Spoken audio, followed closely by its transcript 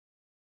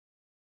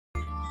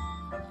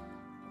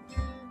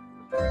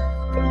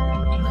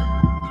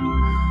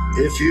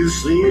If you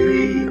see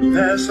me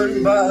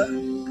passing by,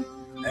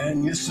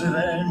 and you sit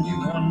and you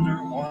wonder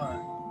why,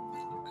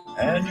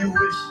 and you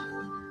wish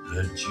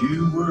that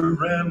you were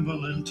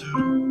rambling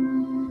too,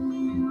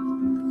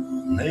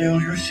 nail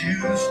your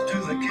shoes to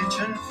the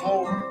kitchen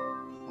floor,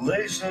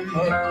 lace them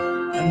up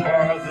and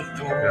bar the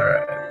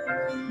door.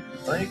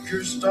 Thank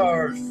your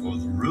stars for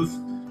the roof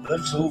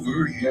that's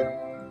over you.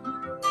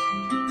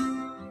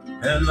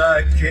 And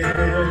I can't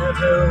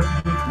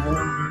help but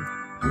wonder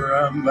where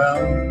I'm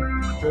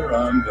bound, where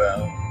I'm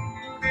bound.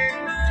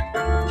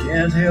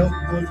 Can't help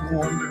but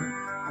wonder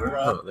where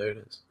I'm... Oh, there it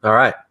is. All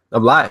right,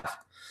 I'm live.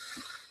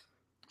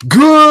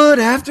 Good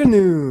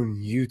afternoon,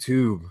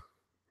 YouTube,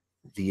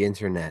 the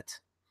internet.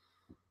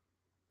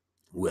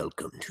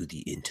 Welcome to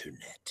the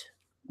internet.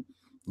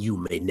 You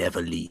may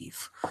never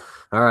leave.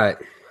 All right.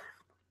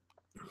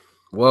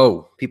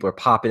 Whoa, people are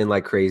popping in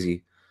like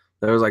crazy.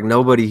 There was like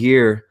nobody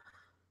here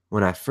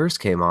when I first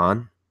came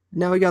on.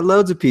 Now we got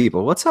loads of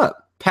people. What's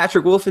up?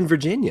 Patrick Wolf in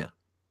Virginia.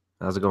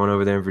 How's it going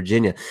over there in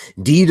Virginia?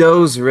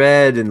 Dito's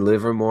Red in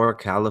Livermore,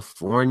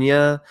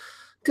 California.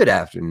 Good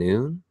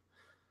afternoon.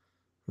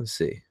 Let's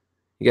see.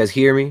 You guys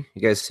hear me?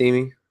 You guys see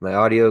me? My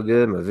audio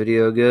good? My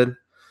video good?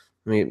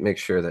 Let me make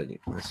sure that you,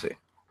 let's see.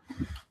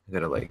 I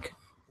gotta like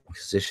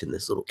position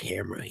this little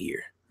camera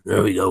here.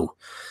 There we go.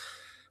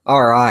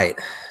 All right.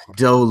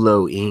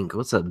 Dolo Inc.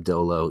 What's up,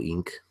 Dolo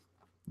Inc.?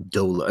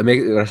 Dolo.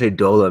 When I say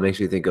Dolo, it makes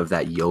me think of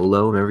that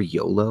YOLO. Remember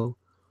YOLO?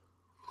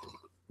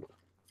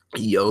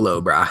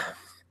 YOLO, brah.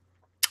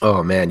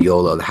 Oh, man,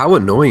 YOLO. How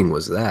annoying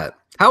was that?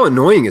 How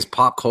annoying is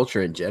pop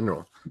culture in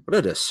general? What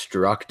a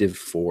destructive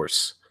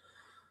force.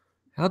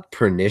 How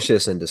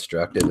pernicious and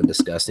destructive and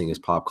disgusting is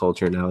pop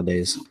culture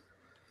nowadays?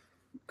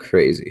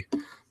 Crazy.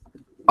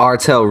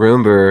 Artel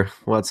Roomber.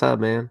 What's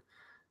up, man?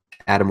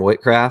 Adam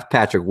Whitcraft.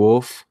 Patrick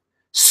Wolf.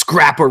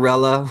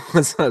 Scrapparella.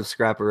 What's up,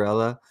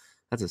 Scrapparella?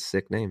 That's a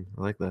sick name.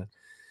 I like that.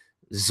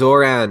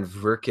 Zoran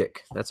Verkic.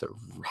 That's a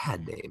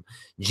rad name.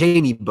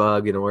 Jamie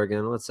Bug in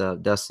Oregon. What's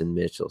up? Dustin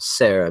Mitchell.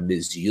 Sarah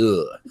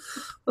Monsieur.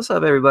 What's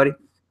up, everybody?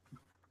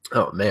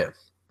 Oh, man.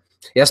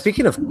 Yeah,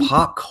 speaking of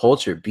pop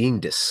culture being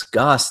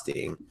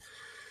disgusting.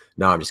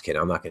 No, I'm just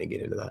kidding. I'm not going to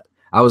get into that.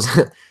 I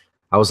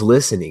was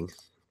listening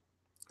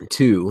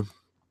to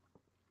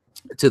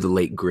the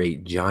late,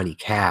 great Johnny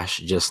Cash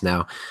just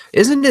now.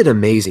 Isn't it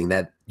amazing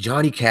that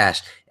Johnny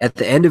Cash, at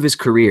the end of his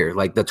career,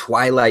 like the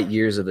twilight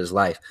years of his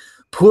life,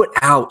 put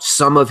out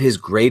some of his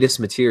greatest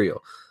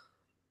material?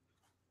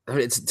 I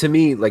mean, it's, to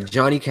me, like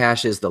Johnny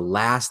Cash is the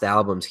last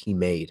albums he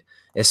made,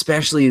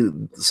 especially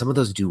some of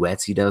those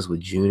duets he does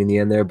with June in the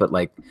end there. But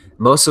like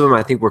most of them,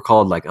 I think were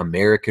called like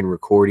American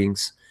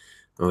recordings.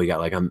 And we got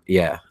like,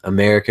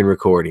 American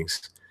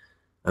recordings.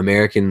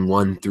 American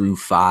 1 through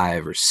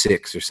 5 or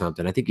 6 or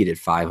something. I think he did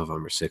 5 of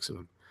them or 6 of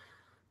them.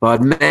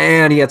 But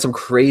man, he had some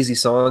crazy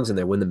songs in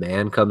there. When the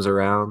Man Comes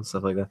Around,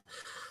 stuff like that.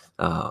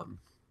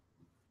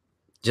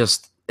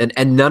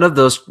 And none of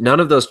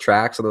those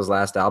tracks on those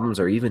last albums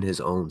are even his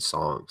own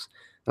songs.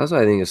 That's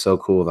what I think is so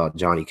cool about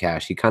Johnny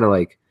Cash. He kind of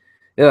like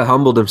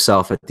humbled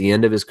himself at the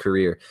end of his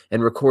career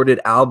and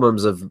recorded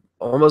albums of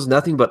almost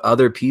nothing but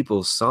other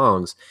people's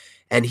songs.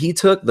 And he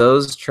took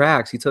those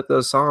tracks, he took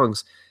those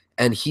songs,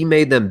 and he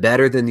made them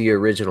better than the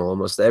original,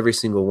 almost every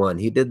single one.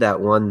 He did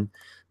that one,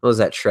 what was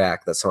that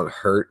track? That song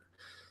Hurt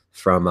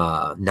from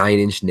 9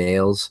 Inch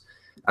Nails.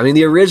 I mean,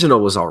 the original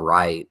was all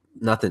right.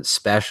 Nothing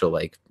special,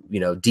 like,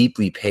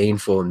 deeply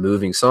painful and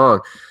moving song.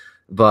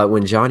 But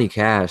when Johnny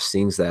Cash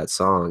sings that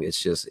song, it's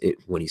just,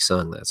 when he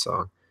sung that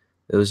song,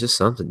 it was just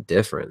something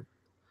different.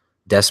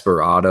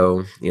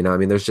 Desperado, I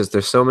mean,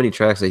 there's so many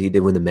tracks that he did.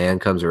 When the Man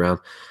Comes Around.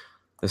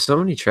 There's so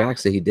many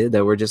tracks that he did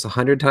that were just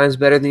 100 times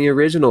better than the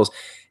originals.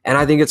 And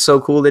I think it's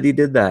so cool that he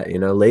did that.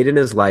 Late in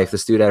his life,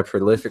 this dude had a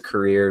prolific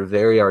career,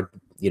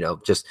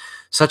 just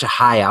such a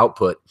high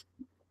output.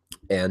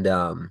 And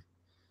I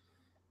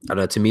don't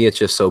know, to me, it's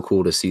just so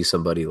cool to see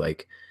somebody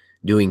like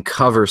doing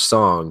cover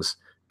songs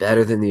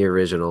better than the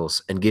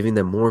originals and giving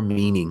them more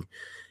meaning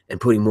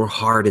and putting more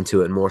heart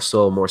into it and more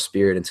soul, more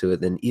spirit into it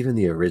than even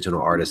the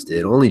original artist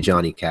did. Only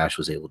Johnny Cash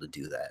was able to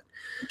do that.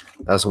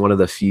 That's one of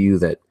the few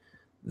that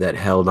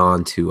held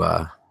on to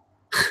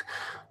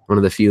one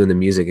of the few in the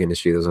music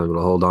industry that was able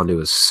to hold on to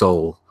his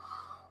soul.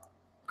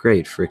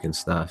 Great freaking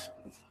stuff.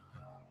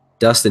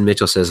 Dustin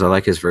Mitchell says, I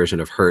like his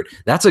version of Hurt.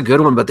 That's a good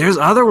one, but there's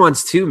other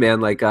ones too,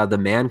 man. Like The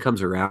Man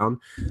Comes Around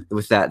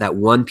with that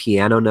one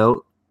piano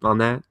note on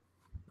that.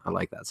 I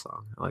like that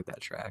song. I like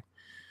that track.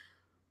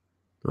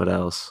 What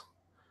else?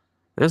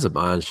 There's a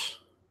bunch.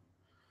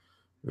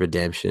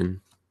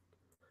 Redemption.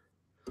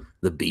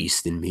 The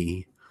Beast in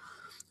Me.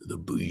 The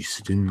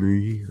Beast in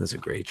Me. That's a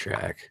great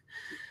track.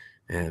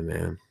 Yeah,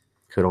 man.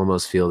 Could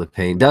almost feel the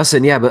pain.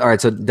 Dustin, yeah, but all right.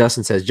 So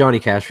Dustin says Johnny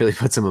Cash really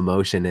put some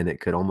emotion in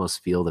it. Could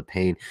almost feel the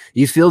pain.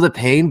 You feel the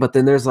pain, but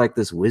then there's like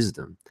this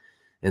wisdom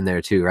in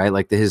there too, right?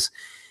 Like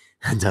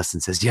Dustin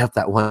says, yep,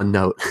 that one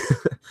note.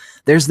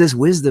 There's this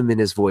wisdom in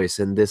his voice,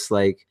 and this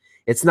like,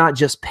 it's not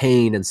just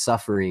pain and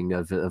suffering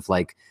of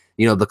like,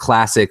 the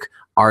classic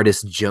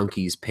artist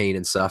junkies pain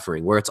and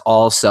suffering, where it's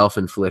all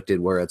self-inflicted,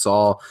 where it's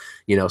all,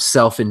 you know,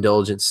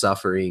 self-indulgent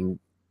suffering.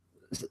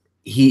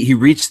 He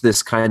reached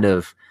this kind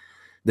of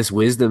this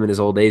wisdom in his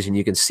old age, and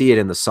you can see it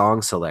in the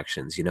song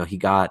selections. You know, he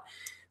got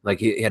like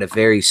he had a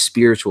very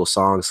spiritual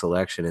song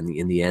selection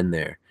in the end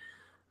there.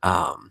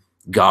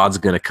 God's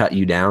gonna cut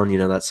you down, you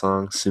know that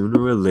song?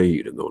 Sooner or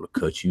later, gonna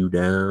cut you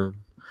down.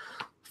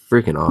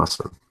 Freaking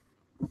awesome.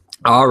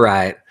 All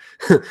right.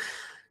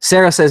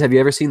 Sarah says, have you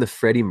ever seen the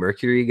Freddie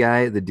Mercury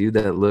guy, the dude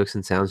that looks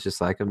and sounds just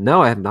like him?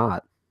 No, I have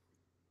not.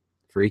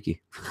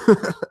 Freaky.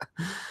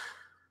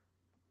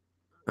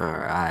 All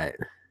right.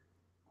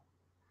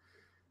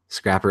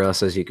 Scrapperella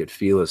says you could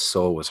feel his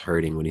soul was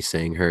hurting when he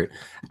sang "Hurt."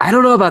 I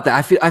don't know about that.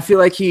 I feel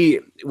like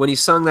when he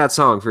sung that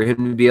song, for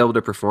him to be able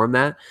to perform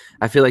that,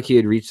 I feel like he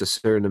had reached a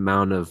certain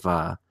amount of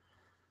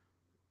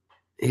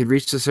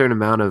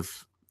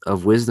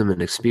wisdom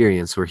and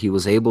experience where he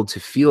was able to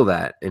feel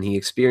that, and he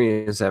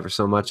experienced that for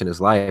so much in his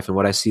life. And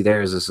what I see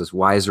there is this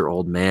wiser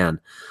old man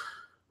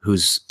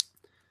who's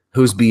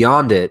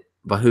beyond it,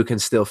 but who can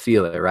still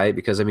feel it, right?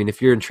 Because I mean,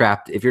 if you're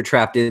trapped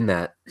in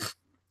that,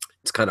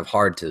 it's kind of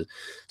hard to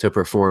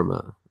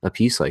perform a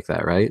piece like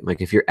that, right?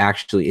 Like if you're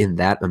actually in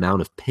that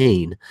amount of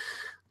pain,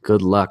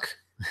 good luck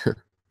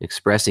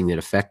expressing it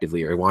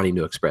effectively or wanting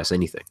to express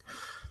anything.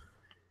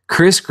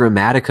 Chris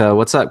Grammatica,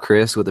 what's up,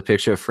 Chris? With a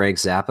picture of Frank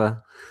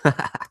Zappa.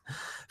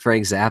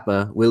 Frank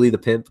Zappa, Willie the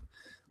Pimp.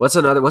 What's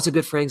a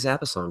good Frank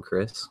Zappa song,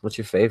 Chris? What's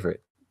your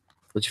favorite?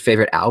 What's your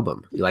favorite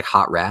album? You like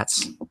Hot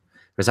Rats? Or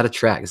is that a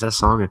track? Is that a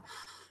song?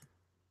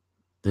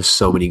 There's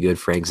so many good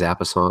Frank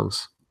Zappa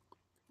songs.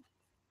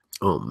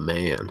 Oh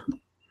man,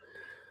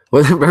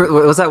 what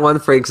was that one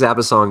Frank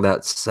Zappa song?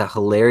 That's a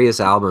hilarious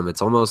album.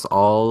 It's almost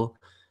all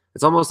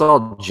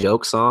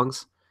joke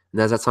songs. And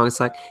there's that song.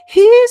 It's like,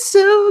 he's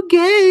so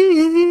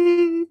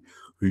gay,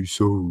 he's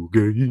so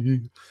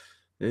gay.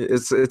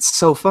 It's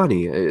so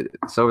funny.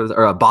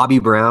 Or Bobby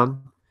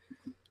Brown.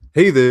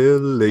 Hey there,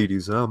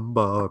 ladies, I'm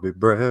Bobby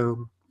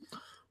Brown.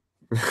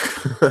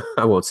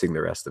 I won't sing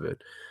the rest of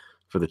it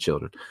for the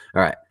children.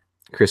 All right.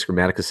 Chris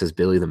Grammatica says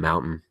Billy the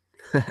Mountain.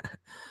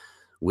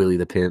 Willie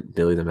the Pimp,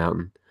 Billy the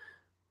Mountain.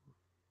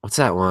 What's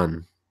that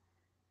one?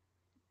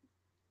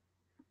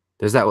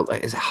 There's that one.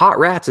 Hot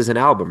Rats is an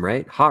album,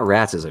 right? Hot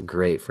Rats is a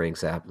great Frank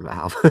Zappa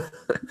album.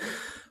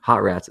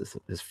 Hot Rats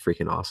is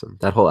freaking awesome.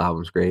 That whole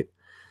album's great.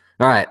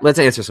 All right, let's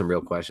answer some real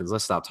questions.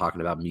 Let's stop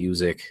talking about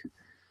music.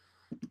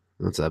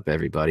 What's up,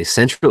 everybody?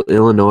 Central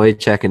Illinois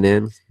checking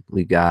in.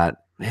 We got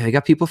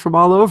people from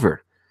all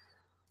over.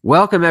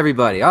 Welcome,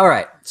 everybody. All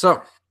right,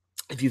 so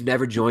if you've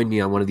never joined me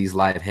on one of these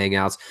live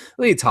hangouts,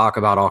 we talk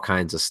about all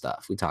kinds of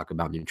stuff. We talk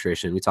about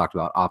nutrition. We talk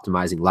about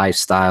optimizing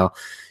lifestyle,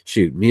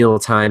 meal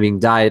timing,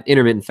 diet,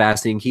 intermittent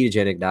fasting,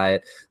 ketogenic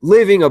diet,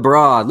 living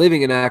abroad,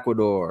 living in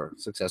Ecuador,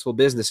 successful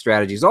business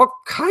strategies, all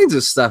kinds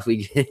of stuff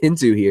we get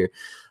into here.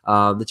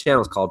 The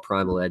channel is called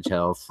Primal Edge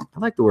Health. I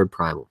like the word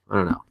primal. I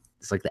don't know.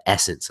 It's like the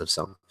essence of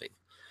something,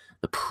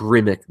 the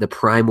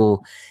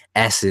primal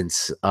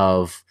essence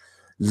of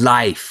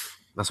life.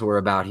 That's what we're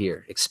about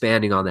here.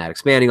 Expanding on that,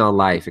 expanding on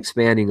life,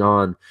 expanding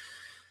on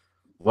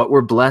what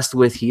we're blessed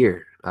with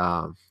here.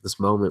 This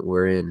moment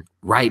we're in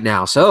right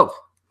now. So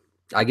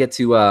I get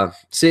to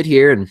sit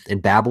here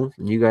and babble,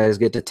 and you guys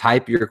get to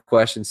type your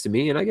questions to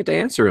me, and I get to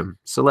answer them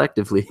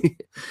selectively.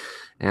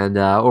 And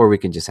or we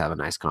can just have a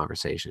nice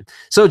conversation.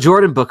 So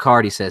Jordan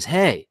Bacardi says,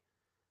 hey,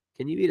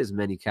 can you eat as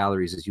many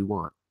calories as you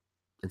want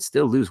and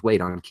still lose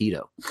weight on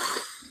keto?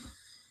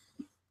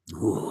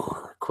 Ooh,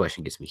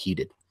 question gets me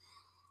heated.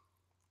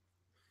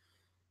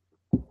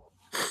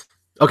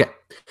 Okay.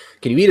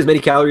 Can you eat as many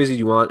calories as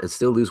you want and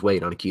still lose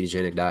weight on a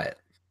ketogenic diet?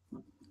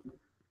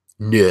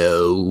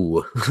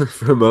 No.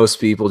 For most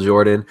people,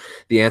 Jordan,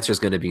 the answer is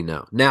going to be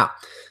no. Now,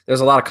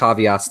 there's a lot of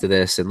caveats to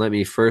this, and let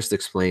me first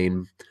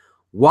explain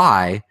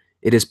why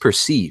it is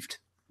perceived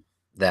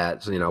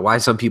that, why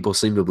some people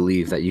seem to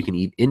believe that you can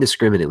eat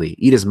indiscriminately,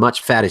 eat as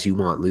much fat as you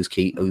want,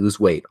 lose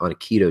weight on a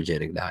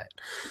ketogenic diet.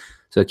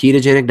 So a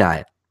ketogenic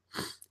diet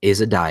is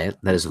a diet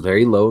that is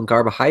very low in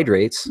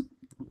carbohydrates.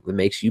 It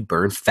makes you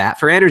burn fat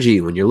for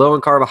energy. When you're low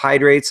in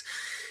carbohydrates,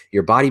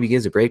 your body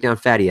begins to break down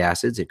fatty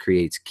acids. It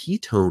creates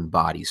ketone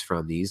bodies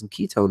from these, and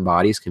ketone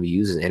bodies can be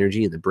used as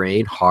energy in the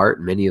brain, heart,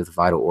 and many of the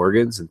vital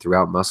organs, and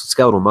throughout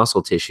skeletal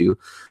muscle tissue,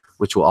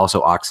 which will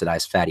also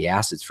oxidize fatty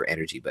acids for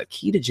energy. But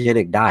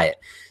ketogenic diet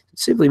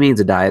simply means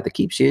a diet that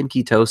keeps you in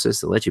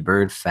ketosis, that lets you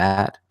burn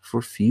fat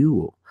for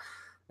fuel.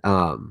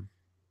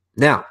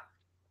 Now,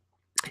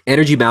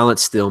 energy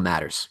balance still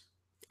matters.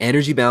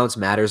 Energy balance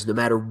matters no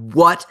matter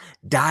what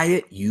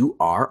diet you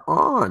are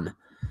on.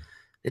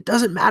 It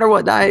doesn't matter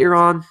what diet you're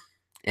on.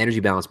 Energy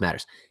balance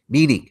matters.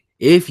 Meaning,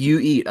 if you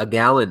eat a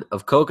gallon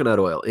of coconut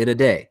oil in a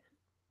day,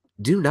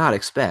 do not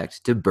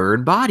expect to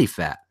burn body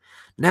fat.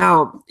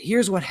 Now,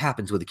 here's what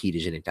happens with a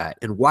ketogenic diet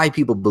and why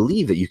people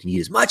believe that you can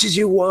eat as much as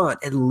you want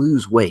and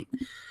lose weight.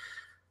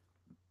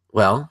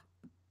 Well,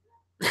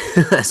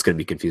 that's going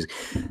to be confusing.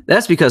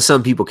 That's because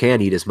some people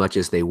can eat as much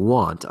as they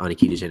want on a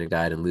ketogenic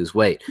diet and lose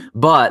weight.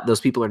 But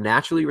those people are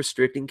naturally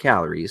restricting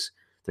calories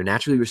They're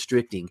naturally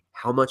restricting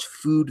how much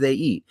food they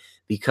eat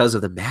because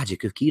of the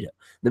magic of keto.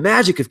 The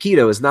magic of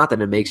keto is not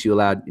that it makes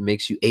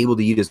you able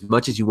to eat as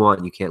much as you want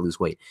and you can't lose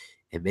weight.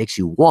 It makes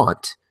you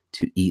want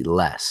to eat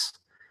less.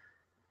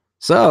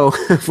 So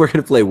if we're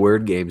going to play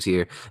word games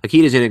here, a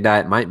ketogenic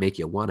diet might make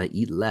you want to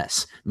eat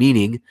less,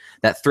 meaning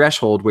that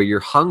threshold where your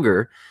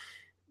hunger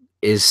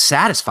is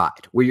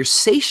satisfied, where you're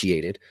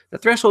satiated, the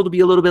threshold will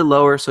be a little bit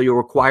lower, so you'll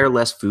require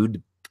less food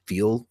to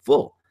feel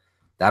full.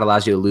 That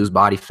allows you to lose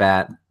body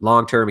fat.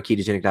 Long-term, a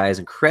ketogenic diet is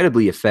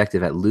incredibly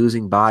effective at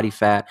losing body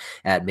fat,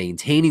 at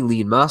maintaining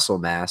lean muscle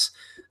mass,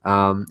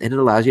 and it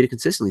allows you to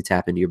consistently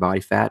tap into your body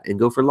fat and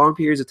go for long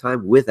periods of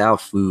time without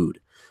food.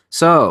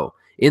 So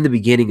in the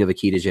beginning of a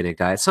ketogenic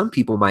diet, some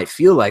people might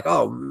feel like,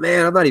 oh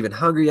man, I'm not even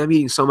hungry. I'm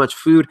eating so much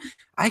food.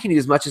 I can eat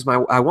as much as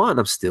I want.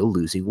 I'm still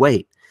losing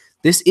weight.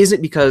 This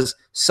isn't because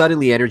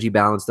suddenly energy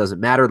balance doesn't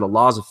matter. The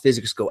laws of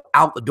physics go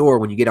out the door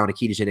when you get on a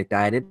ketogenic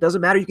diet. It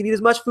doesn't matter. You can eat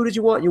as much food as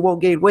you want. You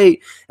won't gain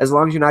weight as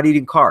long as you're not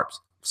eating carbs.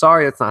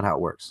 Sorry, that's not how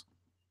it works.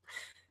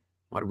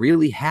 What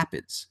really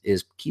happens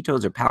is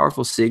ketones are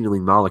powerful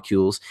signaling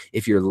molecules.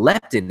 If your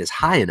leptin is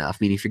high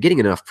enough, meaning if you're getting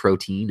enough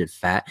protein and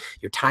fat,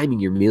 you're timing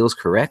your meals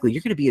correctly,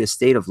 you're going to be in a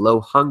state of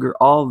low hunger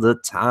all the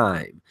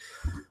time.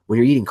 When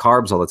you're eating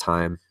carbs all the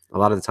time, a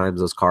lot of the times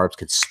those carbs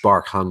can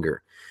spark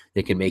hunger.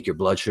 They can make your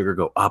blood sugar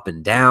go up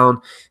and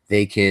down.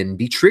 They can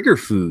be trigger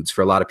foods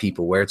for a lot of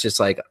people where it's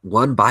just like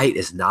one bite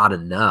is not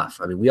enough.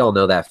 I mean, we all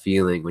know that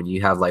feeling when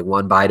you have like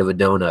one bite of a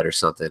donut or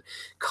something.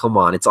 Come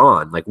on, it's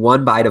on. Like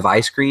one bite of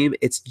ice cream,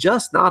 it's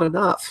just not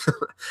enough.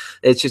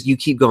 It's just you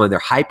keep going. They're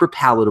hyper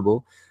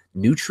palatable,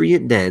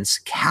 nutrient dense,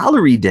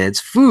 calorie dense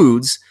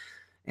foods,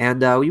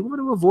 and you want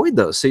to avoid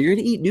those. So you're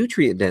going to eat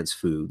nutrient dense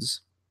foods,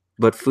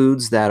 but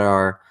foods that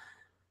are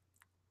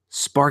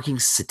sparking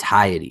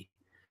satiety.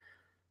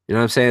 You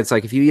know what I'm saying? It's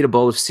like if you eat a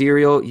bowl of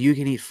cereal, you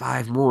can eat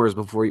 5 more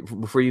before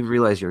you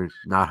realize you're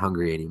not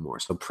hungry anymore.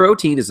 So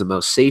protein is the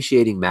most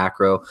satiating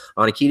macro.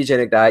 On a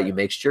ketogenic diet, you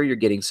make sure you're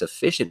getting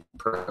sufficient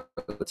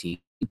protein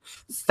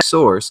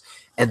source,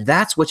 and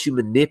that's what you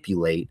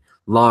manipulate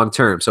long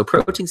term. So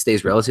protein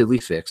stays relatively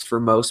fixed. For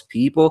most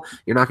people,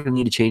 you're not going to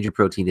need to change your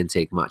protein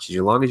intake much. As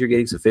long as you're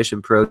getting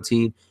sufficient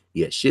protein,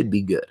 yeah, it should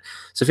be good.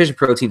 Sufficient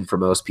protein for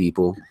most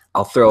people.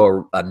 I'll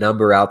throw a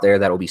number out there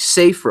that will be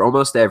safe for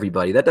almost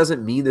everybody. That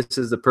doesn't mean this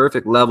is the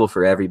perfect level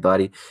for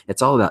everybody.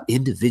 It's all about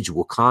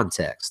individual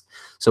context.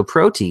 So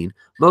protein,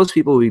 most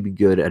people will be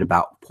good at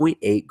about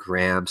 0.8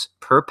 grams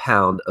per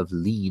pound of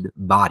lean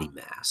body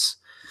mass.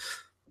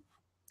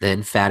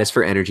 Then fat is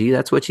for energy.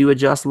 That's what you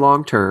adjust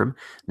long term.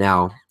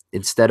 Now,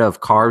 instead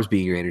of carbs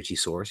being your energy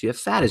source, you have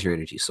fat as your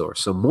energy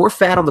source. So more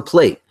fat on the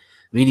plate,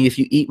 meaning if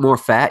you eat more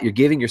fat, you're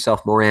giving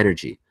yourself more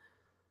energy.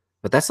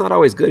 But that's not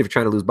always good if you're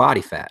trying to lose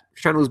body fat. If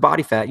you're trying to lose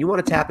body fat, you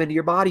want to tap into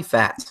your body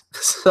fat.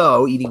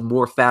 So eating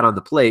more fat on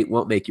the plate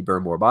won't make you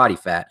burn more body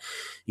fat.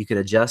 You can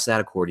adjust that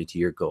according to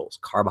your goals.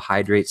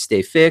 Carbohydrates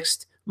stay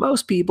fixed.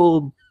 Most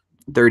people,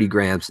 30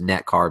 grams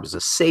net carbs is a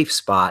safe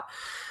spot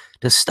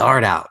to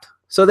start out.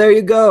 So there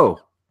you go.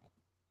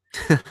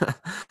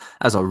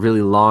 That's a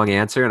really long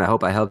answer, and I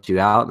hope I helped you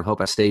out, and I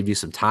hope I saved you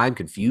some time,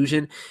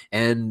 confusion,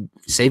 and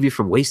save you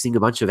from wasting a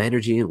bunch of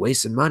energy and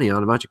wasting money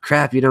on a bunch of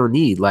crap you don't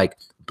need, like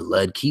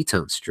blood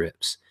ketone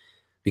strips.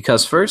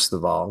 Because first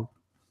of all,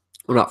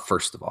 well, not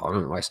first of all, I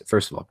don't know why I said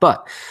first of all,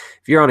 but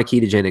if you're on a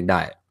ketogenic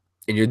diet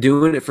and you're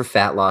doing it for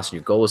fat loss and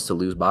your goal is to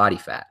lose body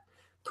fat,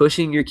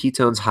 pushing your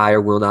ketones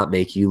higher will not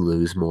make you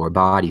lose more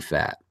body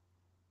fat.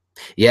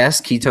 Yes,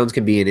 ketones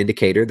can be an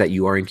indicator that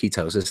you are in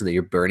ketosis and that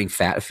you're burning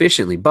fat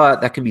efficiently, but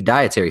that can be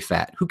dietary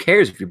fat. Who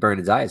cares if you're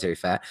burning dietary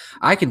fat?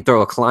 I can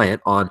throw a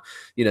client on,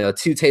 2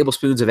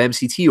 tablespoons of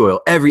MCT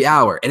oil every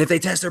hour, and if they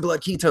test their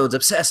blood ketones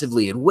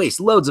obsessively and waste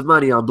loads of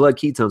money on blood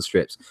ketone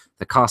strips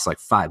that cost like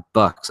 $5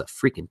 a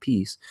freaking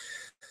piece,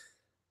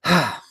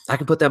 I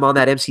can put them on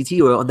that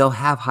MCT oil and they'll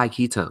have high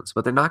ketones,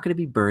 but they're not going to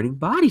be burning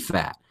body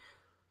fat.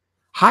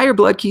 Higher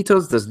blood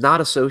ketones does not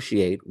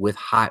associate with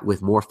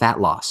more fat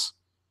loss.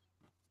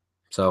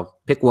 So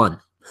pick one.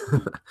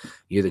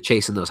 You're either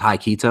chasing those high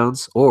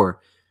ketones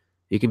or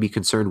you can be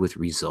concerned with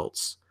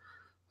results.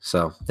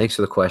 So thanks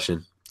for the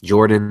question.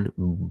 Jordan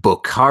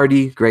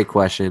Bocardi, great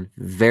question.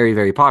 Very,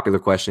 very popular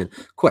question.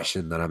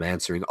 Question that I'm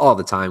answering all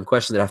the time.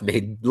 Question that I've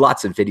made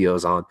lots of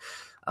videos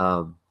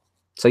on.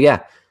 So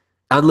yeah,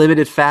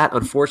 unlimited fat,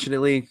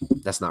 unfortunately,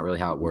 that's not really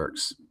how it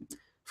works.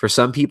 For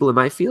some people, it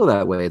might feel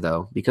that way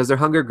though, because their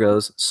hunger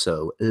grows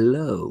so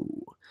low.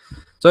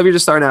 So if you're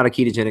just starting out a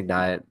ketogenic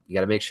diet, you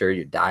got to make sure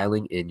you're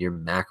dialing in your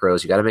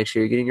macros. You got to make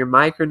sure you're getting your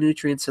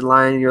micronutrients in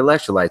line and your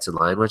electrolytes in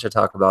line, which I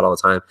talk about all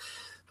the time.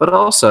 But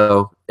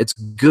also, it's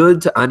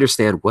good to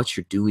understand what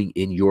you're doing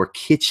in your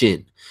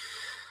kitchen.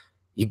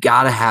 You've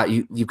got to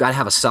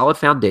have a solid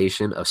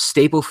foundation of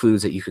staple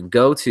foods that you can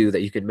go to,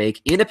 that you can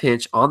make in a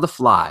pinch on the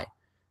fly.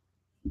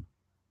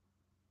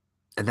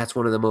 And that's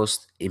one of the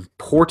most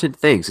important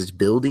things, is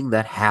building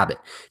that habit,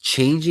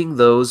 changing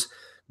those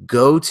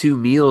go-to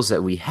meals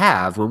that we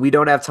have when we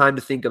don't have time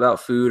to think about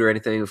food or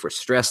anything, if we're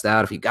stressed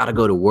out, if you got to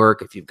go to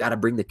work, if you've got to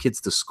bring the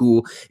kids to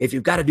school, if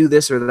you've got to do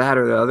this or that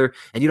or the other,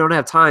 and you don't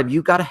have time,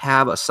 you've got to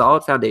have a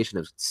solid foundation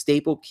of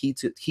staple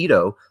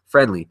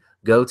keto-friendly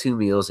go-to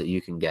meals that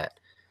you can get.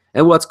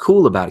 And what's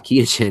cool about a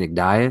ketogenic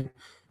diet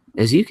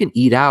is you can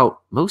eat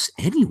out most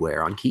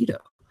anywhere on keto.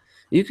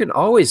 You can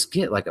always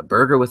get like a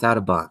burger without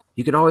a bun.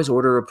 You can always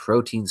order a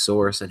protein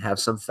source and have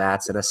some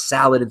fats and a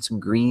salad and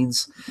some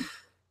greens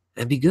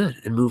and be good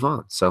and move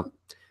on. So,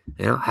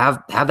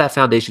 have that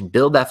foundation,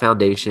 build that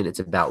foundation. It's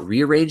about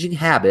rearranging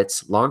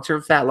habits.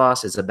 Long-term fat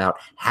loss is about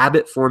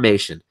habit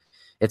formation.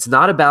 It's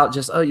not about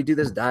just, oh, you do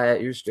this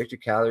diet, you restrict your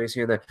calories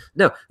here and there.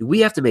 No, we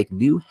have to make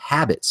new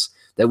habits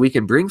that we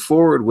can bring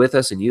forward with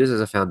us and use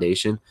as a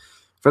foundation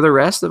for the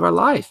rest of our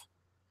life.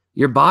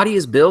 Your body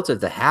is built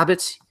of the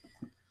habits.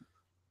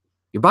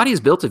 Your body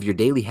is built of your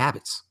daily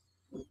habits.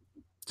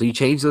 So you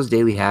change those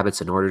daily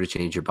habits in order to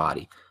change your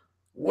body.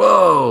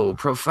 Whoa,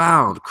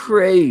 profound,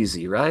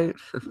 crazy, right?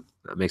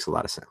 That makes a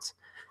lot of sense.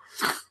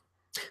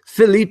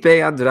 Felipe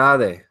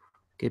Andrade.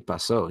 ¿Qué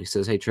pasó? He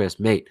says, hey, Tris,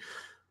 mate,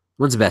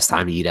 when's the best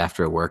time to eat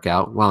after a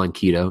workout while in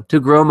keto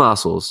to grow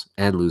muscles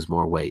and lose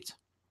more weight?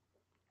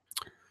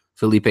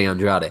 Felipe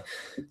Andrade.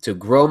 To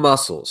grow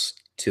muscles,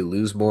 to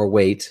lose more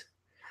weight.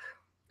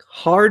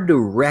 Hard to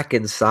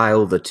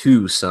reconcile the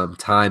two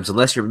sometimes,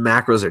 unless your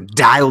macros are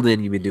dialed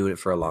in. You've been doing it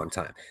for a long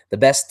time. The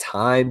best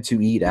time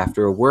to eat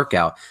after a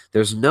workout.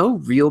 There's no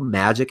real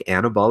magic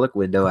anabolic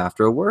window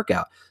after a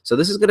workout. So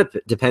this is going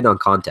to depend on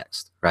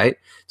context, right?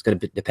 It's going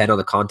to depend on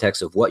the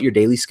context of what your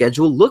daily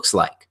schedule looks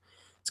like.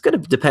 It's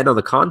going to depend on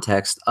the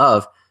context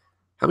of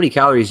how many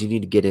calories you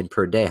need to get in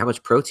per day. How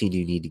much protein do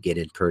you need to get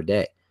in per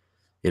day?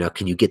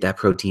 Can you get that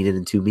protein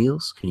in 2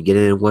 meals? Can you get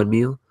it in 1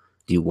 meal?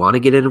 Do you want to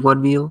get it in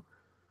 1 meal?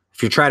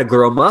 If you're trying to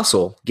grow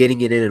muscle,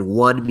 getting it in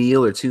 1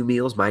 meal or 2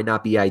 meals might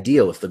not be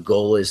ideal if the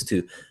goal is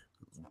to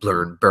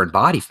burn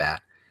body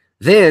fat.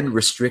 Then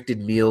restricted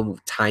meal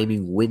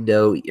timing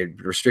window,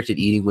 restricted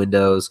eating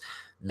windows,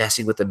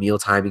 messing with the meal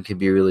timing can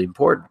be really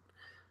important.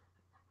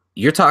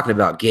 You're talking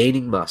about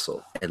gaining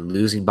muscle and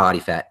losing body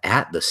fat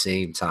at the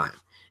same time.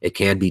 It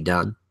can be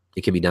done.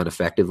 It can be done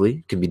effectively.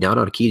 It can be done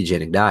on a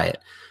ketogenic diet.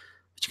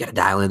 But you got to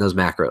dial in those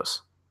macros.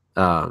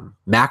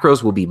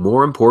 Macros will be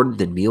more important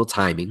than meal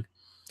timing.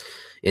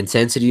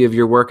 Intensity of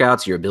your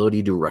workouts, your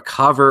ability to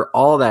recover,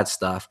 all that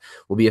stuff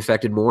will be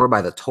affected more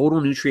by the total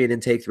nutrient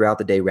intake throughout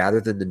the day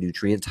rather than the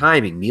nutrient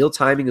timing. Meal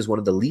timing is one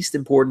of the least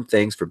important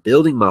things for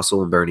building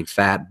muscle and burning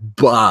fat,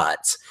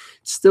 but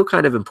it's still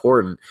kind of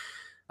important.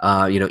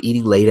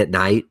 Eating late at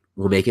night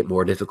will make it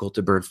more difficult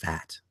to burn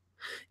fat.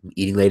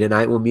 Eating late at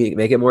night will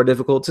make it more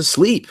difficult to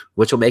sleep,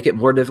 which will make it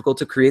more difficult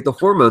to create the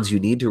hormones you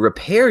need to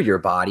repair your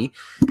body,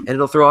 and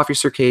it'll throw off your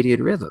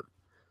circadian rhythm.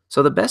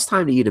 So the best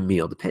time to eat a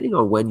meal, depending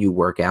on when you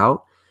work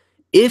out,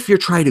 if you're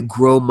trying to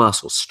grow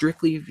muscle,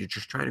 strictly if you're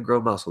just trying to grow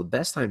muscle, the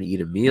best time to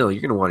eat a meal,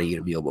 you're going to want to eat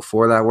a meal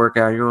before that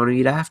workout, you're going to want to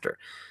eat after.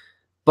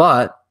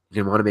 But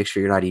you're going to want to make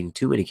sure you're not eating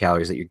too many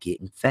calories that you're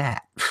getting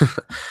fat.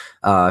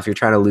 If you're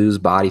trying to lose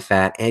body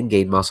fat and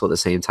gain muscle at the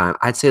same time,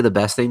 I'd say the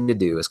best thing to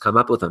do is come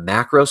up with a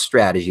macro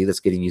strategy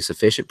that's getting you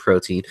sufficient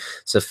protein,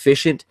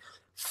 sufficient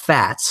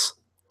fats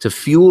to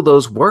fuel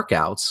those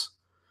workouts,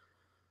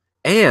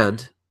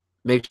 and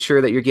make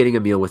sure that you're getting a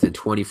meal within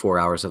 24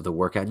 hours of the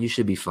workout, and you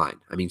should be fine.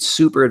 I mean,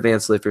 super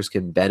advanced lifters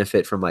can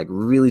benefit from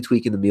really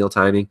tweaking the meal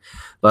timing.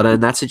 But in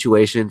that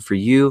situation, for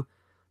you,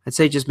 I'd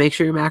say just make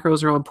sure your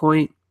macros are on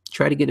point.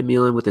 Try to get a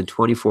meal in within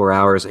 24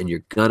 hours, and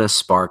you're going to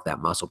spark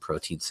that muscle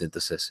protein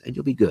synthesis, and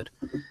you'll be good.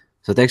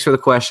 So thanks for the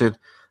question.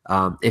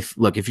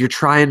 If you're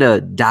trying to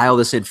dial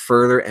this in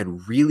further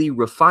and really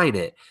refine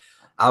it,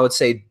 I would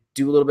say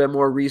do a little bit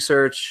more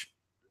research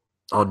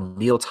on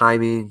meal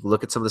timing,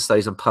 look at some of the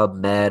studies on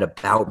PubMed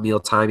about meal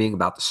timing,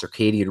 about the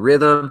circadian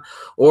rhythm,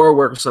 or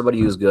work with somebody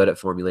who's good at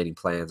formulating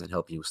plans and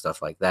helping you with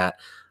stuff like that.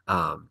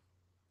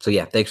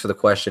 Thanks for the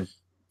question.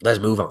 Let's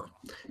move on.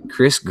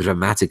 Chris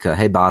Grammatica.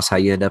 Hey, boss, how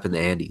you end up in the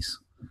Andes?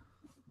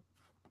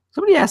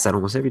 Somebody asks that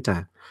almost every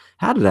time.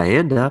 How did I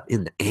end up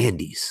in the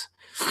Andes?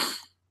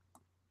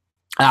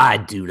 I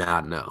do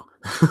not know.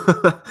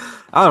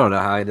 I don't know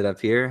how I ended up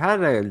here. How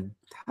did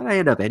I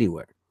end up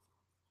anywhere?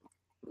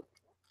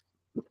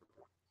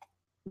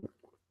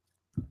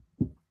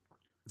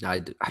 I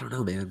don't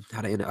know, man.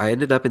 I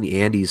ended up in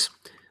the Andes.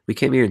 We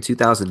came here in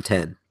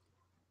 2010.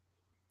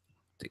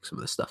 Take some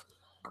of this stuff.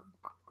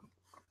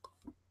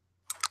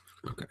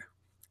 Okay.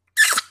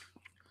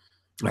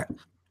 All right.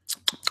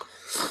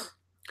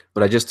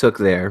 What I just took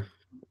there,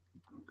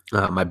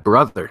 my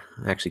brother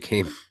actually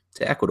came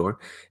to Ecuador,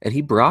 and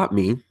he brought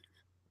me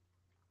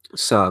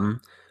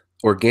some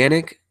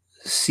organic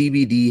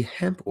CBD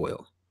hemp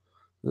oil.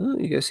 Oh,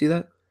 you guys see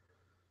that?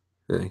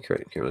 Can't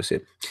really see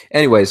it.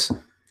 Anyways,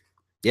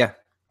 yeah,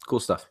 cool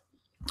stuff.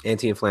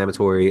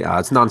 Anti-inflammatory.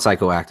 It's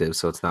non-psychoactive,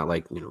 so it's not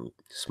like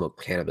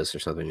smoke cannabis or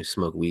something. You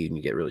smoke weed and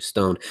you get really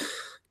stoned.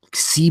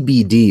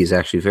 CBD is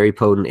actually very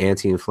potent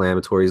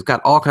anti-inflammatory. It's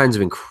got all kinds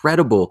of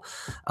incredible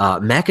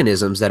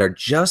mechanisms that are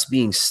just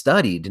being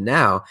studied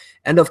now.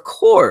 And of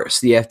course,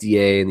 the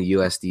FDA and the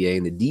USDA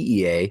and the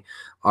DEA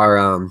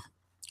are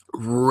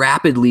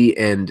rapidly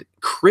and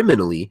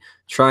criminally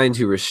trying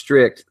to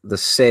restrict the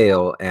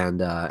sale and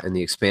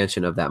the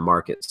expansion of that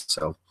market.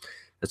 So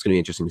that's going to be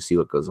interesting to see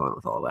what goes on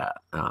with all that.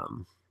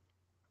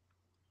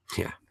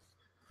 Yeah.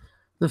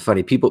 It's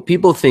funny.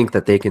 People think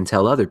that they can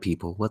tell other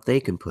people what they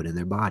can put in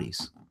their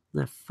bodies.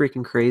 Isn't that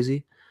freaking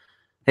crazy?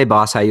 Hey,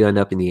 boss, how you end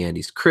up in the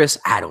Andes? Chris,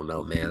 I don't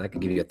know, man. I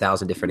could give you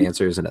 1,000 different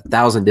answers and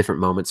 1,000 different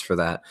moments for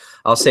that.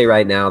 I'll say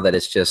right now that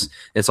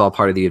it's all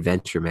part of the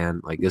adventure,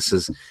 man. Like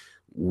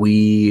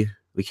we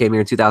came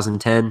here in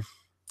 2010.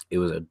 It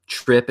was a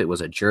trip. It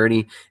was a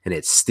journey, and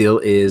it still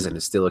is, and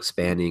it's still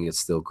expanding. It's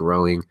still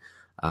growing.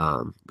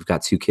 We've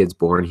got 2 kids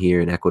born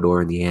here in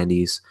Ecuador in the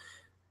Andes,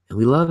 and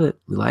we love it.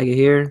 We like it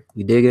here.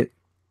 We dig it.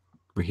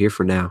 We're here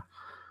for now.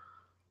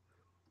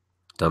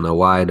 Don't know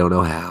why. Don't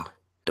know how.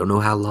 Don't know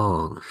how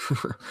long.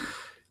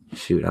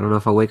 Shoot, I don't know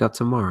if I'll wake up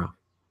tomorrow.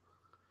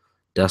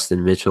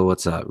 Dustin Mitchell,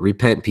 what's up?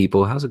 Repent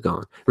People, how's it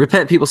going?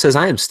 Repent People says,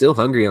 I am still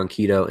hungry on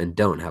keto and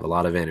don't have a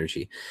lot of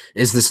energy.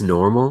 Is this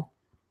normal?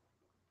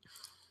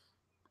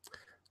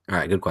 All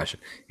right, good question.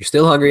 You're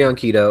still hungry on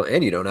keto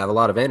and you don't have a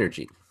lot of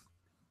energy.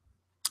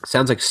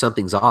 Sounds like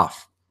something's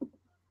off.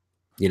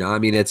 You know, I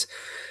mean,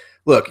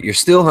 look, you're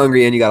still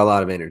hungry and you got a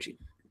lot of energy.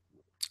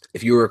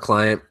 If you were a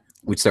client,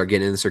 we'd start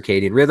getting in the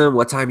circadian rhythm.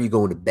 What time are you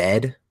going to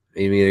bed? I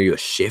mean, are you a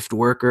shift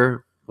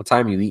worker? What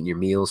time are you eating your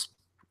meals?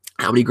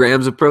 How many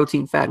grams of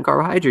protein, fat, and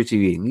carbohydrates are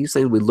you eating? These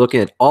things, we look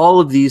at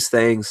all of these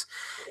things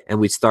and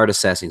we'd start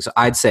assessing. So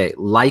I'd say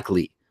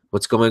likely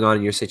what's going on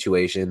in your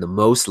situation, the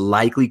most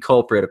likely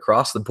culprit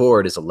across the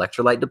board is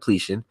electrolyte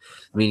depletion,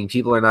 meaning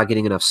people are not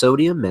getting enough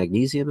sodium,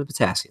 magnesium, and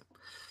potassium.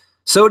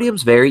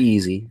 Sodium's very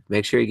easy.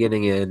 Make sure you're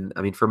getting in,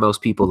 I mean, for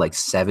most people, like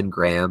 7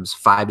 grams,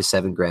 5 to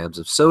 7 grams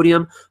of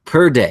sodium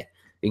per day.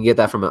 You can get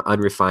that from an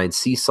unrefined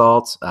sea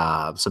salt.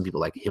 Some people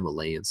like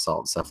Himalayan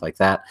salt and stuff like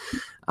that.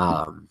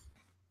 My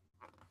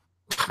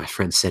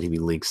friend's sending me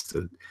links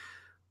to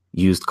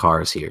used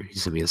cars here. He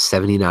sent me a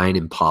 79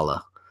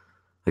 Impala.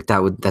 Like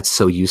that's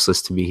so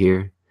useless to me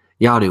here.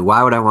 Yanu,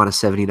 why would I want a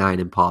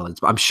 79 Impala?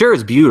 I'm sure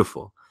it's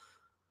beautiful.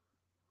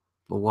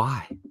 But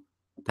why?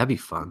 That'd be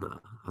fun though,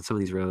 on some of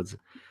these roads.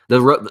 All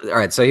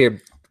right, so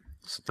here,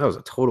 that was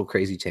a total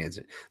crazy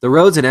tangent. The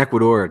roads in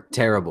Ecuador are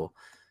terrible.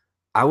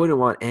 I wouldn't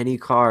want any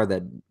car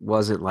that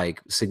wasn't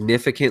like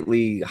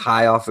significantly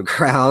high off the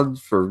ground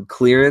for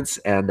clearance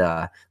and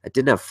that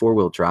didn't have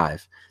 4-wheel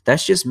drive.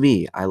 That's just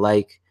me. I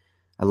like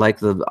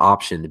the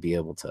option to be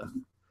able to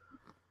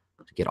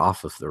get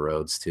off of the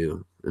roads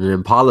too. And an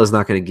Impala is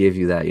not going to give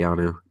you that,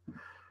 Yanu.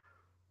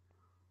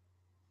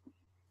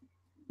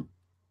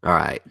 All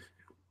right.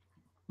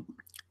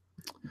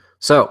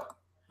 So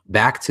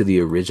back to the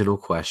original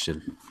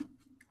question.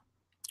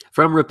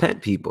 From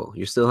Repent People,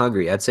 you're still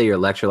hungry. I'd say your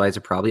electrolytes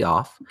are probably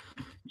off.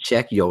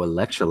 Check your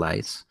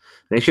electrolytes.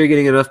 Make sure you're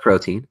getting enough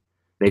protein.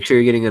 Make sure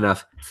you're getting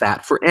enough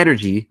fat for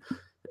energy.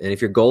 And if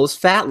your goal is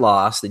fat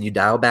loss, then you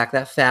dial back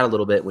that fat a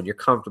little bit when you're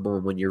comfortable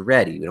and when you're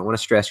ready. You don't want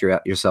to stress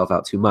yourself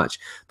out too much.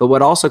 But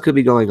what also could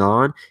be going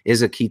on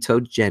is a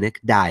ketogenic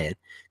diet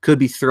could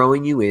be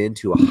throwing you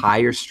into a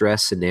higher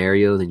stress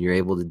scenario than you're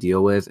able to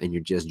deal with, and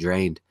you're just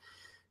drained.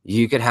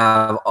 You could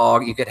have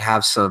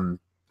some,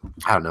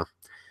 I don't know.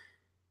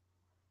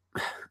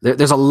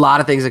 There's a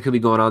lot of things that could be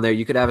going on there.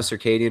 You could have a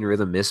circadian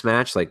rhythm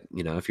mismatch, like,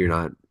 you know, if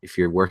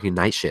you're working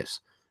night shifts,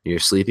 you're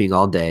sleeping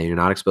all day, you're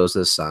not exposed to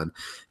the sun.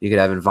 You could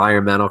have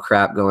environmental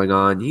crap going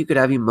on. You could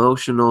have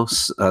emotional,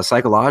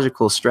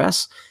 psychological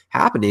stress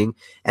happening,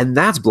 and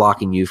that's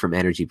blocking you from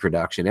energy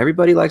production.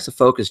 Everybody likes to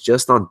focus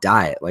just on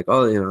diet, like,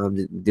 oh, you know,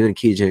 I'm doing a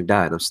ketogenic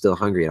diet, I'm still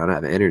hungry, and I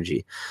don't have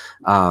energy.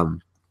 I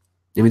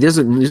mean, these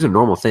are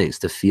normal things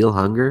to feel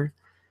hunger.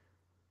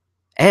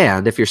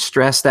 And if you're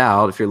stressed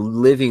out, if you're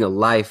living a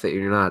life that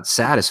you're not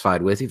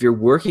satisfied with, if you're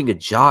working a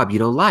job you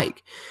don't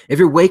like, if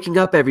you're waking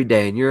up every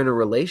day and you're in a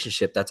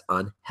relationship that's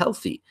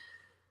unhealthy,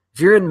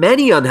 if you're in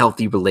many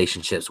unhealthy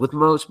relationships, which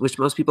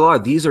most people are,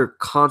 these are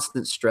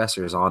constant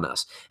stressors on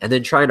us. And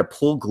then trying to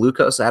pull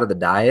glucose out of the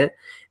diet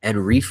and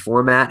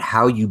reformat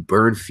how you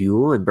burn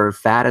fuel and burn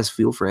fat as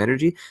fuel for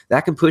energy,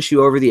 that can push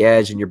you over the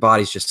edge and your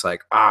body's just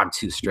like, I'm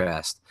too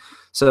stressed.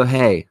 So,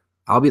 hey,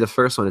 I'll be the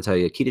first one to tell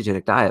you a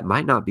ketogenic diet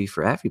might not be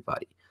for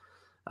everybody.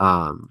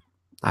 I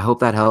hope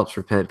that helps.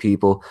 Repent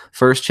People.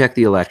 First, check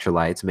the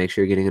electrolytes. Make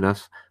sure you're getting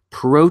enough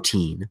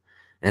protein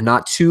and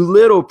not too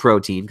little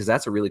protein, because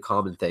that's a really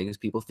common thing is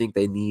people think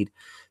they need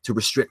to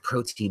restrict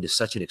protein to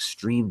such an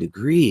extreme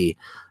degree.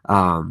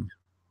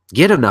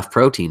 Get enough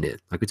protein in.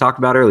 Like we talked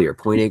about earlier,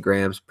 0.8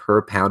 grams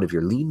per pound of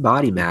your lean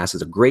body mass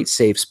is a great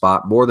safe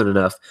spot, more than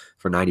enough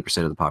for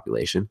 90% of the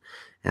population.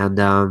 And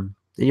then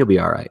you'll be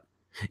all right.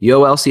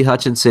 Yo, Elsie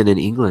Hutchinson in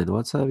England.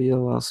 What's up,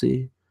 Yo,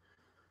 Elsie?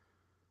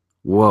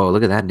 Whoa,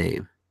 look at that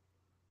name.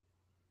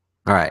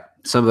 All right,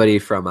 somebody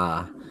from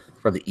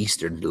the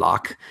Eastern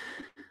Bloc.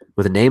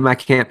 with a name I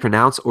can't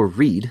pronounce or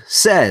read,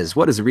 says,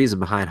 what is the reason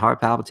behind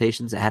heart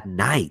palpitations at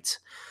night?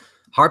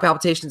 Heart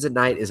palpitations at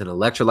night is an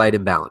electrolyte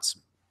imbalance.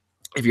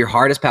 If your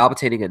heart is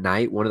palpitating at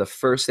night, one of the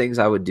first things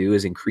I would do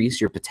is increase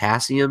your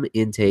potassium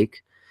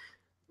intake.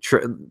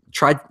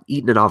 Try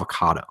eating an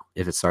avocado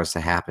if it starts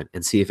to happen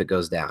and see if it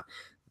goes down.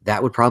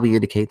 That would probably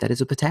indicate that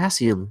it's a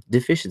potassium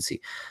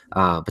deficiency.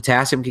 Low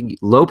potassium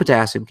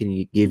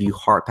can give you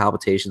heart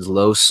palpitations.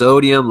 Low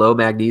sodium, low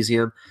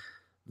magnesium.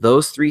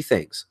 Those three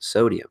things,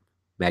 sodium,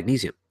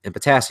 magnesium, and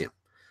potassium,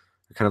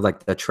 are kind of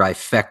like the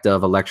trifecta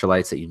of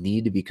electrolytes that you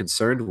need to be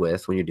concerned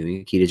with when you're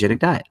doing a ketogenic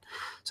diet.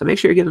 So make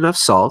sure you get enough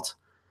salt.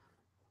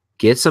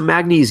 Get some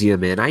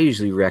magnesium in. I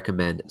usually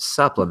recommend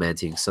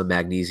supplementing some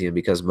magnesium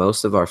because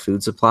most of our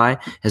food supply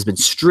has been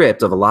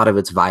stripped of a lot of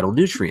its vital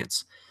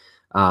nutrients.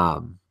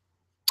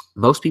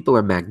 Most people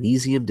are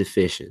magnesium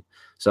deficient.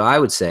 So I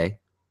would say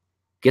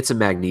get some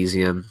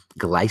magnesium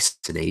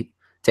glycinate.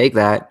 Take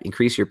that,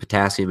 increase your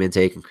potassium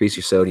intake, increase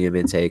your sodium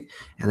intake,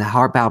 and the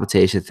heart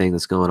palpitation thing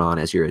that's going on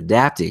as you're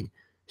adapting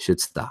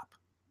should stop.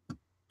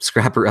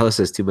 Scrapparella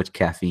says too much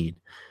caffeine.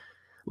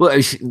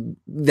 Well,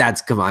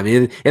 come on. I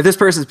mean, if this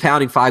person's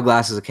pounding 5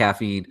 glasses of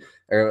caffeine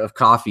or of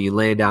coffee and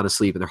laying down to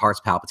sleep and their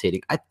heart's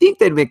palpitating, I think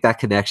they'd make that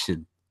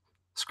connection,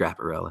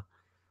 Scrapparella.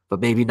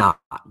 But maybe not.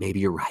 Maybe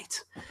you're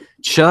right.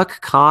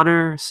 Chuck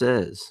Connor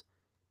says,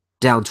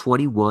 down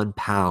 21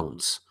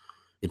 pounds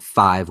in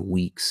 5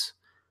 weeks.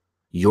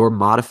 Your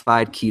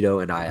modified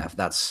keto and IF.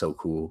 That's so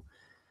cool.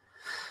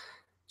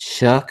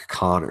 Chuck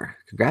Connor.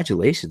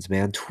 Congratulations,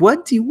 man.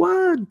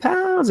 21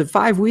 pounds in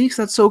 5 weeks.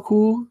 That's so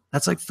cool.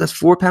 That's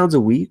 4 pounds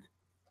a week.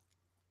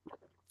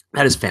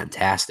 That is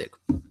fantastic.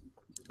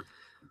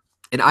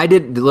 And I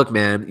didn't look,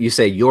 man, you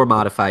say your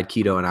modified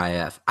keto and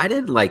IF. I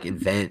didn't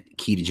invent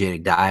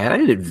ketogenic diet. I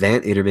didn't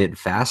invent intermittent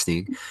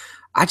fasting.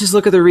 I just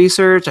look at the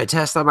research. I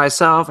test on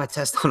myself. I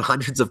test on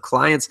hundreds of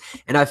clients.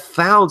 And I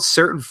found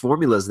certain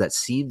formulas that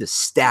seem to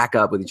stack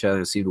up with each other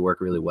and seem to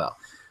work really well.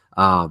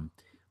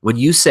 When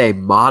you say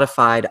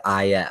modified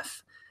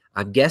IF,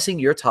 I'm guessing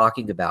you're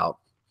talking about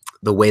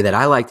the way that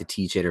I like to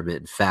teach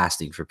intermittent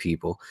fasting for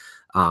people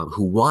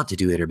who want to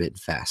do intermittent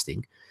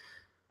fasting.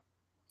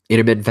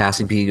 Intermittent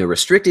fasting being a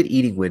restricted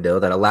eating window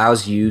that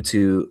allows you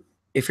to,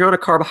 if you're on a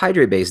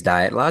carbohydrate-based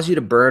diet, allows you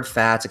to burn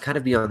fats and kind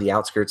of be on the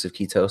outskirts of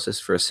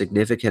ketosis for a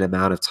significant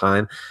amount of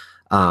time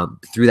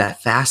through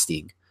that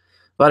fasting.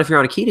 But if you're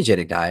on a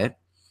ketogenic diet,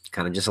 it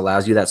kind of just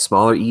allows you that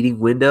smaller eating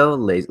window,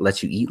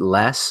 lets you eat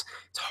less.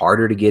 It's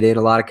harder to get in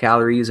a lot of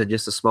calories in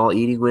just a small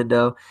eating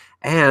window.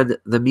 And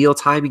the meal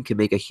timing can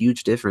make a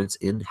huge difference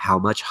in how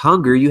much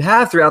hunger you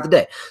have throughout the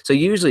day. So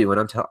usually when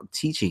I'm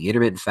teaching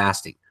intermittent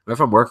fasting, or if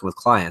I'm working with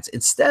clients,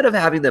 instead of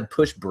having them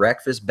push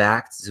breakfast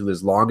back to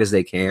as long as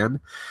they can,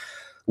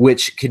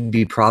 which can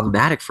be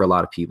problematic for a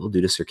lot of people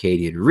due to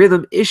circadian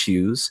rhythm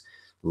issues,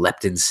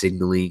 leptin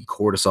signaling,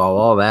 cortisol,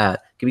 all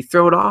that can be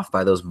thrown off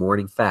by those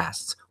morning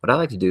fasts. What I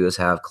like to do is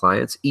have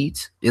clients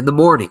eat in the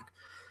morning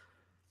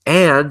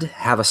and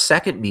have a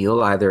second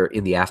meal either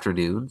in the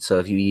afternoon. So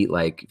if you eat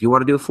if you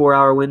want to do a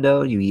 4-hour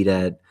window, you eat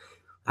at,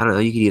 I don't know,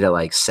 you can eat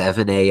at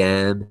 7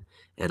 a.m.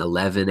 and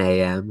 11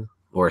 a.m.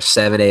 or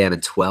 7 a.m.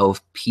 and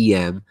 12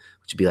 p.m.,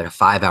 which would be a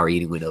 5-hour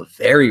eating window,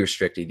 very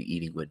restricted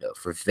eating window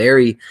for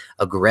very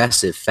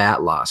aggressive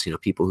fat loss.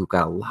 People who've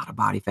got a lot of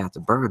body fat to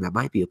burn, that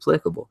might be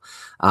applicable.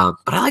 But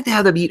I like to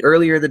have them eat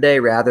earlier in the day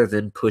rather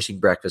than pushing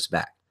breakfast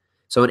back.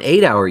 So an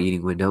 8-hour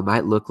eating window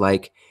might look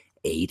like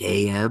 8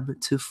 a.m.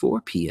 to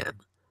 4 p.m.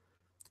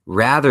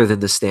 rather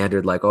than the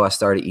standard I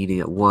started eating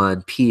at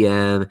 1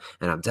 p.m.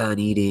 and I'm done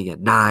eating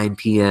at 9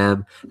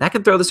 p.m. That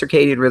can throw the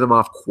circadian rhythm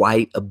off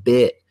quite a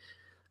bit.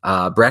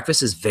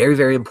 Breakfast is very,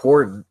 very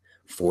important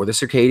for the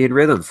circadian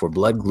rhythm, for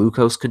blood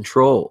glucose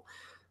control.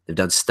 They've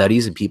done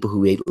studies in people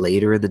who ate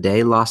later in the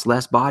day lost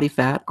less body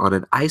fat on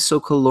an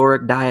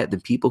isocaloric diet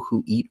than people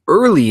who eat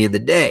early in the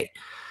day.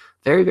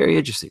 Very, very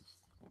interesting.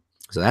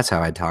 So that's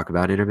how I talk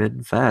about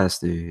intermittent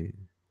fasting.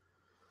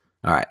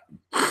 All right.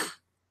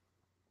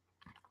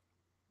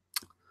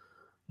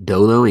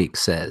 Dolo Inc.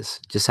 says,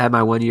 just had my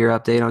 1-year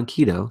update on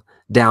keto,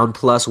 down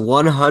plus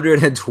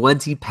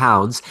 120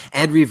 pounds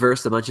and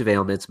reversed a bunch of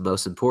ailments,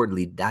 most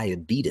importantly,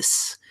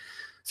 diabetes.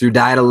 Through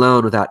diet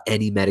alone without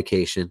any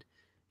medication,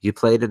 you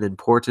played an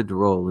important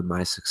role in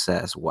my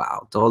success.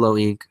 Wow. Dolo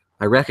Inc.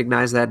 I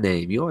recognize that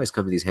name. You always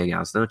come to these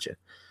hangouts, don't you?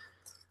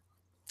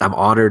 I'm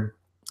honored.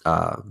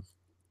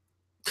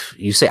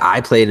 You say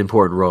I play an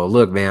important role.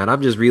 Look, man,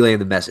 I'm just relaying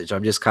the message.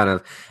 I'm just kind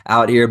of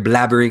out here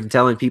blabbering,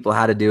 telling people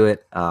how to do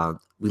it.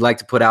 We like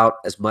to put out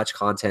as much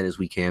content as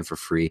we can for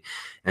free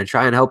and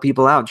try and help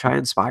people out and try and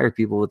inspire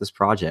people with this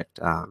project.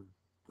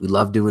 We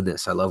love doing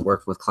this. I love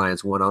working with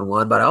clients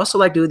one-on-one, but I also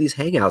like doing these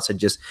hangouts and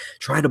just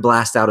trying to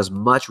blast out as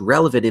much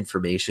relevant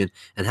information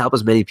and help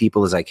as many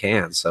people as I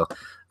can. So,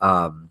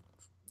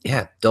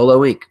 yeah,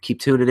 Dolo Inc. Keep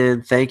tuning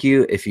in. Thank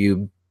you. If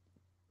you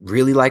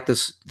really like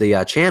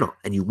the channel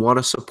and you want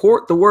to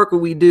support the work that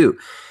we do,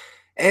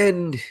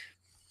 and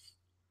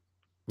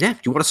yeah,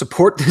 if you want to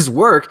support this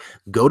work,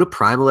 go to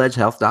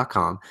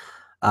primaledgehealth.com.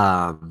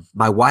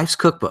 My wife's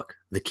cookbook,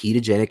 the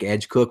Ketogenic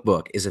Edge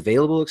cookbook, is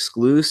available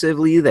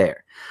exclusively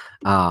there.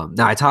 Now,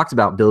 I talked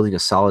about building a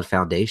solid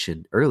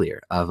foundation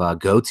earlier of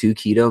go-to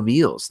keto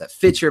meals that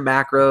fit your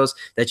macros,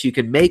 that you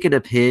can make in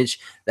a pinch,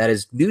 that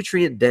is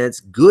nutrient dense,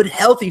 good,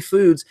 healthy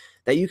foods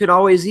that you can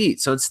always eat.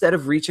 So instead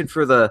of reaching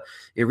for the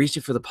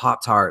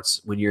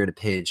Pop-Tarts when you're in a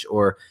pinch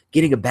or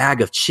getting a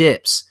bag of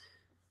chips,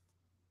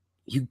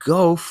 you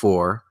go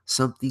for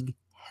something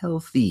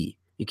healthy.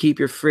 You keep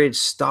your fridge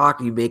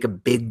stocked. You make a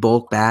big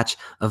bulk batch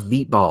of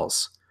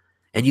meatballs,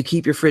 and you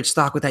keep your fridge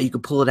stocked with that. You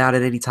can pull it out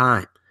at any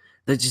time.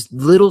 There's just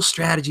little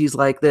strategies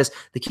like this.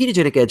 The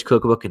Ketogenic Edge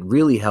cookbook can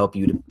really help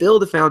you to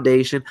build a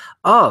foundation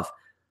of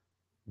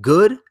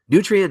good,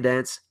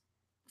 nutrient-dense,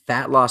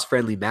 fat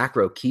loss-friendly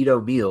macro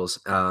keto meals.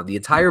 The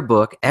entire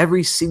book,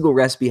 every single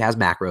recipe has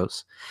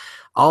macros.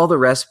 All the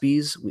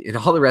recipes,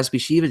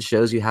 she even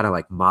shows you how to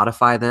like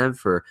modify them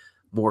for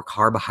more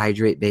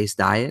carbohydrate-based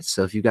diets.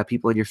 So if you've got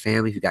people in your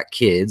family who've got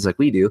kids like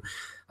we do,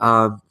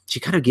 she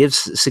kind of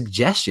gives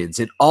suggestions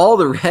in all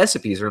the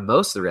recipes or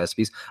most of the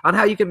recipes on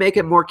how you can make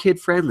it more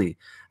kid-friendly.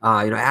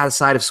 Add a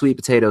side of sweet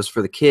potatoes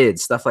for the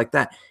kids, stuff like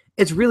that.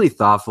 It's really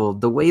thoughtful.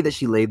 The way that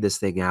she laid this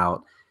thing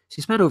out,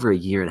 she spent over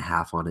 1.5 years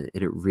on it,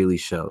 and it really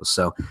shows.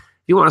 So if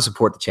you want to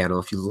support the channel,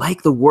 if you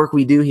like the work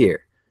we do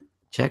here,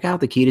 check out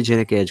the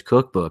Ketogenic Edge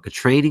cookbook, a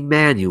training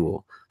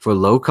manual for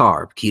low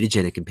carb,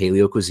 ketogenic, and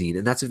paleo cuisine.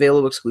 And that's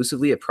available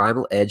exclusively at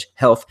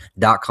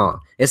primaledgehealth.com.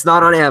 It's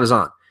not on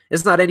Amazon.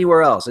 It's not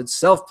anywhere else. It's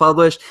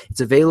self-published. It's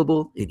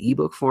available in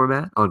ebook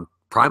format on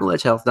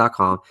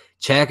primaledgehealth.com.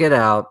 Check it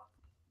out.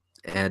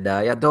 And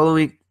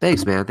Dolomite,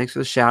 thanks, man. Thanks for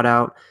the shout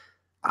out.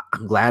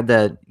 I'm glad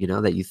that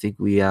that you think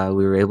we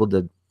were able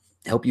to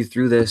help you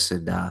through this,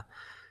 and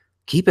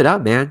keep it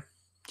up, man.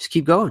 Just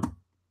keep going.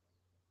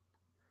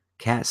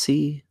 Cat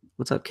C,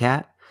 what's up,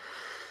 Cat?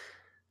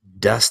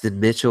 Dustin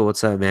Mitchell,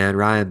 what's up, man?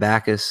 Ryan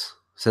Backus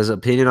says,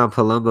 opinion on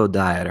Palumbo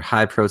diet or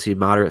high protein,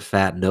 moderate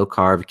fat, no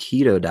carb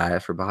keto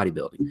diet for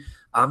bodybuilding.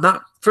 I'm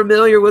not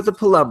familiar with the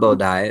Palumbo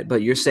diet,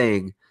 but you're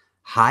saying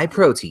high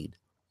protein,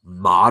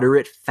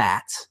 moderate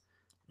fat,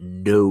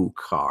 no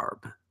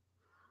carb.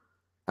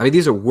 I mean,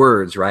 these are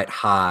words, right?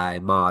 High,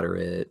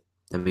 moderate.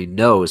 I mean,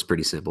 no is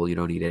pretty simple. You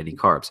don't need any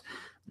carbs.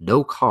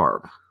 No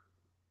carb.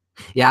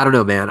 Yeah, I don't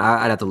know, man.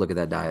 I'd have to look at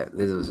that diet.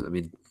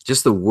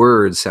 Just the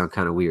words sound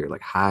kind of weird,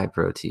 like high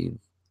protein,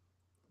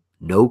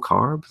 no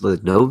carbs,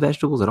 like no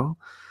vegetables at all.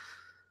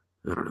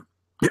 I don't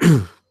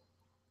know.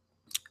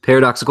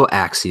 Paradoxical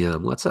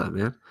axiom. What's up,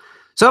 man?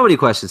 So many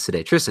questions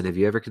today. Tristan, have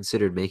you ever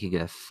considered making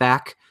a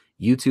FAQ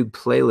YouTube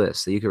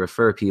playlist that you can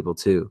refer people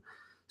to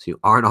so you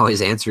aren't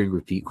always answering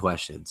repeat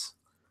questions?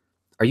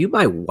 Are you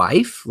my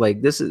wife?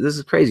 Like, this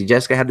is crazy.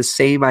 Jessica had the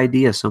same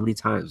idea so many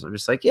times. I'm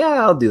just like,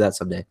 yeah, I'll do that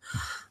someday.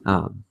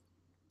 All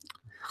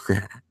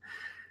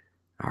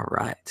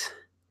right.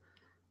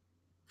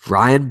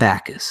 Ryan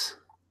Backus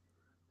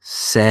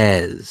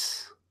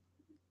says,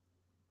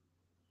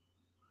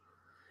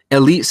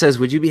 Elite says,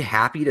 would you be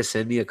happy to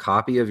send me a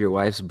copy of your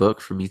wife's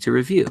book for me to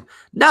review?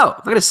 No, I'm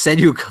not going to send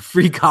you a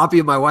free copy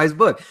of my wife's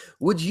book.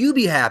 Would you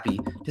be happy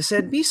to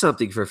send me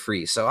something for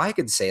free so I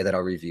can say that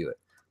I'll review it?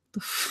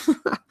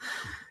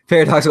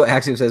 Paradoxical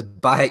Axiom says,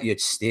 buy it, you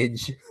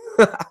stinge.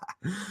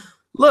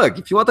 Look,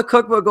 if you want the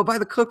cookbook, go buy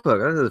the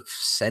cookbook. I'm going to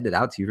send it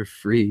out to you for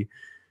free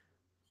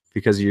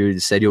because you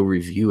said you'll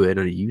review it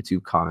on a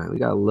YouTube comment. We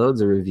got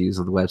loads of reviews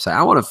on the website.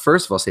 I want to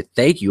first of all say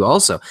thank you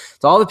also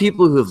to all the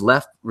people who have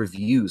left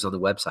reviews on the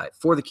website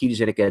for the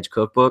Ketogenic Edge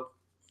cookbook.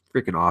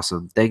 Freaking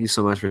awesome. Thank you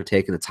so much for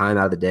taking the time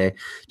out of the day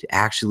to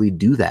actually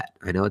do that.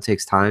 I know it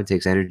takes time, it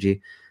takes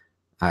energy.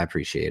 I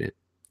appreciate it.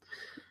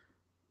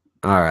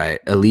 All right.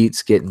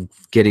 Elite's getting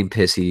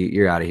pissy.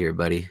 You're out of here,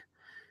 buddy.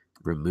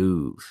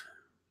 Remove.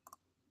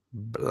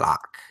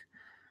 Block.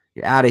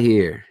 You're out of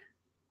here.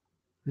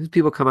 These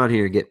people come out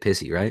here and get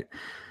pissy, right?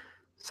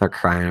 Start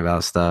crying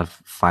about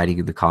stuff, fighting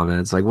in the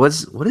comments. Like, what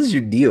is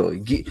your deal?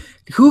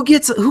 Who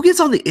gets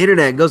on the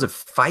internet and goes and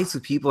fights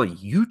with people on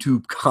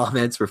YouTube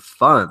comments for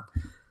fun?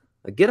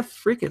 Like, get a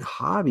freaking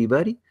hobby,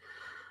 buddy.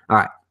 All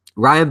right.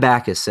 Ryan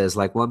Backus says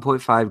like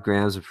 1.5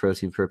 grams of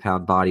protein per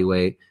pound body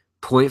weight,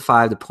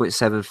 0.5 to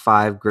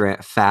 0.75 gram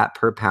fat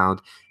per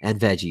pound, and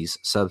veggies,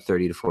 sub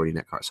 30 to 40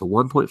 net carbs. So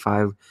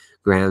 1.5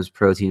 grams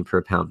protein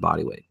per pound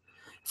body weight.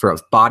 For a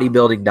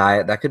bodybuilding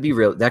diet, that could be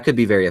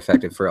very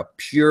effective. For a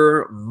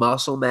pure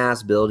muscle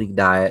mass building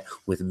diet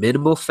with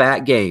minimal fat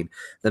gain,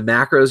 the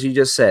macros you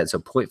just said, so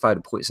 0.5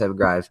 to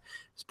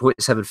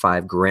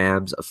 0.75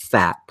 grams of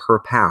fat per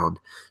pound.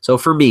 So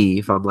for me,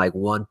 if I'm like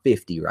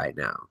 150 right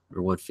now,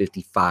 or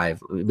 155,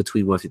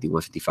 between 150 and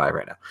 155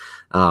 right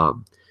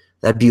now,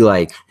 that'd be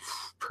like,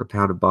 per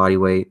pound of body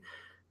weight,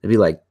 it'd be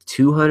like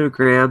 200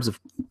 grams of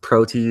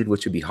protein,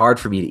 which would be hard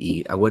for me to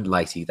eat. I wouldn't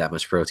like to eat that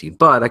much protein,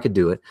 but I could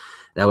do it.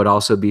 That would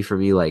also be for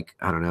me like,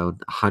 I don't know,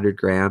 100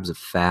 grams of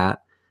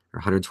fat or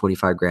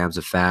 125 grams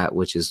of fat,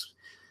 which is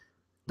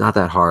not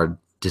that hard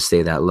to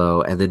stay that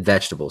low. And then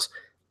vegetables.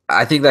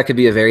 I think that could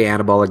be a very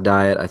anabolic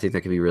diet. I think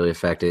that could be really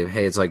effective.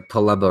 Hey, it's like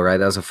Palumbo, right?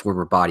 That was a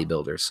former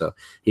bodybuilder, so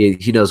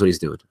he knows what he's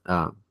doing.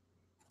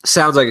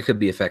 Sounds like it could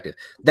be effective.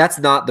 That's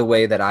not the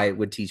way that I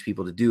would teach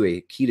people to do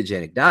a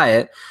ketogenic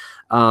diet.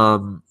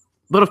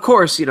 But of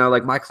course,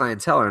 like my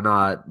clientele are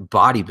not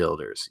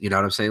bodybuilders. You know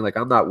what I'm saying? Like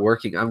I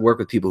work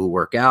with people who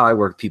work out. I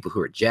work with people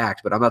who are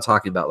jacked, but I'm not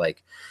talking about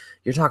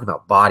you're talking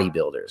about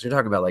bodybuilders. You're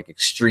talking about like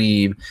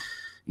extreme,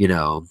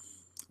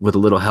 with a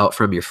little help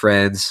from your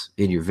friends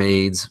in your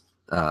veins,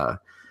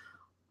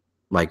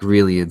 like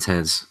really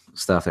intense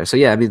stuff there. So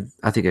yeah, I mean,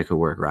 I think it could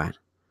work, right?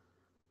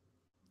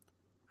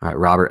 All right,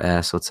 Robert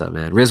S. What's up,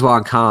 man?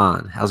 Rizwan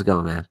Khan. How's it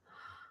going, man?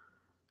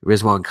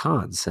 Rizwan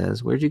Khan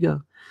says, where'd you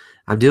go?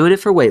 I'm doing it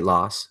for weight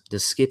loss.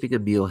 Does skipping a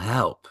meal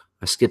help?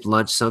 I skip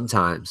lunch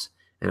sometimes,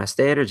 and I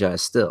stay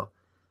energized still.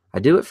 I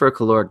do it for a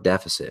caloric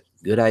deficit.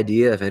 Good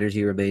idea if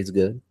energy remains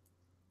good.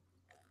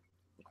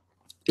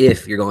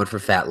 If you're going for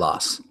fat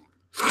loss.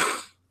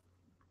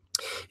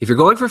 If you're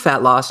going for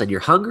fat loss and your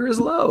hunger is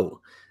low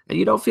and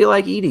you don't feel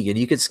like eating and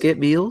you can skip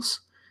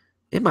meals,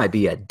 it might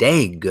be a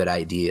dang good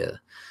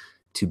idea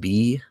to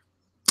be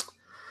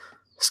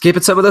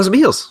skipping some of those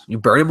meals. You're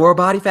burning more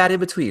body fat in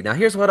between. Now,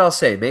 here's what I'll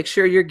say. Make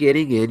sure you're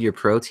getting in your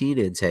protein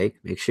intake.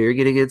 Make sure you're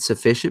getting in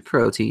sufficient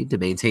protein to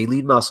maintain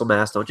lean muscle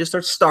mass. Don't just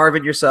start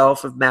starving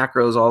yourself of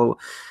macros all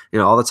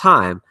the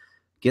time.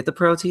 Get the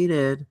protein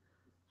in.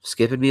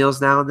 Skipping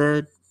meals now and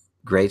then,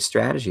 great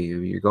strategy.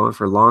 You're going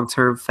for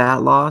long-term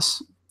fat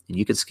loss, and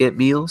you can skip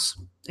meals.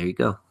 There you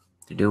go.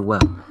 You're doing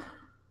well.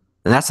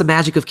 And that's the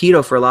magic of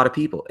keto for a lot of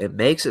people. It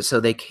makes it so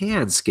they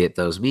can skip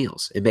those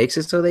meals. It makes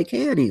it so they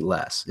can eat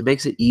less. It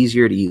makes it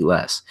easier to eat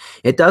less.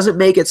 It doesn't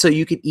make it so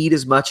you can eat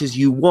as much as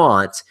you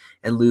want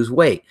and lose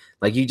weight.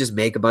 Like you just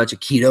make a bunch of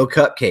keto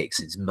cupcakes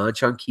and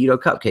munch on keto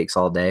cupcakes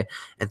all day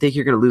and think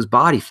you're going to lose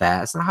body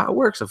fat. That's not how it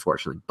works,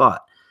 unfortunately.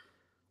 But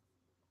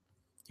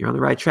you're on the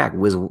right track,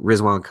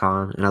 Rizwan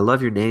Khan. And I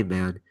love your name,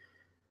 man.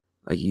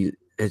 Like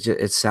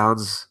it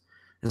sounds,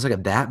 it's like a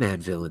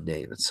Batman villain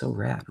name. It's so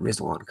rad.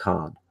 Rizwan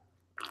Khan.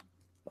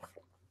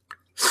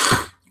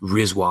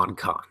 Rizwan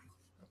Khan.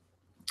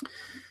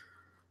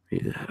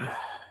 Yeah.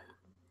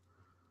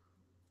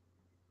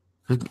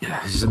 It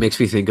just makes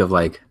me think of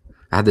I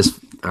had this.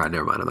 All right,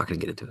 never mind. I'm not going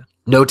to get into it.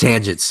 No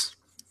tangents.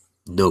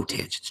 No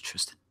tangents,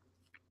 Tristan.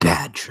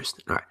 Bad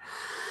Tristan. All right.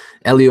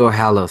 Elio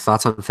Hallow,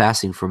 thoughts on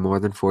fasting for more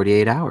than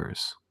 48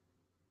 hours?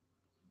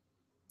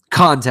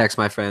 Context,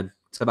 my friend.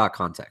 It's about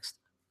context.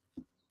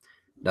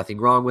 Nothing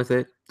wrong with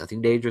it.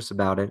 Nothing dangerous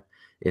about it.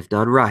 If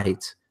done right,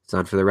 it's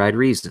done for the right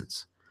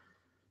reasons.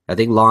 I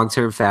think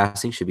long-term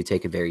fasting should be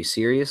taken very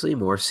seriously,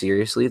 more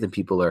seriously than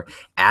people are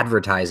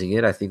advertising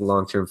it. I think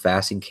long-term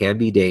fasting can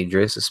be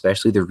dangerous,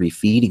 especially the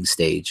refeeding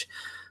stage,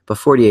 but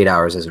 48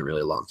 hours isn't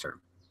really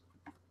long-term.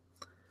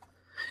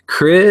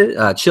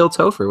 Chill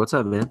Topher, what's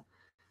up, man?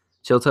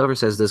 Chill Topher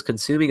says, does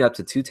consuming up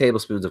to 2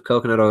 tablespoons of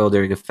coconut oil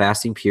during a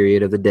fasting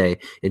period of the day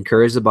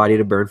encourage the body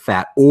to burn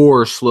fat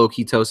or slow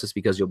ketosis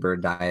because you'll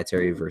burn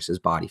dietary versus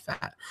body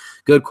fat?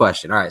 Good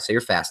question. All right, so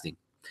you're fasting.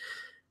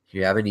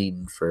 You haven't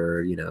eaten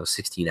for,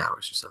 16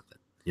 hours or something.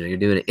 You're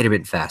doing an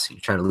intermittent fasting.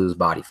 You're trying to lose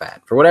body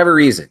fat for whatever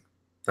reason.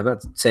 I'm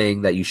not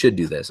saying that you should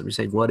do this. I'm just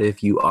saying, what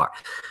if you are?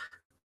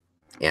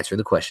 Answer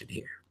the question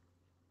here.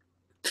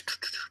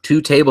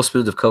 2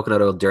 tablespoons of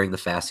coconut oil during the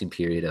fasting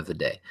period of the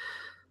day.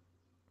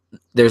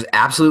 There's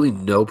absolutely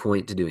no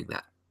point to doing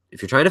that.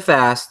 If you're trying to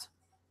fast,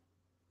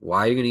 why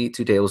are you going to eat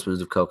 2 tablespoons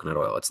of coconut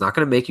oil? It's not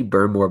going to make you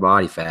burn more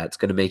body fat. It's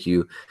going to make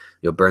you'll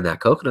burn that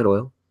coconut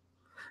oil.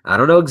 I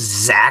don't know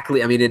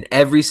exactly. I mean, in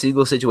every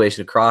single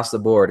situation across the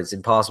board, it's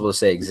impossible to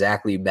say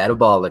exactly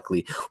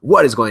metabolically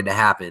what is going to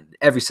happen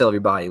every cell of your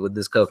body when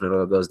this coconut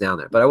oil goes down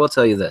there. But I will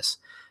tell you this.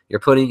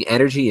 You're putting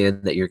energy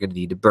in that you're going to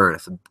need to burn.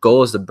 If the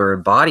goal is to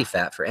burn body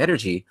fat for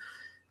energy,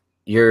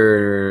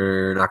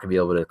 you're not going to be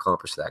able to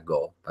accomplish that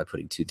goal by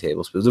putting 2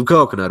 tablespoons of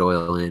coconut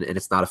oil in, and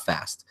it's not a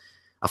fast.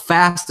 A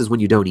fast is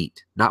when you don't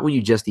eat, not when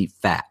you just eat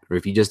fat, or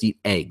if you just eat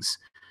eggs,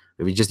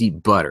 or if you just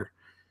eat butter,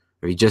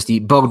 or you just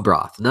eat bone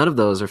broth. None of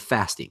those are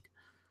fasting,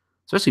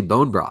 especially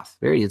bone broth.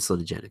 Very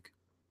insulinogenic.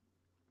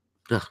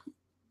 Ugh,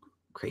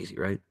 crazy,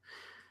 right?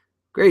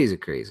 Crazy.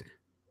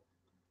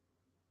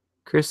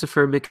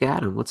 Christopher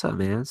McAdam, what's up,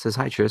 man? Says,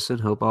 hi, Tristan.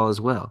 Hope all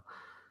is well.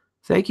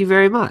 Thank you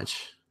very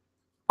much.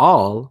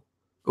 Well,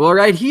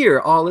 right here,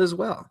 all is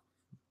well.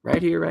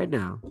 Right here, right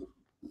now,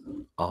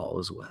 all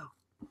is well.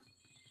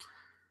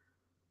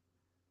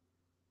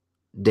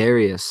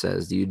 Darius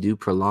says, do you do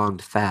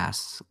prolonged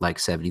fasts like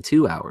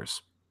 72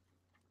 hours?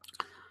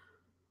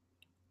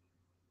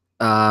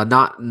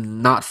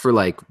 Not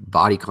for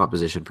body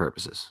composition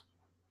purposes,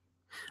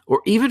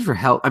 or even for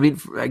health. I mean,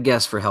 I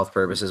guess for health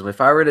purposes. If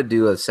I were to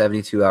do a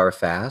 72-hour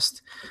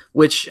fast,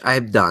 which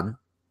I've done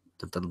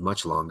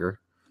much longer,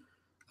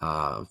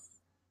 I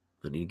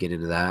need to get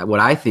into that. What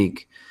I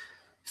think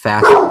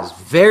fasting is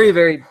very,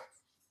 very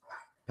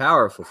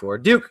powerful for.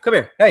 Duke, come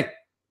here. Hey,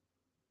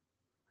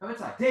 come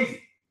inside.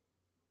 Daisy,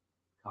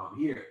 come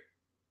here.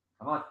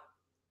 Come on.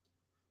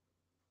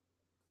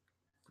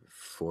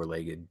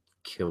 4-legged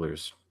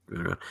killers.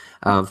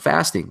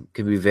 Fasting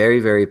can be very,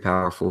 very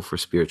powerful for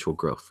spiritual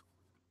growth.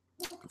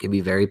 It can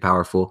be very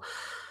powerful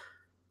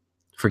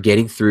for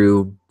getting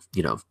through,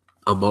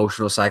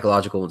 emotional,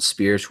 psychological, and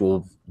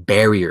spiritual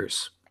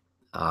barriers.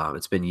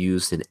 It's been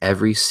used in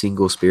every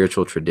single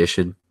spiritual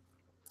tradition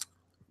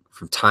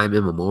from time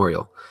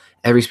immemorial.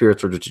 Every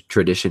spiritual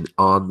tradition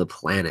on the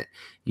planet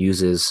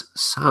uses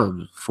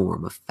some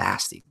form of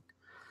fasting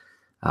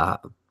uh,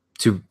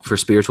 for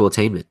spiritual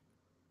attainment,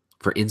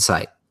 for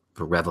insight,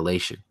 for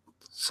revelation.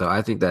 So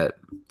I think that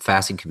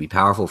fasting can be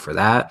powerful for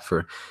that,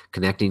 for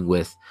connecting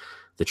with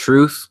the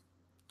truth,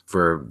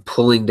 for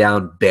pulling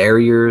down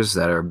barriers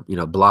that are,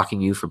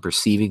 blocking you from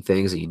perceiving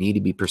things that you need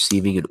to be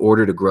perceiving in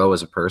order to grow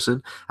as a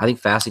person. I think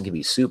fasting can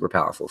be super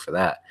powerful for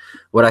that.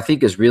 What I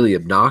think is really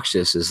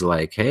obnoxious is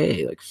like,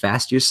 hey, like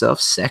fast yourself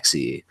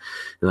sexy.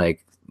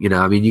 Like, you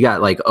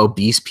got like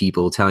obese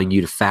people telling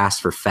you to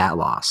fast for fat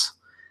loss,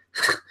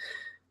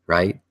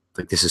 right?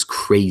 Like, this is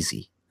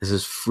crazy. This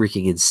is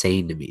freaking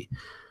insane to me.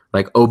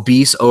 Like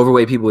obese,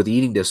 overweight people with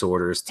eating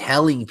disorders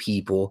telling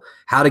people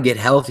how to get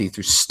healthy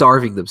through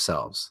starving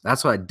themselves.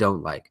 That's what I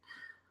don't like.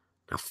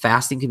 Now,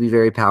 fasting can be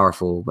very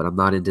powerful, but I'm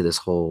not into this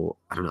whole,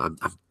 I don't know,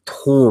 I'm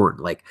torn.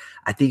 Like,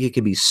 I think it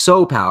can be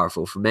so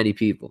powerful for many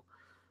people.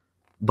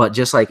 But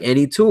just like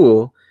any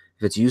tool,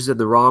 if it's used in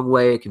the wrong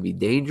way, it can be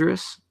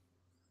dangerous,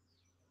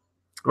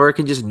 or it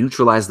can just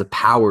neutralize the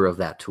power of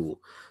that tool.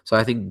 So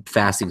I think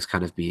fasting is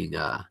kind of being,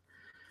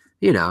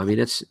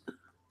 it's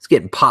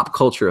getting pop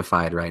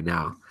cultureified right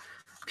now.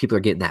 People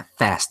are getting that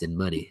fasting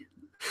money.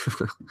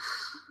 So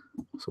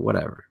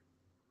whatever.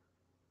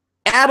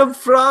 Adam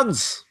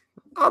Franz,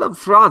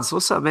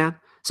 what's up, man?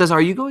 Says,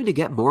 are you going to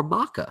get more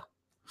maca?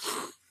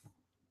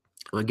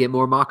 I'm going to get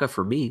more maca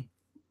for me.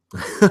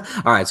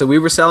 All right, so we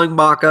were selling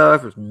maca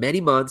for many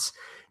months.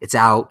 It's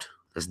out.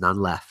 There's none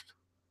left.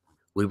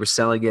 We were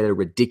selling it at a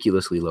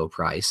ridiculously low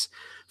price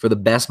for the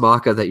best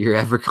maca that you're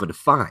ever going to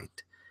find.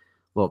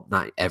 Well,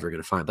 not ever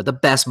going to find, but the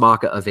best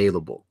maca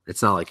available.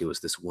 It's not like it was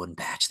this one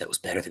batch that was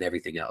better than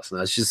everything else. No,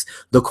 it's just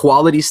the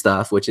quality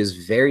stuff, which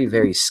is very,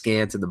 very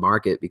scant in the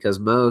market because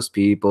most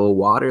people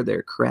water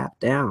their crap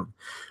down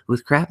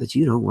with crap that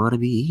you don't want to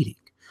be eating.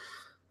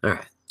 All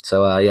right.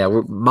 So,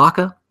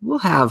 maca,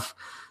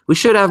 we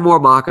should have more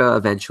maca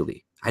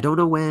eventually. I don't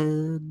know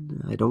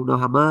when. I don't know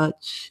how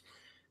much.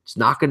 It's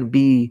not going to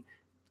be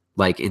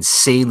like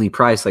insanely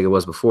priced like it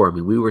was before. I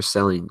mean, we were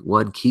selling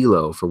 1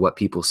 kilo for what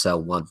people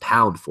sell 1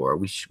 pound for.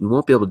 We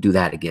won't be able to do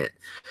that again.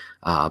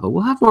 But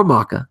we'll have more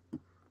maca.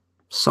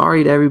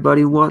 Sorry to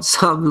everybody who wants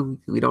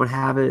some. We don't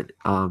have it.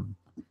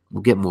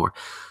 We'll get more.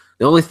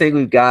 The only thing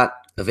we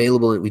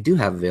do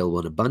have available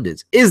in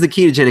abundance is the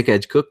Ketogenic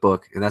Edge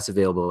Cookbook, and that's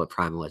available at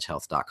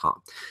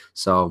primaledgehealth.com.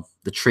 So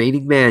the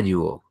training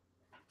manual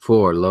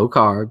for low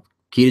carb,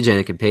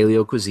 ketogenic, and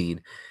paleo cuisine.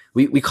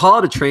 We call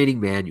it a training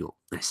manual.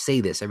 I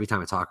say this every time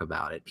I talk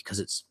about it because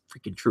it's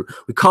freaking true.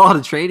 We call it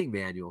a training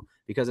manual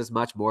because it's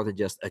much more than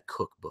just a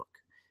cookbook.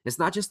 It's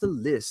not just a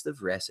list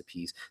of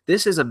recipes.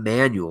 This is a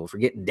manual for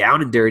getting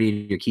down and dirty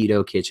in your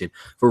keto kitchen,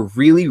 for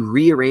really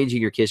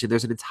rearranging your kitchen.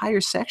 There's an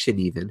entire section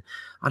even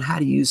on how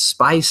to use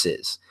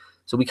spices.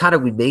 So we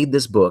made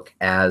this book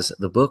as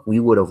the book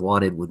we would have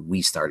wanted when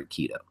we started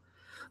keto.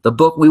 The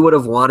book we would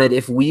have wanted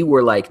if we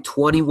were like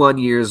 21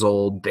 years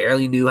old,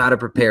 barely knew how to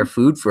prepare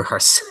food for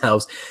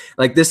ourselves.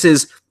 Like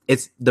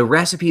the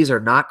recipes are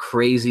not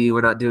crazy.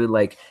 We're not doing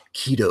like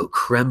keto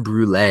creme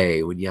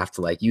brulee when you have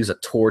to like use a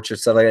torch or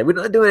stuff like that. We're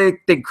not doing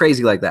anything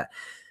crazy like that.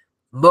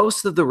 All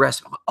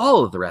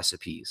of the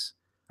recipes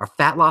are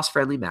fat loss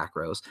friendly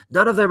macros.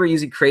 None of them are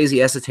using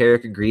crazy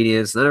esoteric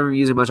ingredients. None of them are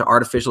using a bunch of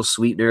artificial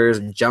sweeteners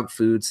and junk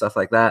food, stuff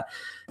like that.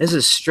 This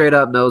is straight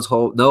up no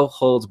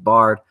holds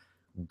barred,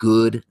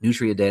 good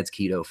nutrient dense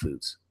keto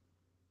foods.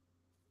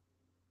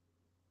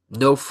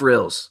 No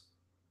frills.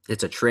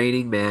 It's a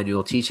training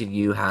manual teaching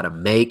you how to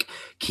make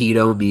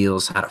keto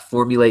meals, how to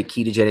formulate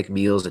ketogenic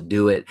meals and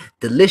do it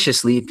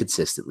deliciously and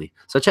consistently.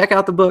 So check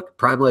out the book,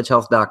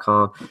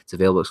 primaledgehealth.com. It's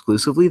available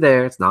exclusively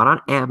there. It's not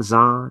on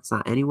Amazon. It's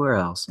not anywhere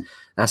else.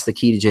 That's the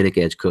Ketogenic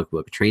Edge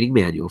Cookbook, a training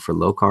manual for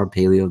low carb,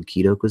 paleo, and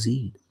keto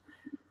cuisine.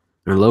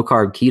 Or low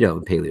carb, keto,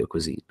 and paleo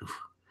cuisine.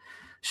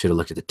 Should have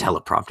looked at the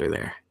teleprompter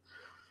there.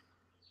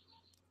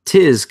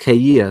 Tiz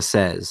Kaya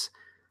says,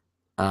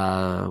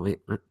 where'd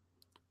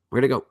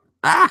it go?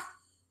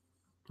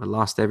 I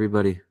lost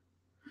everybody.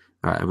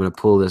 All right, I'm going to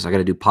pull this. I got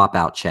to do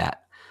pop-out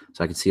chat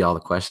so I can see all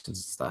the questions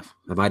and stuff.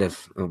 I might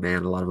have, oh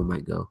man, a lot of them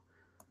might go.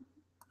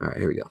 All right,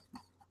 here we go.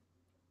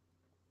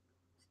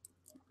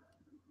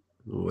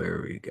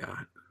 Where we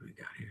got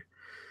here?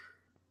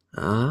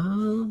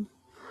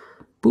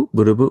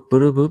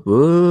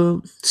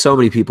 So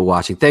many people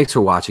watching. Thanks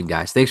for watching,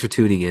 guys. Thanks for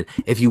tuning in.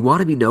 If you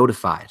want to be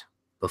notified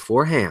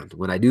beforehand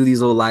when I do these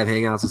little live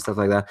hangouts and stuff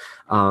like that,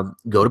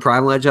 go to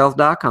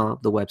primaledgehealth.com,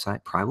 the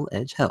website,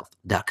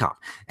 primaledgehealth.com.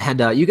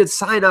 And you can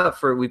sign up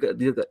for, we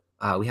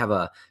have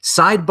a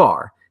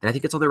sidebar, and I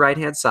think it's on the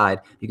right-hand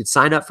side. You can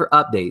sign up for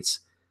updates,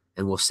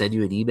 and we'll send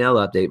you an email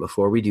update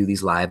before we do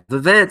these live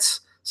events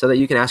so that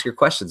you can ask your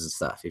questions and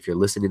stuff. If you're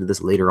listening to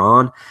this later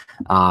on,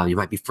 you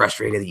might be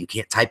frustrated that you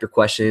can't type your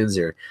questions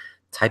or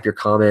type your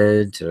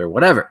comment or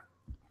whatever.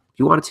 If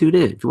you want to tune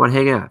in, if you want to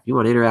hang out, if you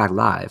want to interact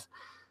live,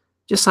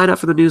 just sign up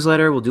for the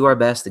newsletter. We'll do our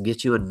best to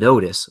get you a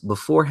notice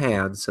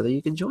beforehand so that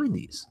you can join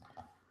these.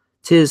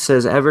 Tiz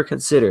says, ever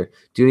consider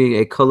doing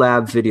a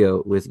collab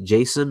video with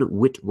Jason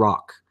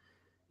Whitrock?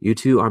 You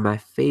two are my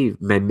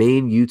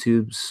main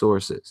YouTube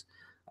sources.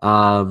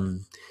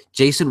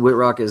 Jason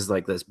Whitrock is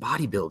like this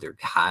bodybuilder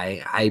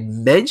guy. I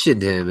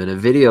mentioned him in a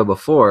video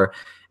before,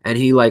 and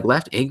he like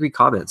left angry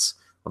comments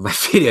on my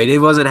video. He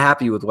wasn't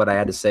happy with what I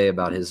had to say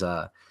about his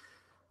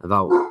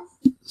about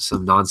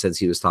some nonsense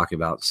he was talking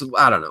about. So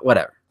I don't know,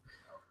 whatever.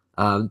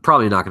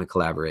 Probably not going to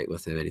collaborate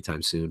with him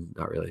anytime soon.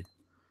 Not really.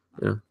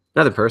 You know,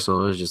 nothing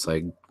personal. I was just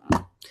like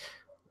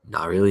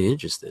not really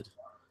interested.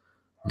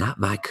 Not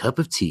my cup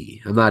of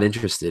tea. I'm not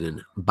interested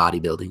in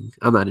bodybuilding.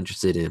 I'm not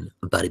interested in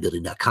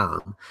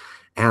bodybuilding.com.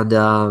 And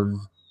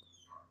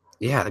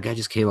yeah, the guy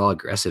just came all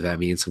aggressive at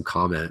me in some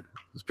comment.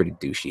 It was pretty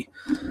douchey.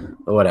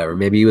 But whatever.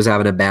 Maybe he was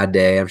having a bad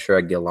day. I'm sure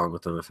I'd get along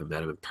with him if I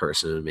met him in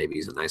person. Maybe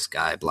he's a nice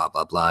guy. Blah,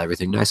 blah, blah.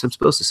 Everything nice I'm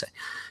supposed to say.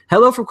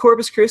 Hello from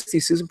Corpus Christi,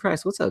 Susan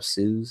Price. What's up,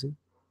 Susan?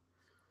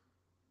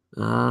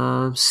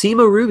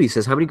 Seema Ruby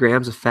says, how many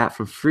grams of fat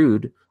from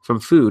food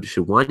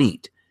should one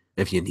eat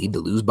if you need to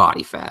lose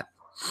body fat?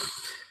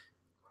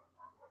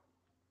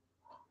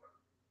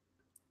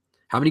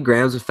 How many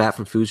grams of fat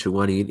from food should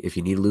one eat if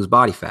you need to lose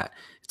body fat?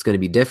 It's going to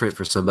be different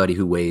for somebody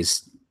who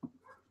weighs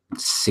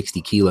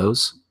 60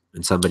 kilos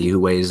and somebody who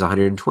weighs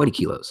 120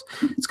 kilos.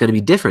 It's going to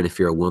be different if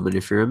you're a woman,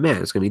 if you're a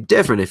man. It's going to be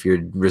different if you're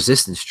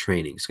resistance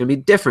training. It's going to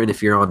be different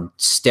if you're on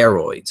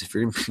steroids. If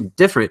you're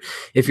different,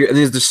 if you're,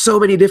 there's so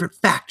many different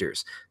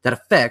factors that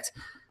affect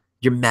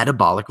your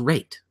metabolic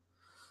rate.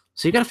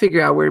 So you got to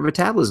figure out where your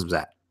metabolism's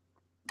at.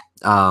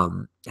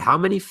 How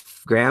many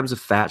grams of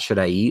fat should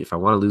I eat if I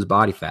want to lose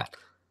body fat?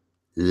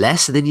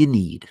 Less than you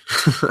need.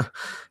 So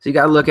you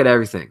got to look at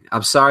everything.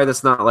 I'm sorry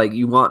that's not like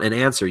you want an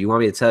answer. You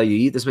want me to tell you,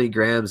 eat this many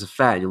grams of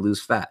fat and you lose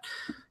fat.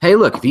 Hey,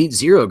 look, if you eat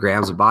 0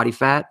 grams of body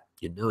fat,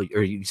 you know,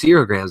 or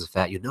 0 grams of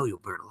fat, you know you'll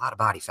burn a lot of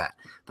body fat.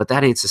 But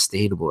that ain't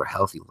sustainable or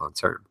healthy long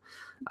term.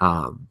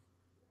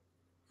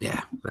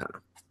 Yeah, I don't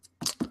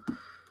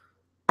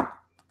know.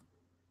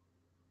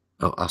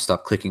 Oh, I'll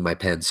stop clicking my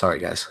pen. Sorry,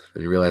 guys. I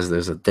didn't realize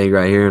there's a thing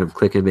right here and I'm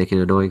clicking,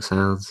 making annoying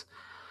sounds.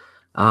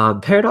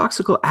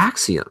 Paradoxical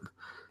Axiom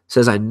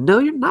says, I know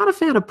you're not a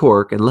fan of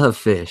pork and love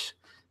fish.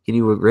 Can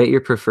you rate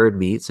your preferred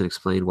meats and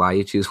explain why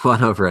you choose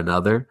one over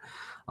another?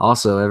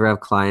 Also, ever have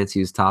clients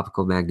use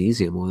topical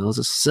magnesium oil as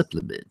a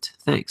supplement?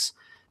 Thanks.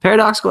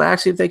 Paradoxical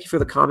Axiom, thank you for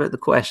the comment, the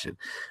question.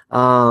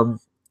 All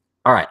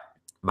right.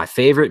 My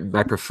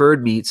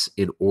preferred meats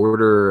in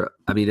order.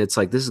 I mean, it's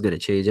like this is going to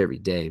change every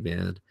day,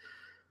 man.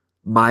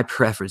 My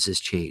preferences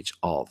change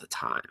all the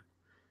time.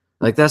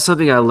 Like that's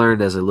something I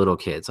learned as a little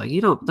kid. It's like you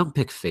don't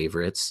pick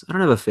favorites. I don't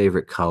have a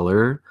favorite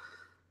color.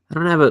 I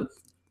got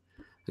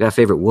a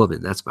favorite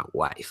woman. That's my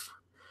wife.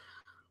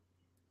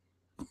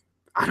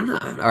 I don't know.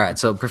 All right.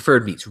 So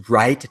preferred meats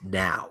right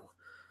now.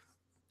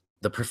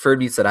 The preferred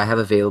meats that I have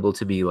available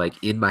to me, like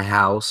in my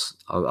house,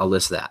 I'll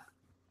list that.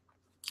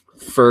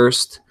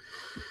 First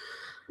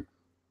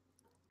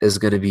is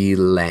going to be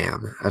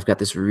lamb. I've got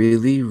this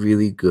really,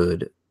 really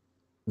good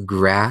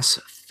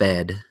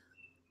grass-fed,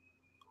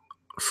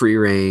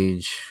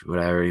 free-range,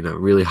 whatever, you know,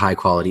 really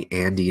high-quality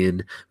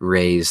Andean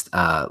raised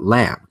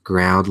lamb,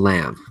 ground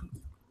lamb.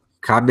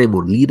 Carne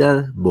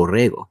molida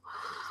borrego.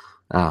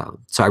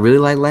 So I really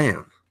like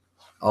lamb.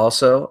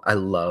 Also, I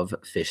love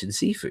fish and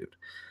seafood.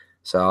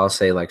 So I'll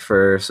say like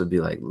first would be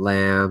like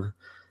lamb,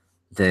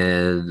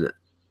 then,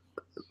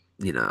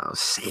 you know,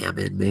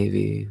 salmon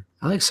maybe.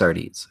 I like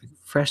sardines.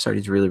 Fresh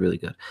sardines, really, really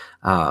good.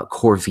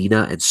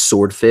 Corvina and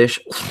swordfish.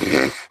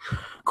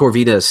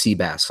 Corvina is sea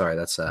bass. Sorry,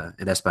 that's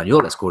in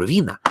Espanol, that's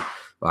corvina.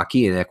 Well,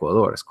 aquí in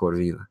Ecuador, it's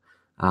corvina.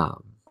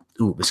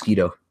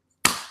 Mosquito.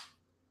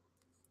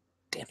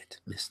 Damn it,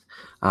 missed.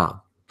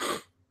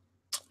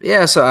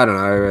 Yeah, so I don't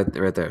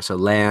know, right there. So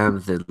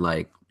lamb, then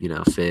like, you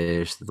know,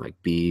 fish, then like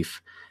beef.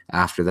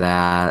 After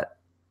that,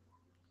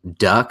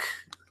 duck.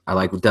 I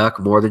like duck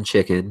more than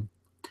chicken.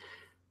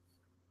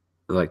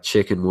 I like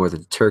chicken more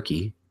than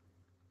turkey.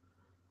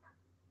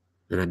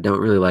 And I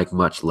don't really like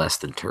much less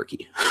than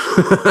turkey.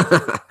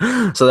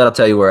 So that'll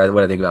tell you what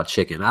I think about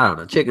chicken. I don't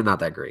know. Chicken, not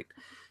that great.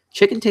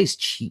 Chicken tastes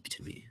cheap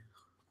to me.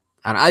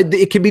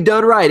 It can be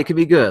done right. It can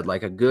be good.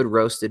 Like a good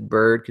roasted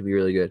bird can be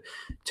really good.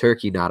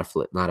 Turkey, not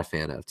a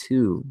fan of.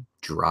 Too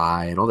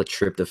dry and all the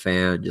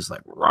tryptophan, just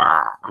like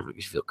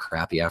makes you feel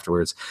crappy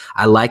afterwards.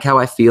 I like how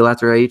I feel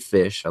after I eat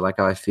fish. I like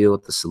how I feel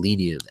with the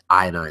selenium, the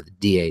iodine,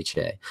 the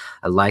DHA.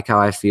 I like how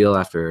I feel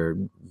after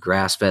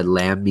grass-fed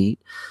lamb meat.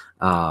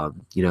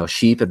 You know,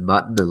 sheep and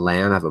mutton and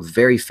lamb have a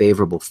very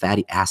favorable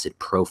fatty acid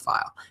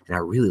profile, and I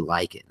really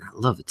like it. And I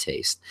love the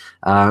taste.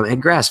 And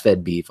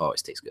grass-fed beef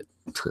always tastes good.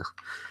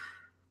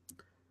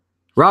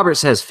 Robert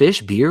says,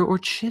 fish, beer, or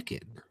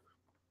chicken?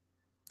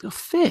 No,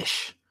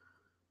 fish.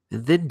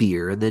 And then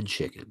beer, and then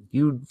chicken.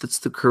 That's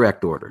the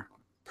correct order.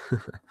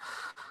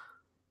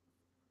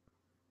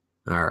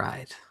 All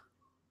right.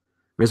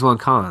 Rizwan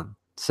Khan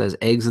says,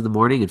 eggs in the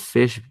morning and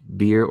fish,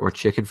 beer, or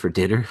chicken for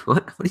dinner.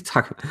 What are you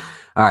talking about?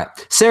 All right.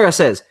 Sarah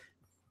says,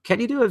 Can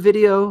you do a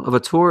video of a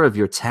tour of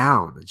your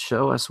town and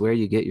show us where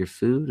you get your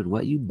food and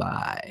what you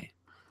buy?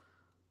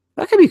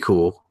 That could be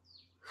cool.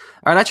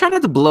 All right, I try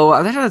not to blow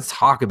up. I try not to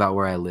talk about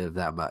where I live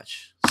that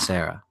much,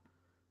 Sarah.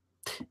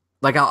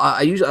 Like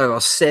I'll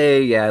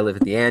say, yeah, I live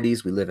in the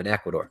Andes. We live in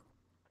Ecuador.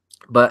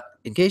 But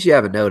in case you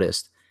haven't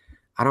noticed,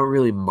 I don't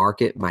really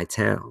market my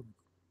town.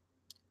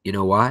 You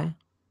know why?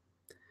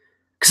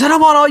 Because I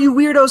don't want all you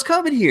weirdos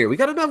coming here. We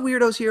got enough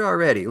weirdos here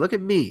already. Look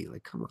at me.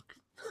 Like, come on.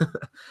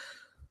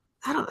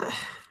 I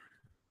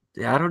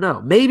don't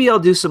know. Maybe I'll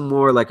do some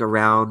more like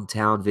around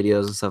town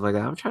videos and stuff like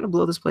that. I'm trying to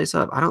blow this place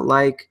up. I don't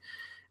like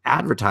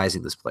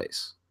advertising this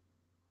place.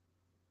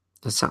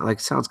 That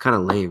sounds kind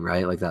of lame,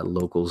 right? Like that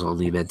locals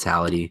only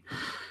mentality.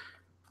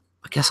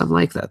 I guess I'm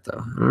like that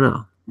though. I don't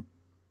know.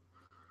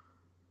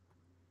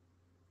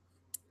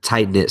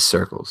 Tight knit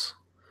circles.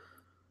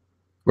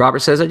 Robert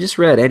says, I just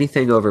read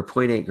anything over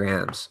 0.8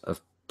 grams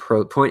of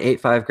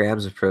 0.85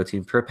 grams of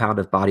protein per pound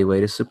of body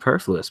weight is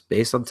superfluous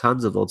based on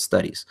tons of old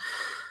studies.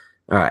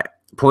 All right.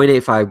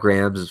 0.85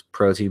 grams of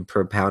protein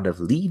per pound of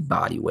lean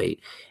body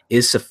weight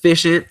is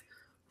sufficient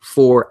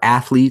for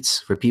athletes,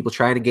 for people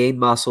trying to gain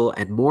muscle.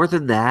 And more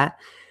than that,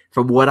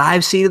 from what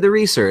I've seen in the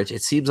research,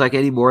 it seems like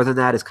any more than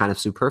that is kind of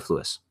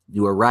superfluous.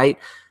 You are right.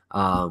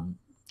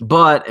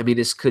 But, I mean,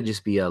 this could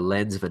just be a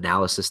lens of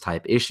analysis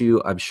type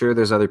issue. I'm sure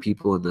there's other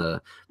people in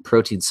the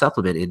protein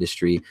supplement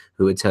industry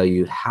who would tell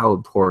you how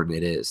important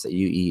it is that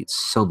you eat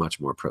so much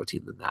more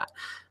protein than that.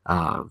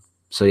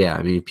 So, yeah,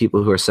 I mean,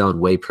 people who are selling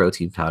whey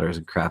protein powders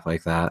and crap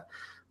like that,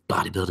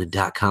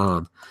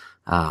 bodybuilding.com,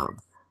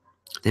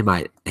 they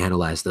might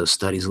analyze those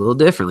studies a little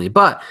differently.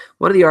 But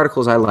one of the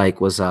articles I like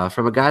was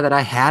from a guy that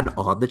I had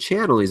on the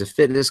channel. He's a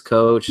fitness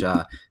coach,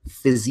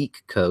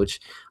 physique coach,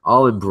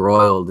 all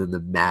embroiled in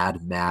the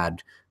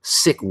mad,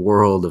 sick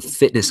world of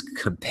fitness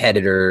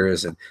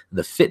competitors and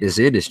the fitness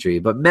industry.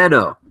 But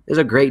Menno is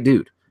a great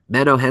dude.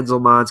 Menno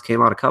Henselmans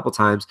came out a couple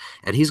times,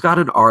 and he's got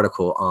an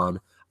article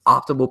on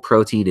optimal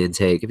protein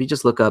intake. If you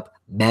just look up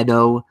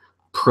Menno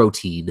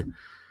protein,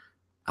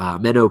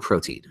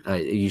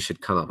 you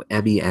should come up with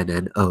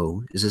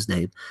MENNO is his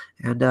name.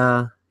 And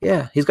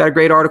yeah, he's got a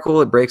great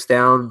article. It breaks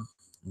down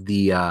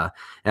it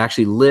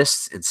actually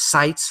lists and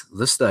cites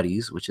the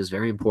studies, which is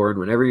very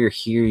important. Whenever you're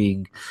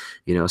hearing,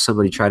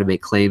 somebody try to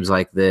make claims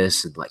like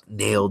this and like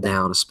nail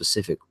down a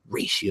specific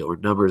ratio or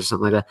numbers or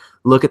something like that,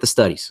 look at the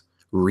studies,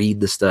 read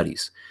the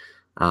studies.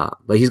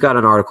 But he's got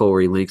an article where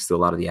he links to a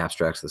lot of the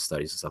abstracts of the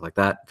studies and stuff like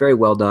that. Very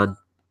well done.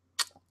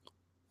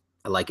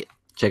 I like it.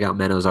 Check out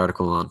Menno's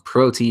article on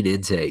protein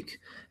intake.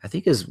 I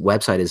think his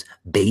website is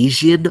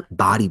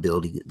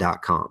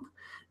BayesianBodybuilding.com.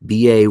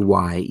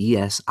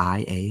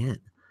 BAYESIAN.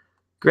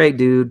 Great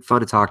dude. Fun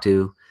to talk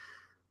to.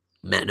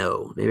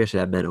 Menno. Maybe I should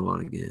have Menno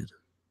on again.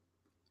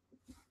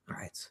 All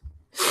right.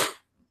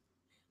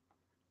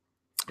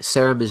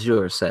 Sarah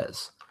Mazur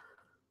says,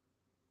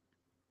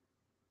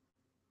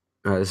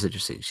 all right, this is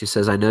interesting. She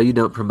says, I know you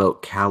don't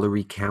promote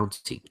calorie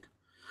counting,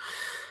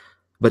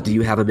 but do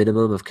you have a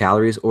minimum of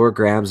calories or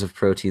grams of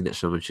protein that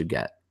someone should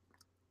get?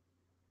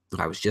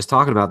 I was just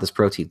talking about this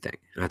protein thing.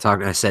 And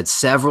I said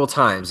several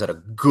times that a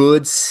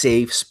good,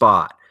 safe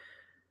spot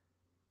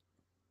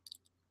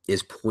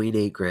is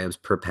 0.8 grams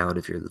per pound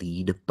of your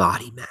lean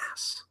body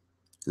mass.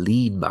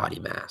 Lean body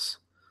mass.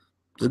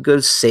 It's a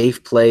good,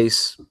 safe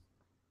place.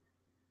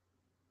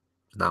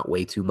 Not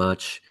way too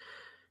much.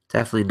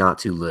 Definitely not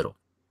too little.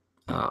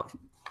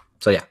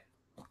 So, yeah.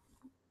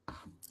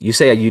 You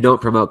say you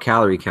don't promote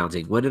calorie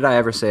counting. When did I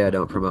ever say I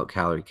don't promote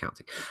calorie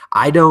counting?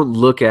 I don't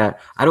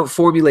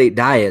formulate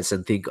diets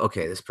and think,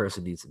 okay, this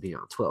person needs to be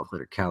on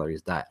 1,200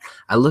 calories diet.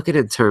 I look at it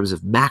in terms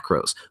of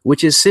macros,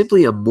 which is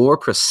simply a more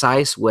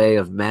precise way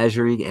of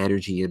measuring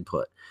energy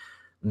input.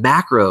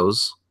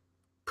 Macros,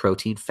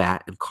 protein,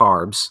 fat, and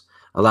carbs,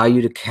 allow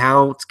you to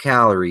count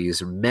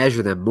calories and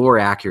measure them more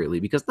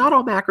accurately because not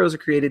all macros are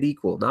created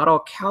equal. Not all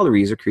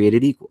calories are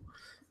created equal.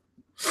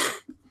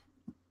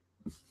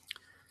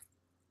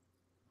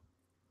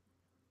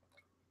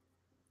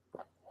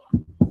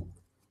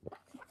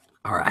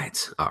 All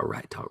right.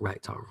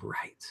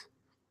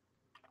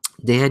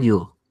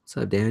 Daniel. What's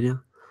up, Daniel?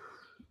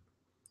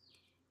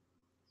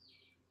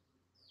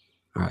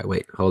 All right,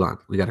 wait, hold on.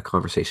 We got a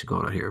conversation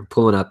going on here. I'm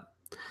pulling up.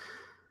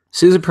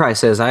 Susan Price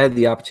says, I had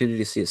the opportunity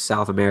to see a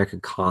South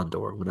American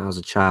condor when I was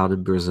a child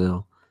in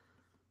Brazil.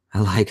 I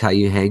like how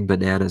you hang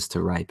bananas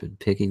to ripen,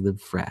 picking them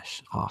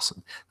fresh.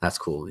 Awesome. That's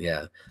cool.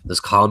 Yeah. Those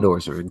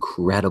condors are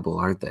incredible,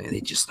 aren't they?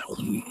 They just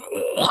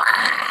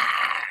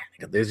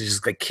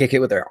like kick it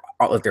with their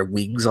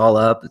wings all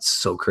up. It's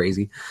so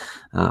crazy.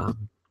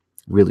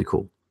 Really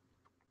cool.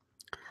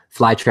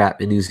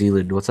 Flytrap in New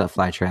Zealand. What's up,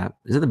 Flytrap?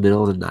 It's in the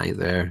middle of the night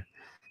there.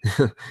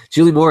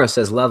 Julie Morris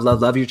says,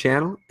 love your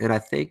channel. And I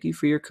thank you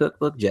for your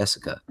cookbook,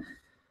 Jessica.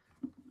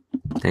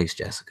 Thanks,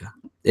 Jessica.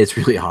 It's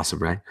really awesome,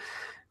 right?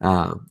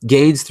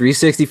 Gains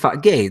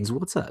 365. Gains,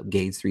 what's up?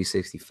 Gains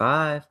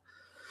 365.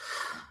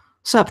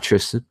 What's up,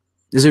 Tristan?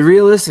 Is it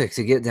realistic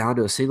to get down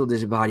to a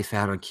single-digit body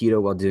fat on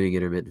keto while doing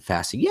intermittent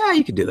fasting? Yeah,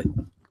 you can do it.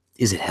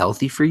 Is it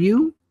healthy for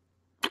you?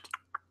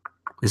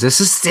 Is this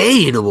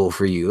sustainable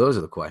for you? Those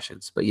are the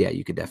questions. But yeah,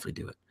 you can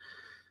definitely do it.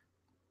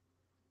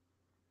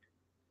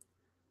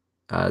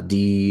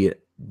 D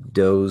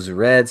Doze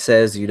Red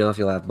says, do you know if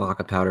you'll have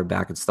maca powder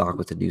back in stock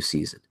with the new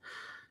season?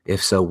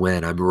 If so,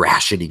 when? I'm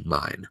rationing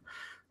mine.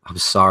 I'm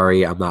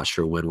sorry, I'm not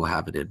sure when we'll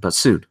have it in, but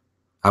soon.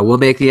 I will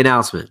make the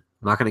announcement.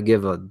 I'm not going to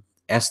give an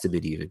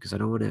estimate even because I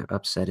don't want to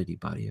upset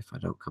anybody if I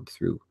don't come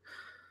through,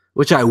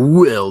 which I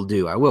will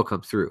do. I will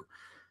come through,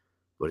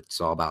 but it's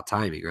all about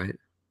timing, right?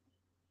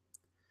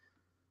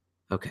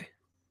 Okay.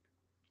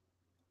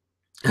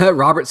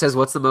 Robert says,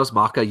 what's the most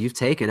maca you've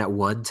taken at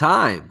one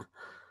time?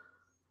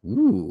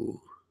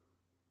 Ooh.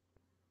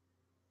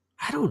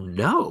 I don't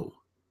know.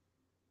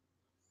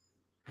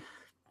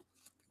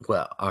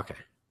 Well, okay.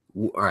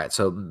 All right.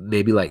 So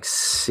maybe like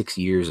 6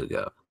 years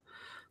ago,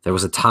 there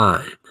was a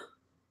time.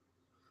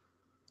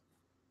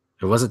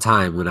 There was a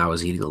time when I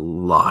was eating a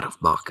lot of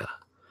maca.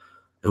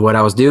 And what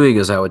I was doing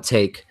is I would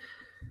take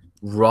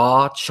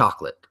raw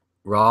chocolate,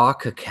 raw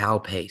cacao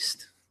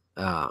paste,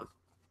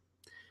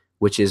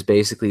 which is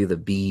basically the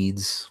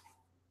beans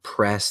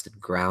pressed and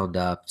ground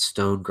up,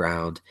 stone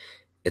ground.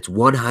 It's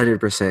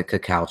 100%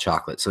 cacao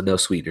chocolate, so no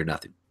sweetener,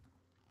 nothing.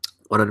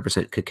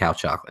 100% cacao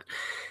chocolate.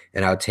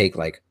 And I would take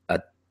like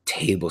a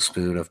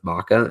tablespoon of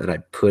maca and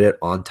I'd put it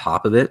on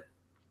top of it.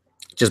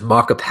 Just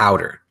maca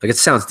powder. Like, it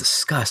sounds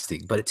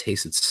disgusting, but it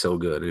tasted so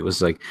good. It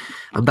was like,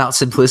 I'm about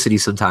simplicity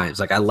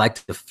sometimes. Like, I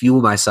like to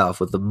fuel myself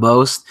with the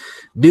most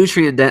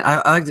nutrient dense.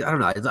 I don't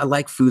know. I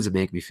like foods that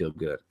make me feel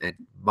good. And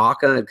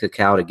maca and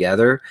cacao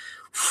together,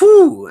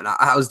 whew. And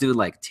I was doing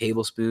like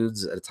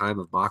tablespoons at a time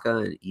of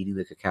maca and eating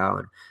the cacao.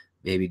 And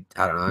maybe,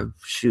 I don't know,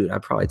 shoot,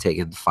 I've probably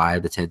taken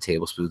 5 to 10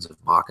 tablespoons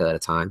of maca at a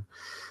time.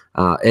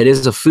 It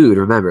is a food.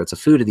 Remember, it's a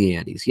food in the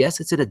Andes. Yes,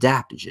 it's an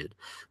adaptogen,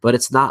 but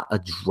it's not a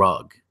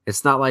drug.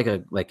 It's not like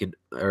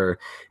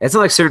it's not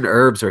like certain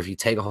herbs, or if you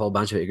take a whole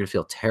bunch of it, you're gonna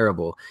feel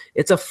terrible.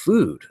 It's a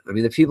food. I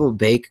mean, the people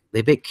bake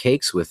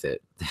cakes with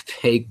it. They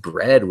bake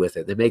bread with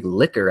it. They make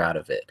liquor out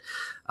of it.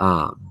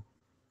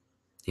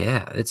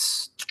 Yeah,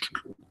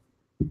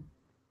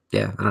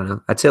 I don't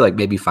know. I'd say like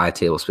maybe 5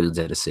 tablespoons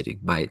at a sitting.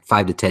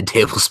 5 to 10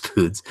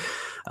 tablespoons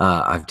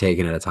I've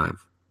taken at a time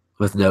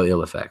with no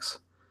ill effects.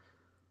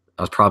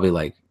 I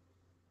probably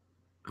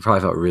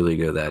felt really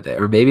good that day.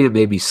 Or maybe it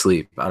made me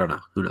sleep. I don't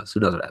know. Who knows? Who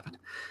knows what happened?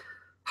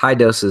 High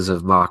doses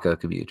of maca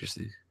can be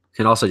interesting.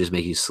 Can also just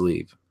make you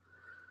sleep.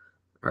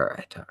 All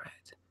right.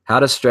 How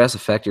does stress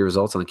affect your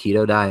results on the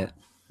keto diet?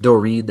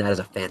 Doreen, that is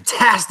a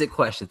fantastic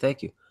question.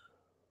 Thank you.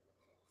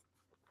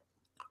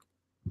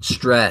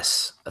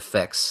 Stress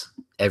affects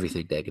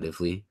everything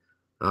negatively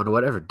on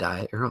whatever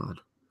diet you're on.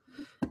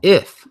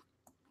 If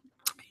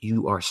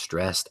you are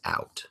stressed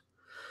out,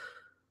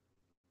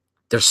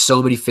 there's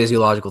so many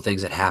physiological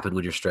things that happen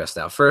when you're stressed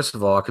out. First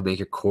of all, it can make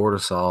your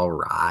cortisol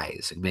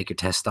rise and make your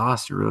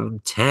testosterone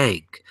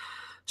tank.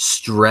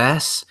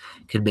 Stress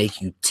can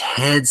make you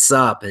tense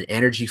up and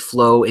energy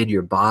flow in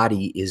your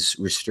body is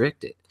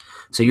restricted.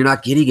 So you're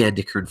not getting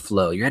endocrine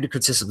flow. Your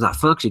endocrine system's not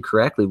functioning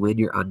correctly when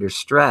you're under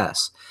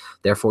stress.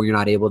 Therefore, you're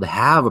not able to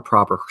have a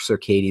proper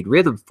circadian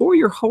rhythm for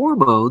your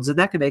hormones, and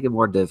that can make it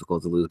more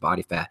difficult to lose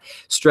body fat.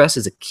 Stress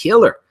is a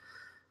killer.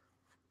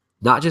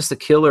 Not just a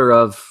killer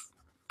of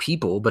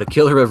people, but a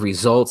killer of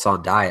results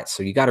on diets.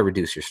 So you got to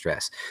reduce your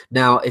stress.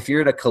 Now, if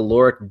you're in a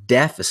caloric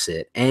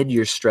deficit and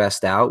you're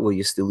stressed out, will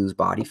you still lose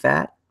body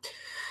fat?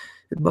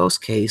 In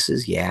most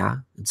cases, yeah.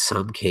 In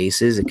some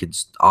cases, it can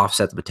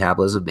offset the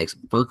metabolism, make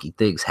some funky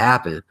things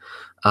happen.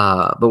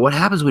 But what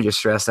happens when you're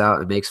stressed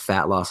out? It makes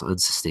fat loss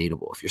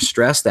unsustainable. If you're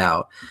stressed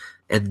out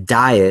and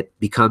diet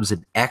becomes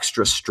an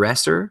extra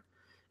stressor,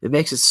 it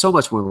makes it so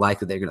much more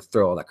likely that you're going to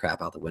throw all that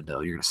crap out the window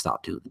and you're going to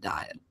stop doing the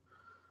diet.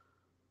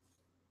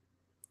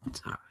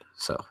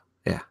 So,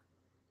 yeah.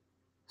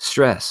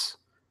 Stress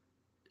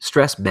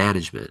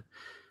management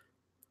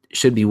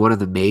should be one of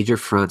the major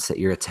fronts that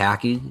you're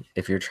attacking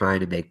if you're trying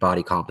to make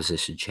body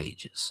composition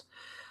changes.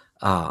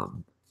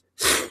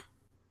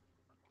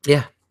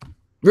 Yeah.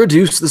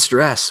 Reduce the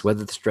stress,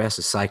 whether the stress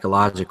is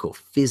psychological,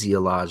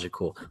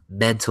 physiological,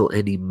 mental,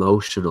 and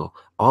emotional.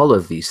 All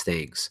of these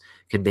things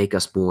can make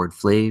us more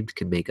inflamed,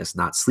 can make us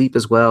not sleep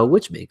as well,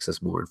 which makes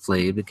us more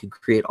inflamed, and can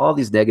create all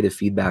these negative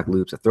feedback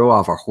loops that throw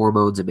off our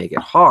hormones and make it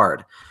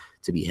hard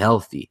to be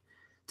healthy,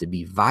 to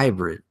be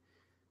vibrant,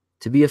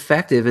 to be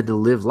effective, and to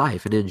live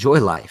life and enjoy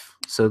life.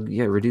 So,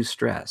 yeah, reduce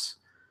stress.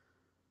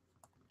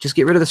 Just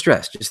get rid of the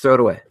stress. Just throw it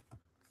away.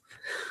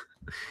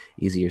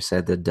 Easier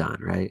said than done,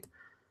 right?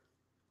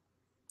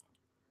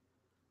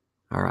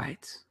 All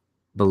right.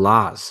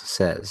 Balaz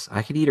says,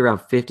 I can eat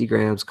around 50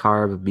 grams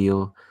carb a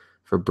meal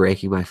for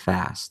breaking my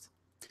fast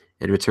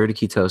and return to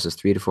ketosis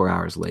 3 to 4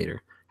 hours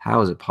later.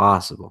 How is it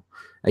possible?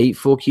 I eat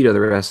full keto the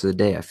rest of the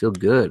day. I feel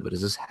good, but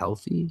is this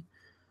healthy?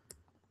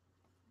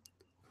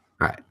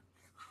 All right.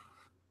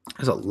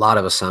 There's a lot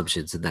of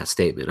assumptions in that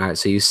statement. All right.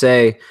 So you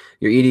say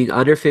you're eating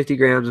under 50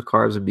 grams of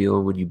carbs a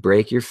meal when you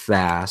break your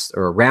fast,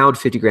 or around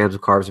 50 grams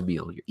of carbs a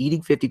meal. You're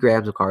eating 50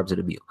 grams of carbs in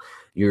a meal.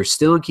 You're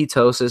still in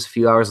ketosis a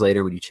few hours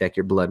later when you check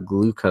your blood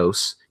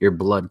glucose, your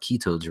blood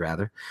ketones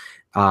rather,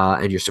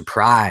 and you're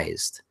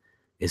surprised.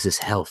 Is this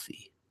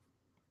healthy?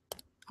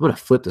 I'm going to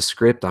flip the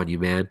script on you,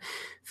 man.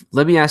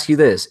 Let me ask you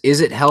this.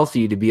 Is it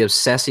healthy to be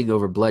obsessing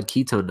over blood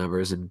ketone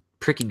numbers and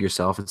pricking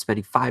yourself and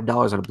spending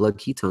 $5 on a blood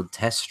ketone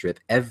test strip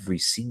every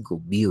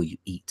single meal you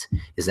eat?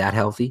 Is that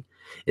healthy?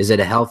 Is it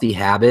a healthy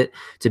habit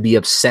to be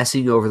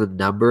obsessing over the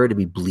number, to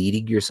be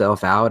bleeding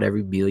yourself out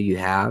every meal you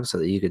have so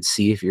that you can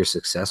see if you're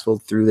successful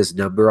through this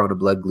number on a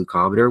blood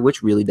glucometer,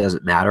 which really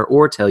doesn't matter,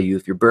 or tell you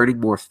if you're burning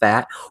more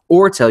fat,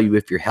 or tell you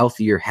if you're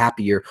healthier,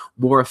 happier,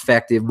 more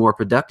effective, more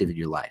productive in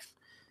your life?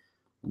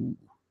 Ooh,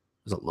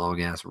 it was a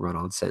long-ass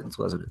run-on sentence,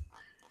 wasn't it?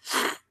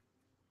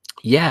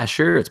 Yeah,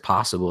 sure, it's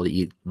possible to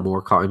eat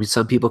more carbs. I mean,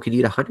 some people can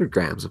eat 100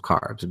 grams of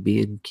carbs and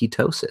be in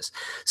ketosis.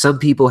 Some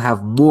people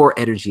have more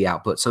energy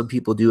output. Some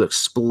people do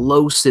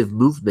explosive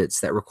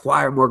movements that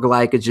require more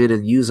glycogen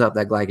and use up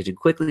that glycogen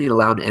quickly and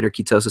allow them to enter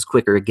ketosis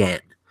quicker again.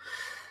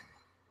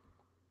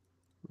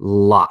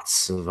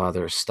 Lots of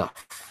other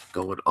stuff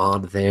going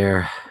on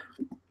there.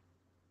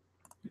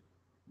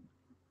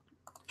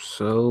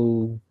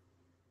 So,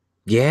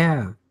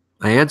 yeah,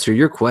 I answer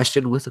your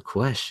question with a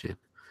question.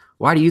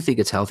 Why do you think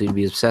it's healthy to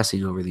be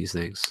obsessing over these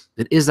things?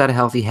 And is that a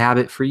healthy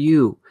habit for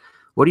you?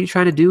 What are you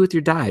trying to do with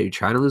your diet? Are you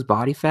trying to lose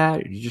body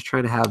fat? Are you just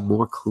trying to have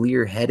more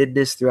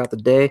clear-headedness throughout the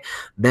day,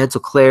 mental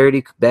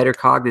clarity, better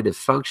cognitive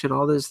function,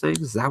 all those things?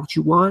 Is that what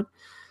you want?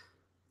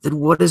 Then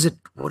what is it?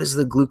 What is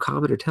the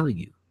glucometer telling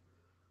you?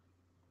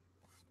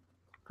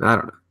 I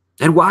don't know.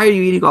 And why are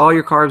you eating all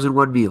your carbs in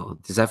one meal?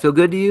 Does that feel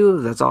good to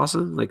you? That's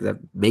awesome. Like that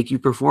make you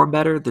perform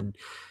better? Then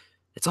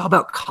it's all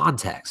about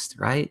context,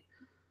 right?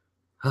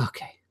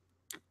 Okay.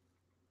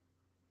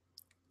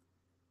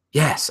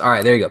 Yes. All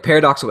right. There you go.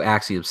 Paradoxical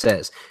Axiom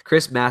says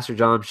Chris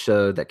Masterjohn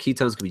showed that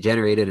ketones can be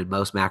generated in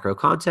most macro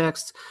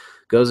contexts.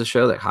 Goes to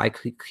show that high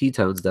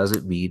ketones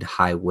doesn't mean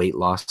high weight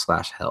loss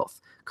 / health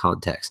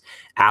context.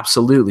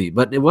 Absolutely.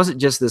 But it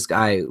wasn't just this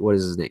guy. What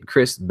is his name?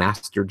 Chris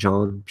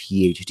Masterjohn,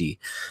 PhD.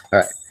 All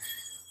right.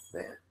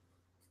 Man.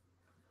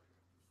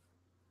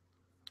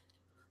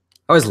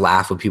 I always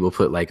laugh when people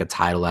put like a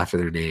title after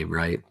their name,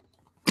 right?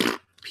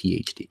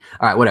 PhD.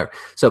 All right, whatever.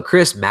 So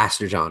Chris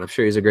Masterjohn, I'm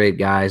sure he's a great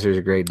guy. He's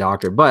a great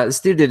doctor, but this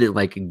dude didn't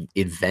like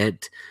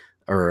invent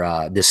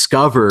or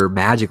discover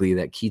magically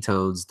that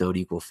ketones don't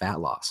equal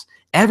fat loss.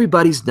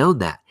 Everybody's known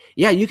that.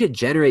 Yeah, you can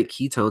generate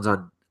ketones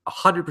on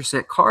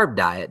 100% carb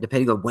diet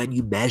depending on when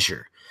you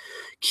measure.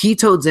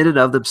 Ketones in and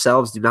of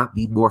themselves do not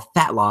mean more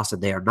fat loss,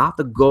 and they are not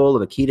the goal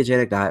of a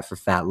ketogenic diet for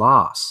fat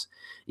loss.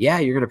 Yeah,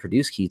 you're going to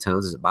produce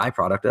ketones as a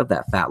byproduct of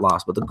that fat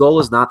loss, but the goal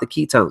is not the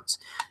ketones.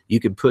 You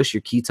can push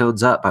your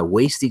ketones up by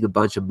wasting a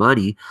bunch of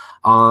money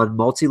on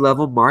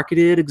multi-level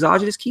marketed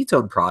exogenous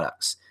ketone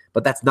products,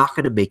 but that's not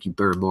going to make you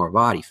burn more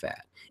body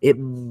fat. It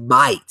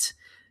might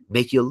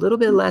make you a little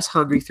bit less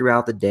hungry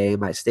throughout the day,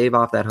 might stave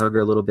off that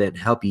hunger a little bit and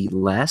help you eat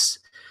less,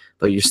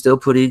 but you're still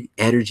putting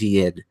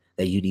energy in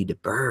that you need to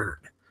burn.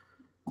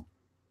 All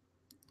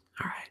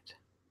right.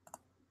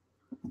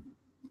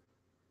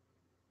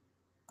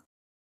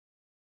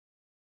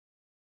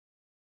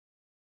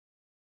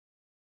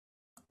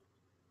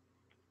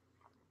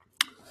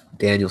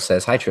 Daniel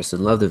says, hi,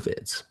 Tristan. Love the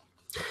vids.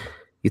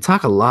 You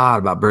talk a lot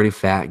about burning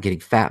fat and getting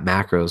fat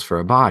macros for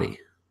our body.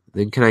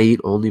 Then can I eat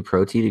only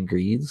protein and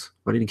greens?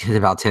 Why didn't you get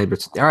about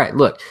 10%? All right,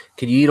 look,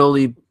 can you eat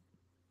only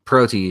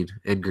protein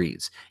and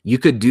greens? You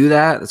could do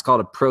that. It's called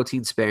a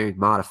protein-sparing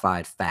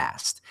modified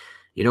fast.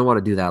 You don't want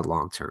to do that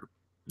long term.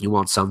 You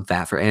want some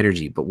fat for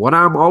energy. But what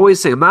I'm always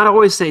saying, I'm not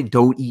always saying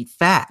don't eat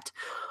fat.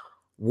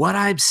 What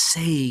I'm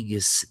saying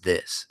is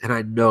this, and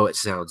I know it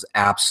sounds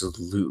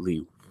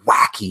absolutely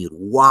wacky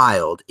and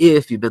wild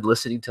if you've been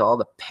listening to all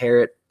the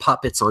parrot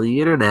puppets on the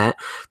internet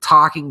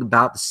talking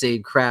about the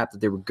same crap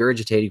that they're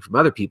regurgitating from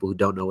other people who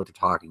don't know what they're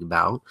talking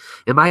about.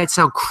 It might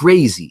sound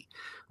crazy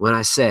when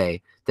I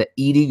say that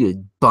eating a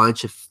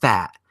bunch of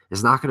fat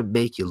is not going to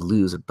make you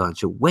lose a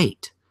bunch of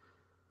weight.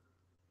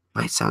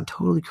 Might sound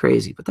totally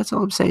crazy, but that's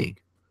all I'm saying.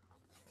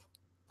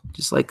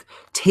 Just like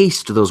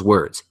taste those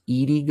words.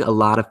 Eating a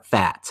lot of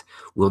fat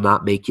will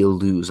not make you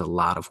lose a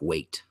lot of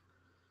weight.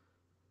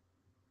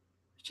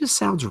 It just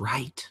sounds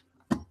right.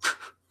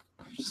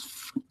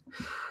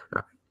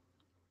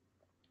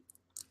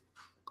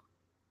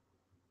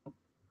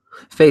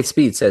 Faith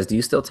Speed says, do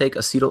you still take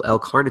acetyl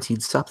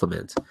L-carnitine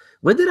supplement?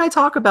 When did I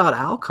talk about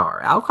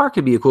Alcar? Alcar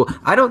can be a cool.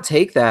 I don't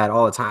take that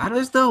all the time.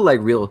 There's no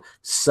like real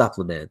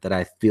supplement that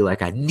I feel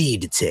like I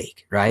need to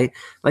take, right?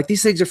 Like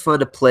these things are fun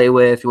to play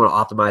with if you want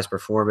to optimize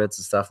performance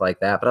and stuff like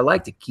that, but I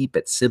like to keep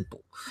it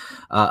simple.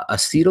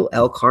 Acetyl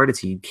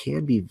L-carnitine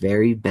can be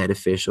very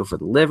beneficial for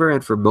the liver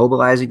and for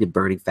mobilizing and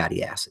burning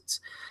fatty acids.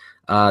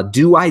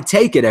 Do I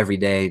take it every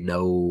day?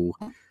 No.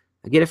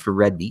 I get it from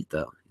red meat,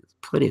 though. There's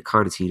plenty of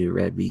carnitine in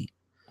red meat.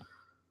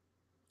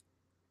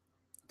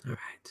 All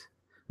right.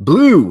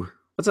 Blue.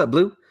 What's up,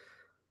 Blue?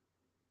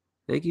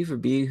 Thank you for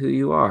being who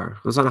you are. I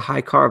was on a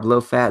high-carb,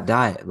 low-fat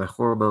diet. My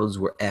hormones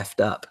were effed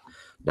up.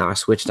 Now I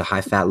switched to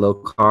high-fat,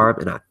 low-carb,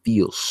 and I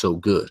feel so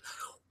good.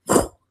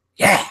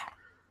 Yeah.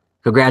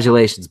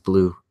 Congratulations,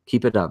 Blue.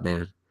 Keep it up,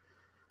 man.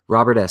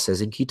 Robert S. says,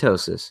 in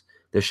ketosis,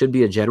 There should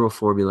be a general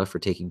formula for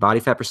taking body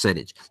fat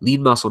percentage,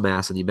 lean muscle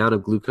mass, and the amount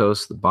of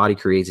glucose the body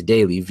creates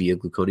daily via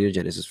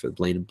gluconeogenesis for the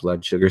brain and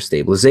blood sugar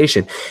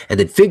stabilization, and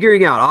then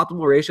figuring out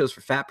optimal ratios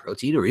for fat,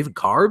 protein, or even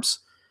carbs.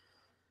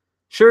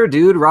 Sure,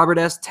 dude. Robert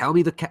S. Tell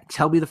me the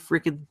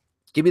freaking.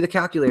 Give me the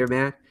calculator,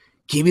 man.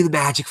 Give me the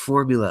magic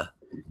formula.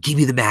 Give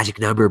me the magic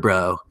number,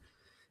 bro.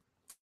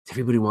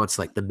 Everybody wants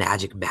like the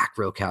magic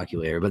macro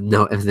calculator, but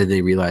no, and then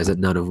they realize that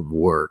none of them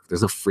work.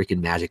 There's no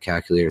freaking magic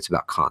calculator. It's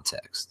about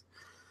context.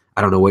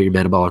 I don't know what your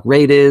metabolic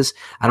rate is.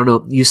 I don't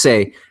know. You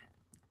say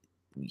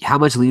how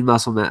much lean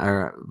muscle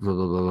or blah,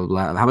 blah, blah,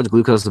 blah, how much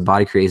glucose the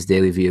body creates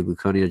daily via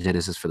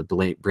gluconeogenesis for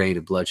the brain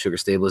and blood sugar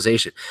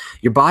stabilization.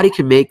 Your body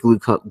can make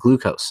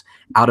glucose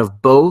out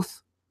of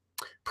both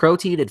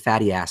protein and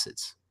fatty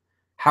acids.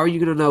 How are you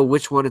going to know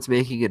which one it's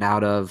making it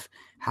out of?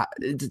 I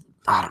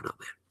don't know,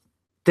 man.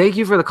 Thank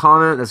you for the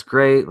comment. That's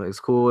great. Like, it's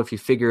cool. If you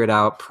figure it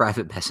out,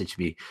 private message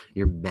me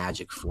your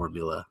magic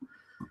formula.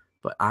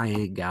 But I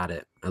ain't got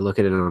it. I look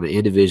at it on an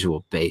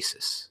individual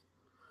basis.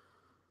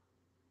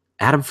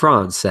 Adam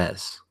Franz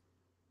says,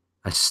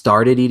 I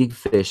started eating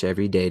fish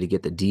every day to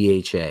get the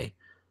DHA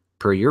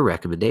per your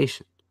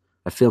recommendation.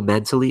 I feel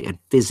mentally and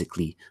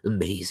physically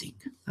amazing.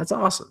 That's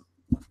awesome.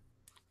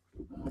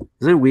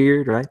 Isn't it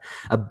weird, right?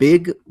 A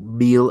big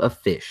meal of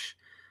fish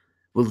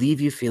will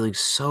leave you feeling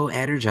so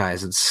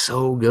energized and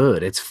so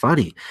good. It's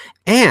funny.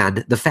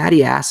 And the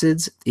fatty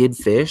acids in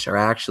fish are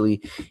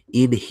actually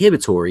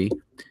inhibitory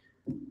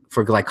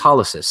for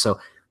glycolysis. So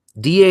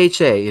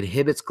DHA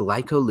inhibits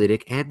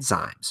glycolytic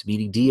enzymes,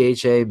 meaning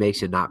DHA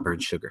makes you not burn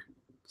sugar.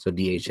 So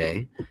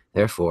DHA,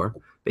 therefore,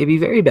 may be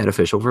very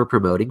beneficial for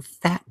promoting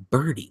fat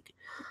burning.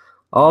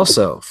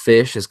 Also,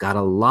 fish has got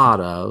a lot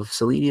of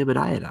selenium and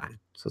iodine,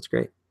 so it's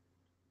great.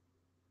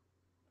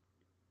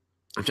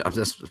 I'm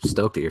just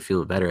stoked that you're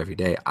feeling better every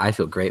day. I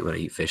feel great when I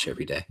eat fish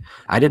every day.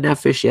 I didn't have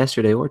fish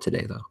yesterday or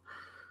today, though.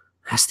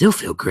 I still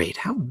feel great.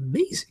 How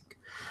amazing.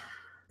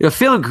 You know,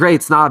 feeling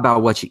great's not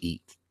about what you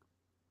eat.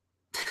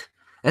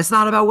 It's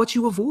not about what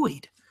you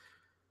avoid.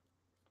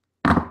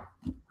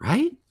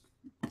 Right?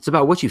 It's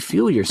about what you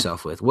fuel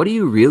yourself with. What are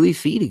you really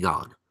feeding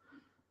on?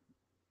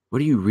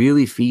 What are you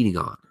really feeding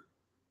on?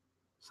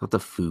 It's not the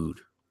food.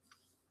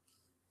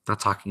 I'm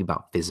not talking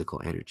about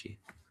physical energy,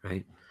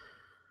 right?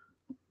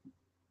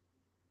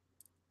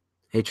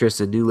 Hey,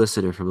 Tristan, new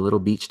listener from a little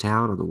beach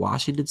town on the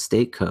Washington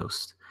State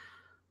coast.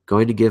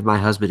 Going to give my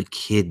husband a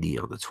kidney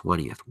on the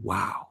 20th.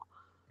 Wow.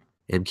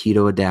 Am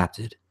keto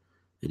adapted.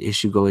 An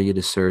issue going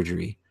into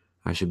surgery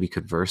I should be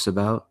converse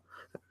about.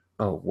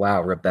 Oh,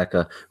 wow,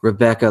 Rebecca.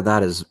 Rebecca,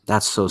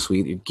 that's so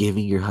sweet. You're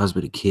giving your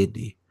husband a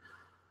kidney.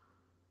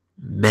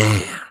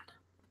 Man.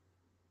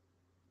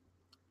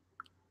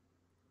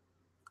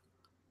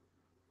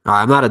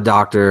 I'm not a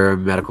doctor or a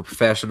medical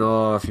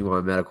professional. If you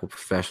want medical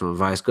professional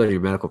advice, go to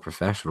your medical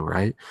professional,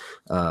 right?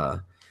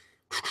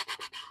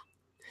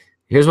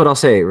 Here's what I'll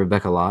say,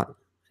 Rebecca Lott.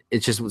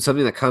 It's just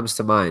something that comes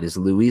to mind is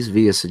Luis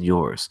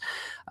Villaseñor's.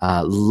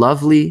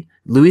 Lovely.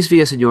 Luis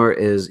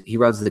Villaseñor he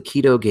runs the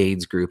Keto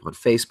Gains group on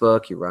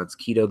Facebook. He runs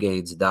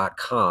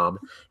ketogains.com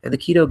and the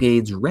Keto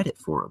Gains Reddit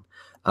forum.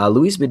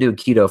 Luis has been doing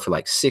keto for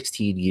like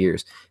 16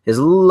 years. His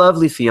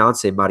lovely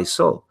fiance,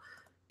 Marisol,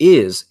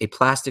 is a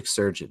plastic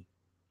surgeon.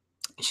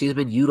 She's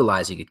been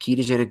utilizing a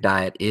ketogenic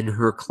diet in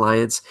her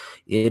clients,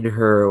 in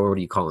her, what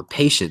do you call them,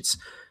 patients,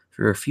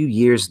 for a few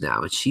years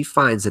now. And she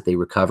finds that they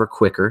recover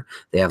quicker,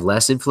 they have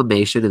less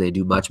inflammation, and they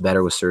do much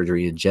better with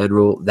surgery in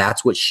general.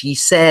 That's what she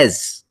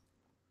says.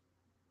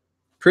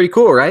 Pretty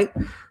cool, right?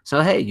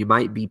 So, hey, you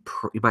might be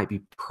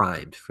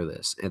primed for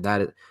this. And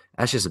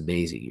that's just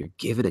amazing. You're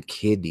giving a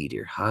kidney to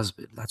your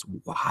husband. That's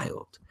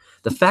wild.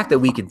 The fact that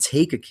we can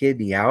take a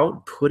kidney out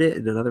and put it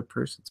in another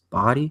person's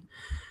body.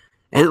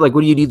 And like,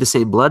 when you need the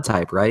same blood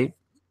type, right?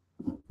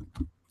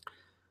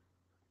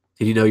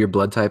 Did you know your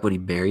blood type when he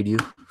married you?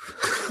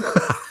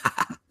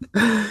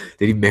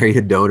 Did he marry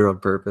a donor on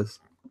purpose?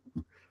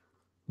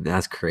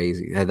 That's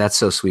crazy. That's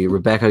so sweet.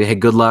 Rebecca, hey,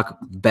 good luck.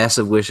 Best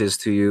of wishes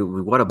to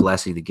you. What a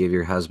blessing to give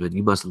your husband.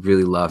 You must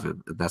really love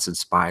him. That's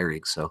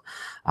inspiring. So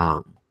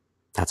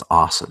that's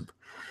awesome.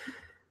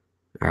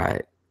 All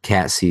right.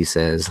 Cat C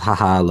says,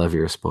 haha, I love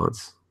your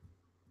response.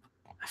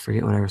 I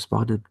forget what I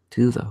responded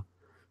to, though.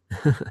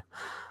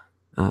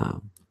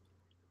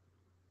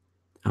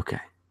 Okay.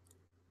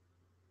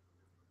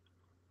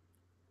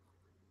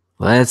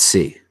 Let's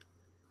see.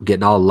 I'm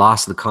getting all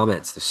lost in the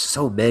comments. There's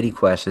so many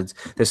questions.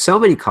 There's so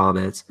many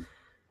comments.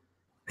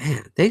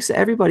 Man, thanks to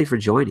everybody for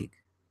joining.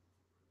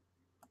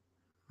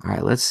 All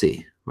right, let's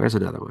see. Where's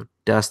another one?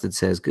 Dustin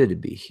says, good to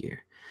be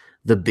here.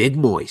 The Big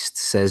Moist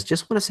says,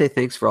 just want to say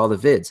thanks for all the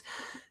vids.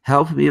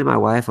 Helped me and my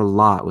wife a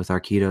lot with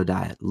our keto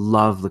diet.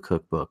 Love the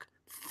cookbook.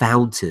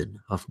 Fountain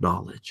of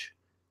knowledge.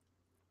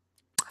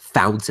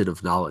 Fountain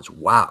of knowledge.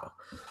 Wow.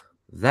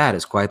 That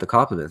is quite the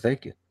compliment.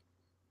 Thank you.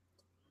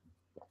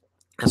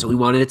 That's what we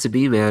wanted it to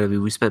be, man. I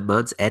mean, we spent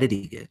months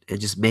editing it and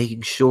just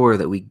making sure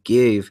that we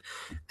gave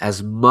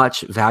as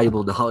much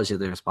valuable knowledge in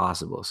there as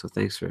possible. So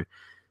thanks.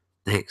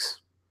 It's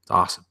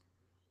awesome.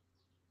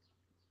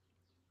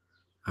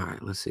 All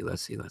right, let's see.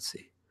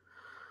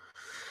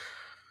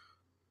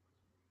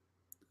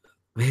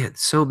 Man,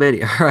 so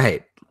many. All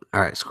right.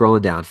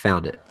 Scrolling down,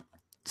 found it.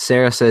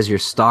 Sarah says your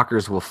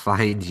stalkers will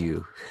find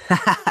you.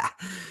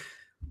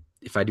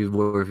 If I do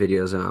more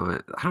videos,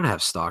 I don't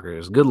have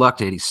stalkers. Good luck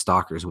to any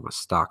stalkers who want to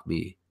stalk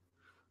me.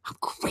 I'm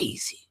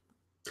crazy.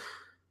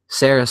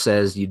 Sarah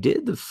says, you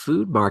did the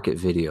food market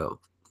video.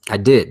 I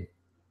did.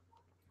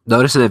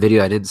 Notice in that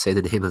video, I didn't say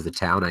the name of the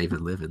town I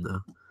even live in,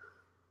 though.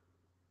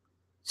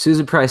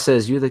 Susan Price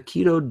says, you're the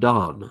keto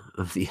Don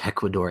of the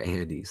Ecuador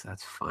Andes.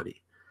 That's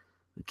funny.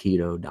 The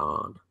keto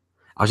Don.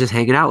 I was just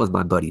hanging out with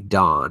my buddy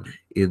Don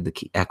in the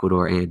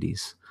Ecuador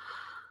Andes.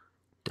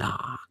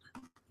 Don.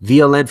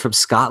 VLN from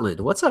Scotland.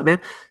 What's up, man?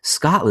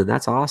 Scotland,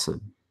 that's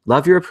awesome.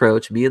 Love your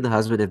approach. Me and the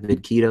husband have been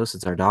keto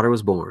since our daughter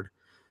was born.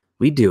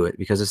 We do it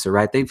because it's the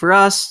right thing for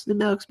us.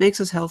 It makes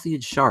us healthy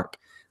and sharp.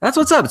 That's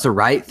what's up. It's the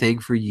right thing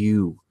for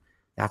you.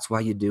 That's why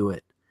you do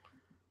it.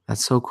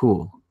 That's so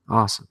cool.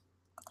 Awesome.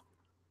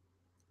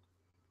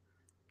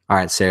 All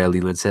right, Sarah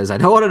Leland says, I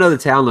don't want to know the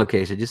town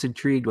location. Just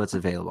intrigued what's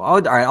available.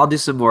 All right, I'll do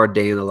some more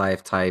day in the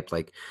life type.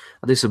 Like,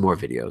 I'll do some more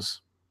videos.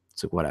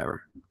 So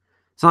whatever.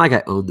 It's not like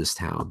I own this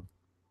town.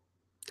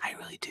 I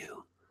really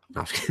do.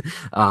 No,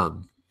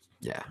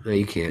 yeah, no,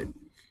 you can't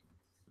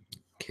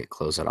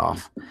close it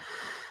off.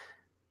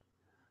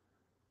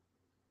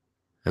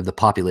 I'm the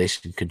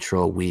population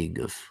control wing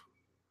of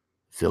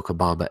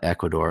Vilcabamba,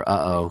 Ecuador.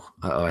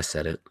 I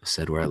said it. I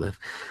said where I live.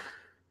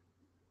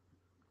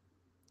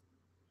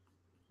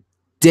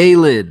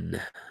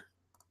 Dalen,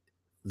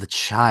 the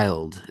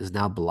child, is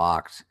now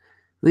blocked.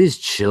 These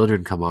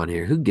children come on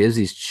here. Who gives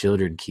these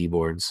children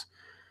keyboards?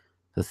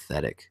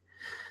 Pathetic.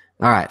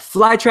 All right,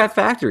 Flytrap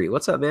Factory.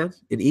 What's up, man?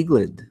 In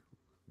England.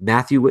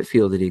 Matthew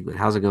Whitfield in England.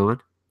 How's it going?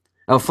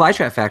 Oh,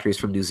 Flytrap Factory is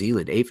from New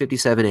Zealand.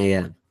 8:57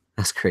 a.m.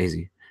 That's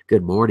crazy.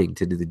 Good morning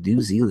to the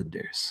New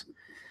Zealanders.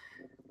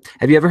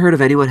 Have you ever heard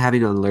of anyone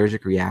having an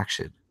allergic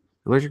reaction?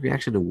 Allergic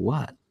reaction to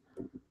what?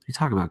 What are you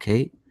talking about,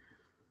 Kate?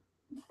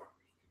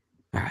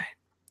 All right.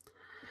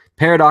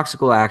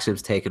 Paradoxical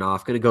Axioms taken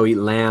off. Going to go eat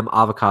lamb,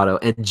 avocado,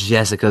 and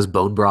Jessica's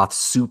bone broth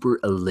super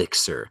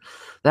elixir.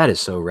 That is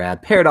so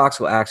rad.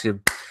 Paradoxical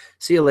Axiom.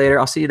 See you later.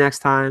 I'll see you next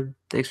time.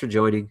 Thanks for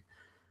joining.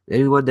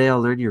 Maybe one day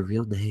I'll learn your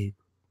real name.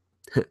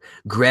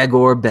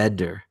 Gregor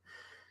Bender.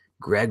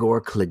 Gregor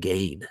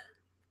Clegane.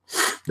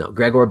 No,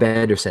 Gregor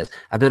Bender says,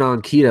 I've been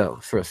on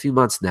keto for a few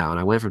months now, and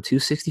I went from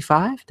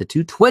 265 to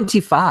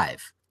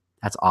 225.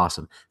 That's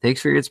awesome.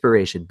 Thanks for your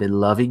inspiration. Been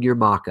loving your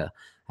maca.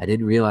 I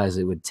didn't realize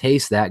it would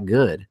taste that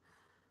good.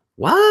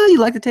 What? You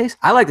like the taste?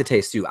 I like the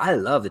taste too. I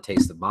love the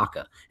taste of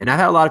maca. And I've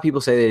had a lot of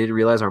people say they didn't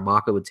realize our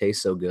maca would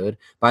taste so good.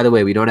 By the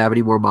way, we don't have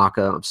any more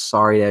maca. I'm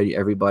sorry to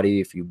everybody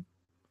if you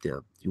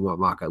want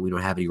maca. We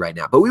don't have any right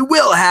now, but we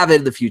will have it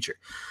in the future.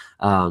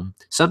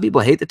 Some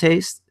people hate the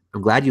taste.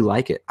 I'm glad you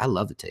like it. I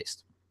love the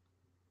taste.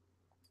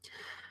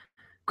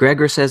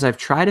 Gregor says, I've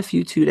tried a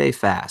few 2-day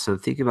fasts. I'm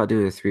thinking about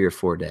doing a 3 or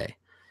 4 day. Do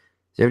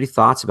you have any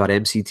thoughts about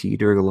MCT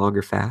during a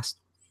longer fast?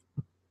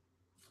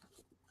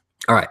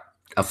 All right.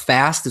 A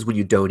fast is when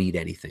you don't eat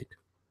anything.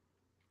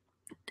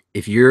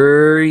 If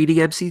you're eating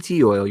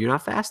MCT oil, you're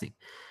not fasting.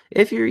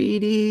 If you're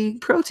eating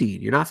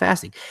protein, you're not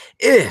fasting.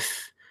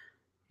 If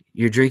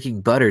you're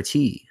drinking butter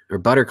tea or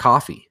butter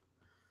coffee,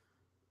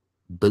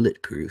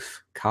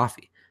 bulletproof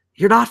coffee,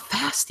 you're not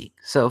fasting.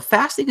 So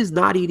fasting is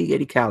not eating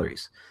any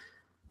calories.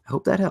 I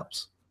hope that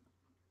helps.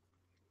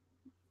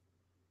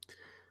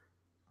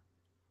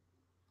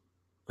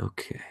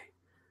 Okay.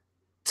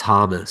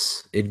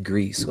 Thomas in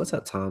Greece. What's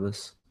up,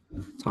 Thomas?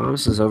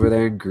 Thomas is over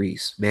there in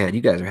Greece. Man,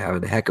 you guys are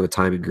having a heck of a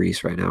time in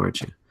Greece right now, aren't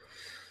you?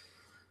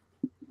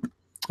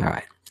 All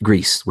right.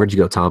 Greece. Where'd you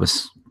go,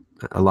 Thomas?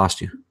 I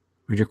lost you.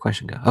 Where'd your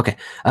question go? Okay.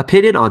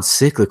 Opinion on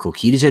cyclical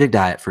ketogenic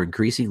diet for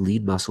increasing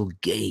lean muscle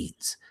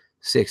gains.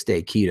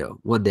 6-day keto,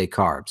 1-day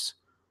carbs.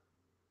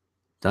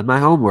 Done my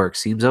homework.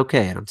 Seems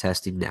okay, and I'm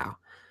testing now.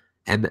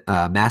 And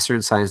Master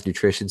in Science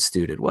Nutrition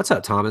student. What's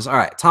up, Thomas? All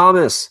right,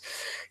 Thomas.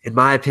 In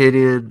my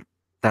opinion,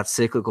 that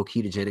cyclical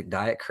ketogenic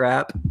diet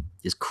crap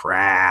is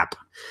crap.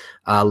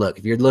 Look,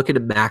 if you're looking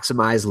to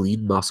maximize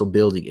lean muscle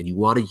building and you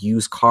want to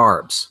use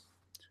carbs,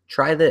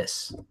 try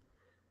this.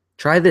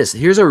 Try this.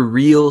 Here's a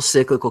real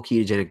cyclical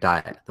ketogenic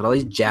diet. Not all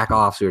these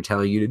jack-offs who are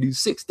telling you to do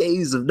 6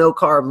 days of no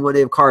carb and 1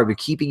 day of carb. You're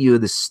keeping you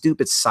in this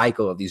stupid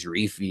cycle of these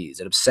refeeds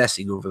and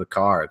obsessing over the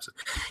carbs.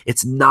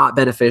 It's not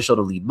beneficial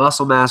to lean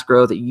muscle mass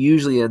growth. It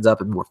usually ends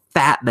up in more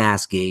fat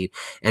mass gain,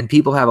 and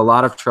people have a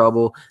lot of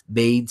trouble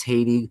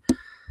maintaining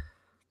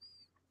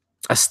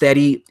a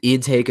steady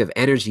intake of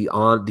energy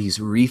on these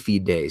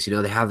refeed days. You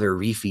know, they have their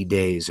refeed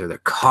days or their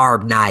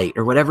carb night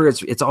or whatever.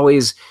 It's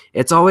always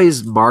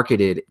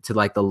marketed to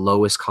like the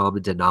lowest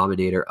common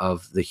denominator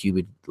of the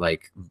human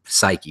like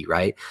psyche,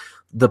 right?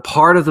 The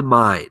part of the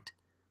mind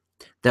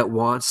that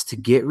wants to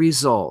get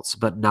results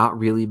but not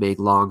really make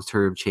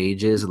long-term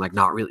changes and like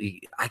not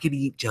really, I can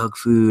eat junk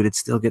food and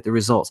still get the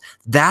results.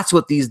 That's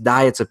what these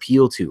diets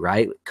appeal to,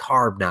 right?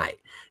 Carb night.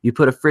 You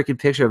put a freaking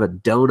picture of a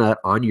donut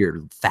on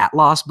your fat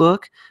loss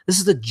book. This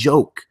is a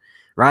joke,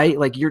 right?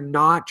 Like you're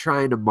not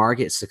trying to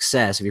market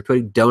success if you're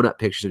putting donut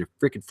pictures in your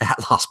freaking fat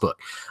loss book.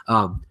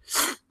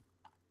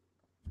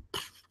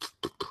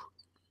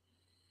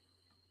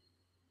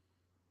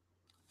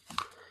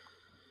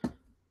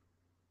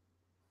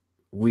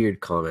 weird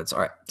comments. All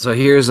right. So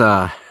here's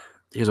what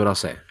I'll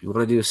say. You want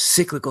to do a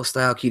cyclical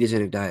style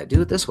ketogenic diet,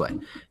 do it this way.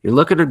 You're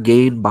looking to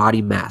gain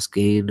body mass,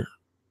 gain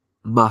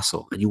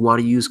muscle, and you want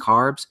to use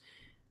carbs,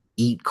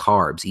 eat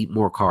carbs, eat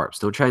more carbs.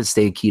 Don't try and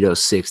stay in keto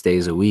 6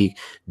 days a week.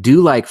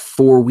 Do like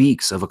 4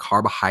 weeks of a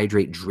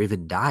carbohydrate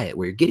driven diet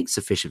where you're getting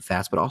sufficient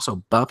fats, but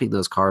also bumping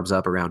those carbs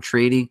up around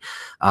training,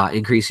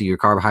 increasing your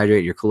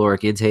carbohydrate, your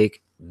caloric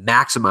intake,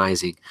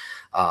 maximizing,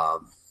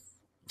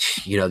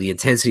 the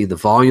intensity, the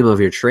volume of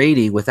your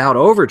training without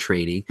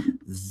overtraining.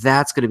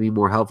 That's going to be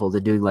more helpful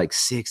than doing like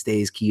 6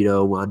 days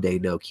keto, 1 day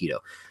no keto.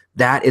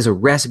 That is a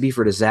recipe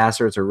for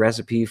disaster. It's a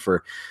recipe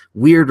for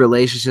weird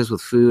relationships with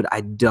food.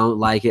 I don't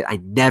like it. I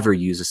never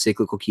use a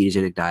cyclical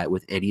ketogenic diet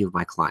with any of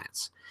my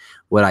clients.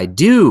 What I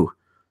do,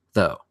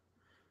 though,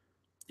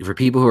 for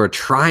people who are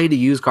trying to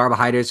use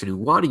carbohydrates and who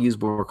want to use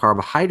more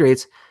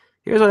carbohydrates,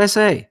 here's what I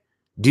say.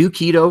 Do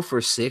keto for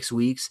 6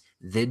 weeks,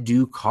 then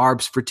do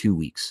carbs for 2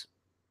 weeks.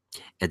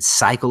 And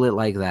cycle it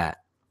like that.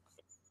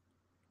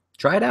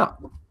 Try it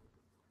out.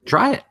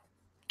 Try it.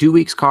 2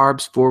 weeks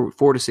carbs,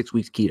 4 to 6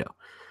 weeks keto.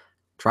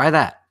 Try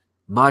that.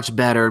 Much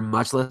better,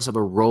 much less of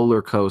a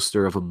roller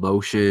coaster of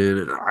emotion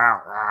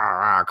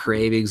and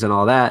cravings and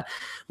all that.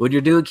 When you're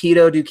doing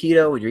keto, do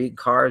keto. When you're eating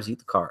carbs, eat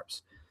the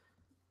carbs.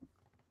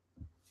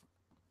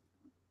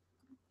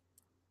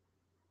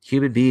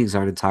 Human beings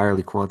aren't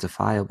entirely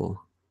quantifiable.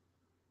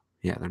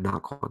 Yeah, they're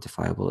not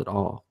quantifiable at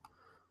all.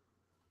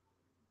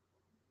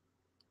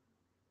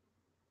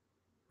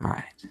 All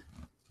right.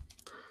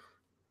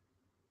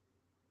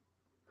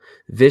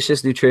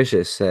 Vicious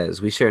Nutritious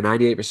says, we share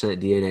 98%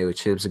 DNA with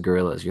chimps and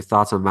gorillas. Your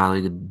thoughts on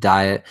modeling a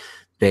diet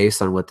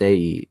based on what they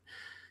eat?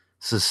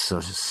 This is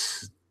such a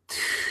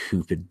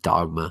stupid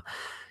dogma.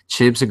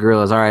 Chimps and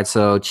gorillas. All right,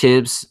 so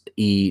chimps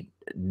eat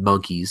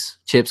monkeys.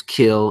 Chimps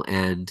kill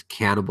and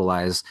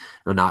cannibalize.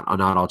 No, not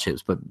all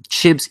chimps, but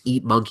chimps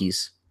eat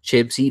monkeys.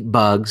 Chimps eat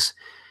bugs.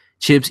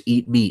 Chimps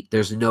eat meat.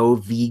 There's no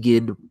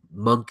vegan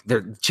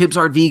chimps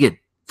aren't vegan.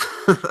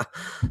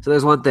 So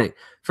there's one thing.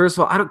 First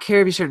of all, I don't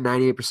care if you share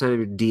 98% of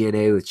your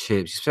DNA with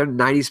chimps. You share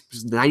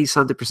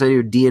 90-something percent of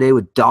your DNA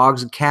with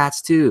dogs and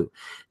cats too.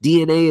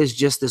 DNA is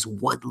just this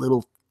one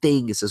little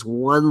thing. It's this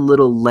one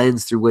little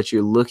lens through which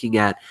you're looking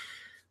at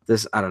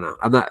this. I don't know.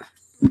 I'm not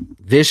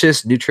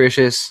vicious,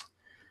 nutritious.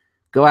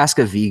 Go ask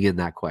a vegan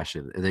that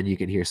question, and then you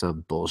can hear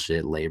some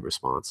bullshit lame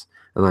response.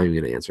 I'm not even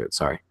going to answer it.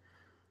 Sorry.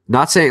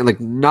 Not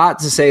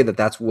to say that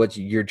that's what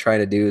you're trying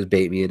to do is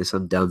bait me into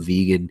some dumb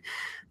vegan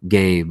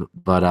game.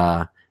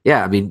 But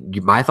yeah, I mean,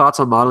 my thoughts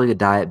on modeling a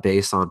diet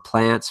based on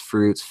plants,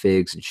 fruits,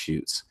 figs, and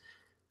shoots.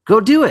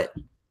 Go do it.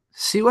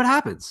 See what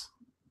happens.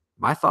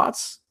 My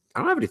thoughts, I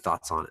don't have any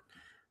thoughts on it.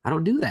 I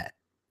don't do that.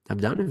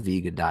 I've done a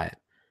vegan diet.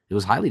 It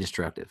was highly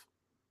destructive.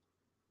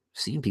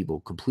 I've seen people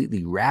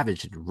completely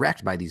ravaged and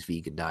wrecked by these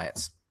vegan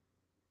diets.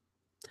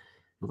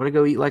 You want to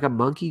go eat like a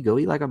monkey? Go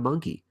eat like a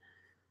monkey.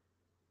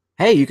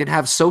 Hey, you can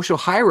have social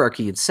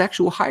hierarchy and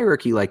sexual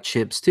hierarchy like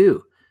chimps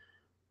too.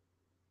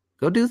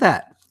 Go do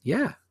that.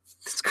 Yeah,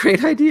 it's a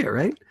great idea,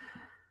 right?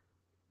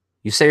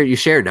 You say you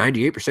share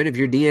 98% of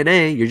your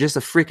DNA. You're just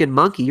a freaking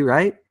monkey,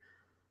 right?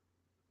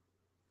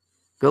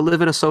 Go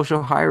live in a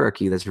social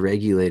hierarchy that's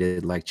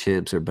regulated like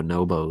chimps or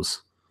bonobos.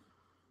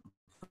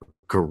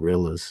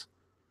 Gorillas.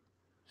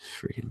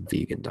 Freaking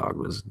vegan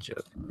dogmas and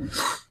shit.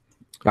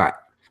 All right.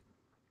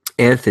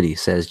 Anthony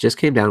says, just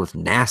came down with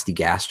nasty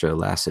gastro,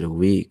 lasted a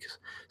week.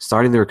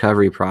 Starting the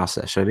recovery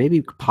process. Should I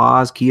maybe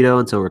pause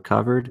keto until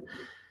recovered?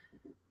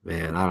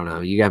 Man, I don't know.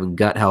 You're having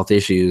gut health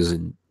issues,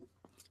 and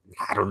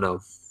I don't know.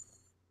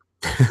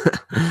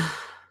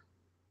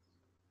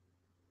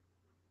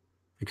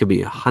 It could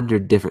be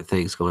 100 different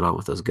things going on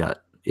with those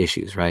gut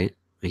issues, right?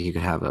 Like you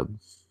could have a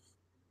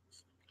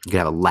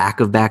lack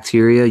of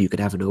bacteria. You could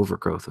have an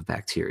overgrowth of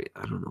bacteria.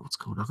 I don't know what's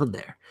going on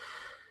there.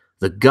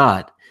 The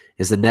gut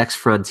is the next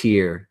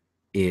frontier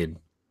in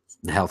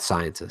the health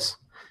sciences.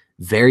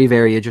 Very,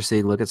 very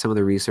interesting. Look at some of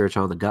the research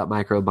on the gut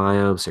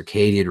microbiome,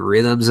 circadian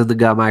rhythms in the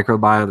gut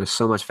microbiome. There's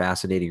so much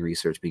fascinating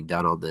research being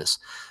done on this.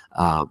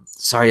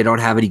 Sorry, I don't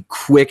have any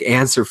quick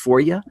answer for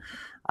you,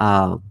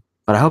 but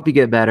I hope you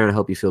get better and I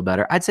hope you feel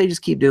better. I'd say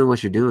just keep doing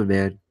what you're doing,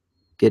 man.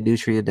 Get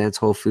nutrient-dense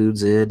whole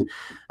foods in.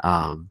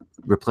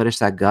 Replenish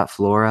that gut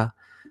flora.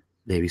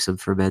 Maybe some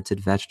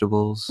fermented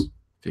vegetables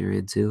if you're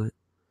into it.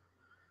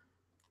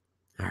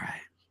 All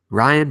right.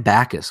 Ryan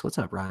Backus. What's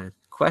up, Ryan?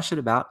 Question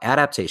about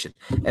adaptation.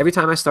 Every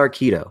time I start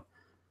keto,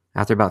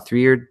 after about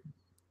 2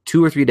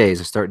 or 3 days,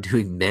 I start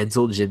doing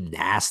mental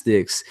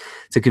gymnastics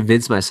to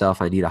convince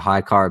myself I need a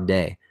high carb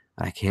day.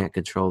 But I can't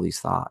control these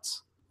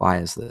thoughts. Why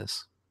is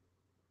this?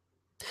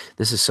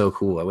 This is so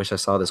cool. I wish I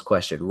saw this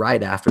question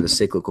right after the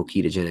cyclical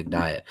ketogenic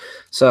diet.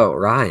 So,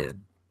 Ryan,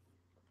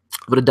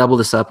 I'm going to double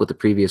this up with the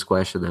previous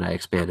question that I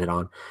expanded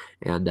on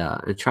and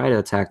try to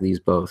attack these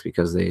both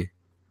because they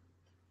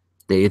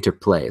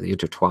interplay, they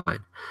intertwine.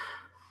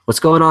 What's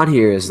going on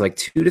here is like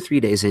 2 to 3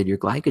 days in, your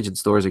glycogen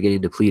stores are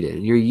getting depleted.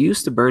 And you're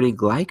used to burning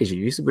glycogen.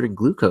 You're used to burning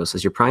glucose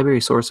as your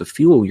primary source of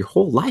fuel your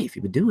whole life.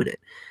 You've been doing it.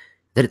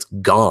 Then it's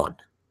gone.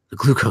 The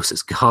glucose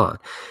is gone.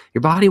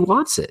 Your body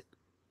wants it.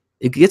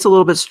 it gets a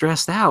little bit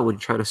stressed out when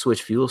you're trying to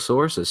switch fuel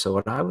sources. So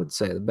what I would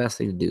say the best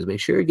thing to do is make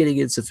sure you're getting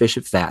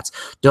insufficient fats.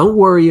 Don't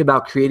worry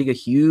about creating a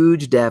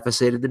huge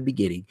deficit in the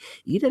beginning.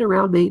 Eat at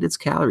around maintenance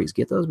calories.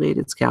 Get those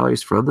maintenance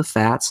calories from the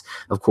fats.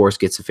 Of course,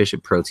 get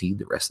sufficient protein.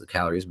 The rest of the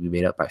calories will be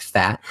made up by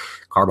fat.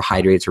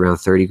 Carbohydrates around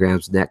 30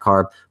 grams net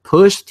carb.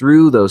 Push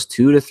through those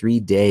 2 to 3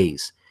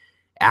 days.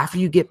 After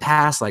you get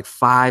past like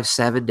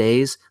 5-7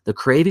 days, the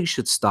craving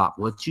should stop.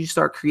 Once you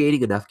start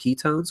creating enough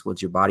ketones, once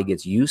your body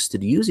gets used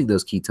to using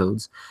those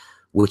ketones,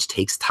 which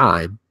takes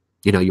time,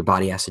 your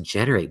body has to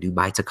generate new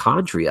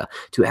mitochondria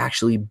to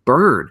actually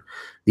burn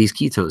these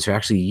ketones, to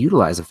actually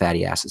utilize the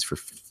fatty acids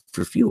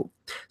for fuel.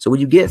 So when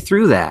you get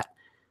through that,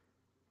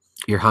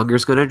 your hunger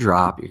is going to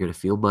drop. You're going to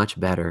feel much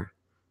better.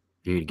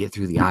 You're going to get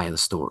through the eye of the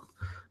storm.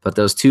 But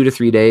those 2 to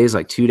 3 days,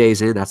 like 2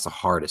 days in, that's the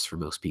hardest for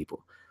most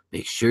people.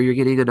 Make sure you're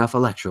getting enough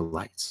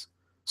electrolytes.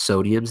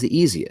 Sodium's the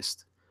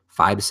easiest.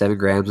 5 to 7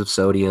 grams of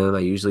sodium. I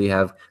usually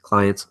have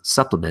clients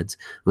supplement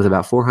with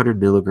about 400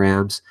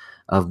 milligrams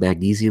of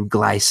magnesium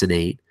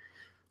glycinate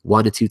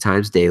 1 to 2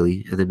 times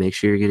daily. And then make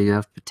sure you're getting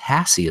enough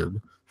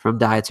potassium from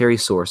dietary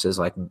sources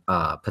like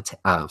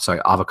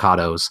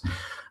avocados,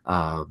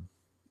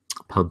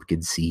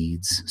 pumpkin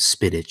seeds,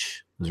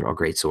 spinach. Those are all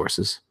great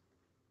sources.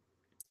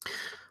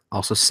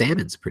 Also,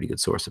 salmon's a pretty good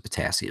source of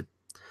potassium.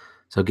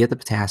 So get the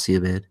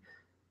potassium in,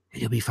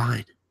 and you'll be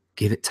fine.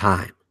 Give it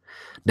time.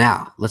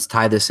 Now, let's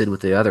tie this in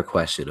with the other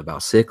question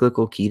about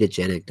cyclical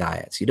ketogenic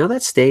diets. You know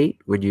that state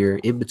when you're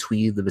in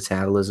between the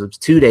metabolisms,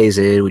 2 days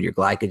in, when your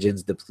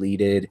glycogen's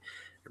depleted,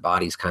 your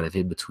body's kind of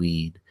in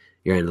between.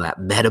 You're in that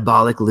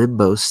metabolic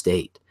limbo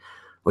state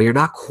where you're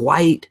not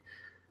quite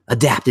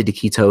adapted to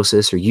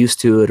ketosis or used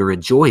to it or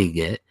enjoying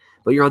it,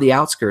 but you're on the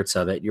outskirts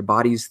of it. Your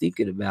body's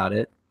thinking about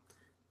it,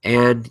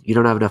 and you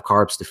don't have enough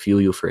carbs to fuel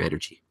you for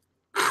energy.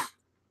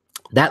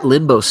 That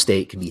limbo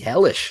state can be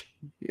hellish.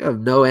 You have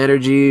no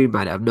energy, you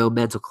might have no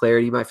mental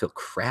clarity, you might feel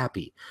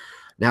crappy.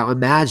 Now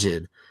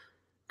imagine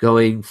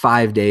going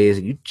 5 days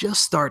and you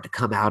just start to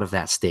come out of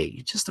that state.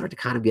 You just start to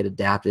kind of get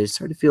adapted,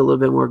 start to feel a little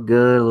bit more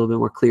good, a little bit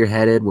more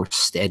clear-headed, more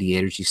steady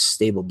energy,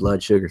 stable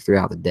blood sugar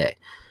throughout the day.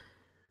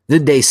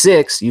 Then day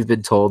 6, you've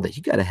been told that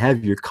you got to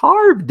have your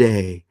carb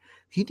day.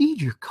 You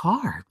need your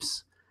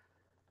carbs.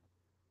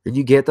 Then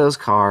you get those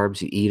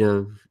carbs, you eat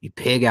them, you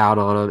pig out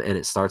on them, and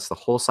it starts the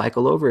whole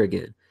cycle over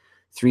again.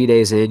 3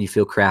 days in, you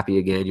feel crappy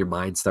again. Your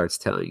mind starts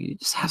telling you,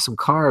 just have some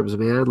carbs,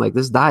 man. Like,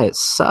 this diet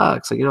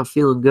sucks. Like, you're not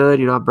feeling good.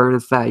 You're not burning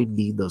fat. You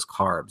need those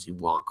carbs. You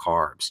want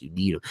carbs. You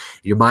need them.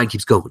 Your mind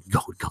keeps going.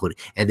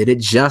 And then it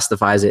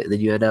justifies it. And then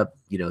you end up,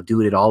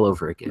 doing it all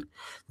over again.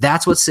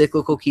 That's what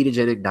cyclical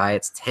ketogenic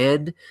diets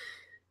tend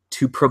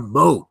to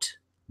promote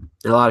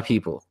in a lot of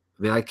people.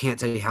 I mean, I can't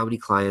tell you how many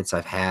clients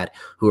I've had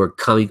who are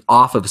coming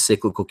off of a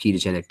cyclical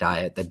ketogenic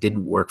diet that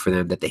didn't work for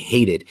them, that they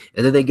hated.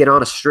 And then they get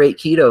on a straight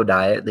keto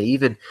diet. And they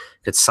even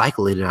could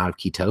cycle in and out of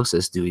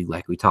ketosis, doing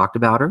like we talked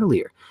about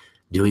earlier,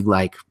 doing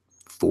like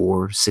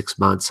 4-6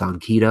 months on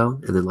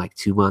keto and then like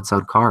 2 months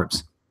on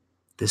carbs.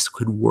 This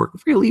could work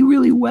really,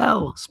 really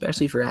well,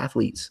 especially for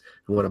athletes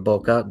who want to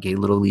bulk up, gain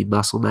a little lean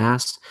muscle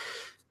mass,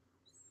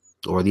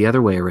 or the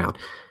other way around.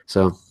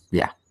 So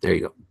yeah, there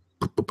you go.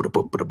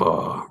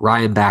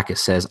 Ryan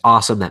Backus says,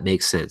 awesome, that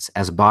makes sense.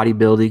 As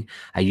bodybuilding,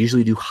 I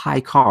usually do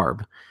high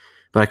carb,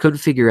 but I couldn't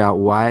figure out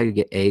why I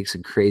get aches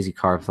and crazy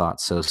carb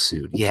thoughts so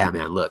soon. Yeah,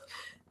 man, look,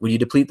 when you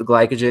deplete the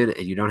glycogen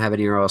and you don't have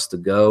anywhere else to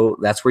go,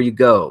 that's where you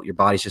go. Your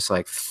body's just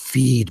like,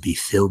 feed me,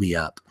 fill me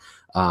up.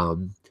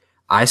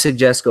 I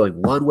suggest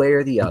going one way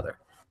or the other.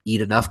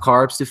 Eat enough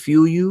carbs to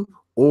fuel you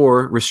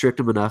or restrict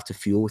them enough to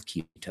fuel with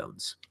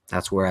ketones.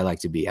 That's where I like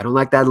to be. I don't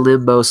like that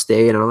limbo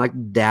state. I don't like to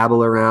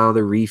dabble around the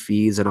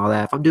refeeds and all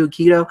that. If I'm doing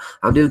keto,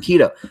 I'm doing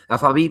keto.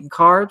 If I'm eating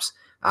carbs,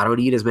 I don't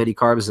eat as many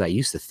carbs as I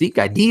used to think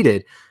I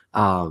needed.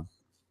 But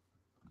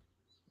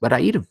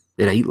I eat them.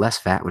 And I eat less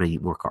fat when I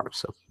eat more carbs.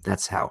 So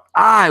that's how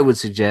I would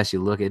suggest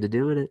you look into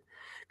doing it.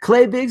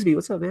 Clay Bigsby,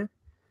 what's up, man?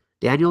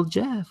 Daniel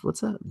Jeff,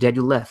 what's up?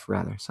 Daniel Leff,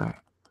 rather. Sorry.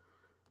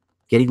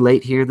 Getting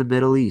late here in the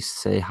Middle East.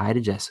 Say hi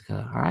to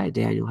Jessica. All right,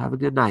 Daniel. Have a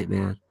good night,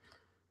 man.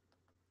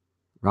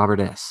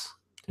 Robert S.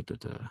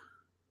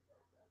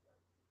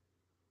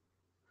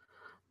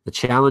 The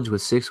challenge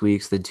with 6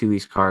 weeks, then 2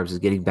 weeks carbs is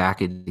getting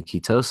back into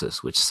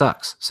ketosis, which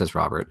sucks, says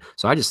Robert.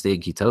 So I just stay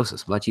in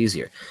ketosis, much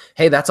easier.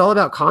 Hey, that's all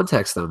about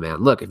context though, man.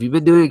 Look, if you've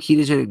been doing a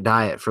ketogenic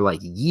diet for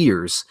like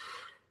years,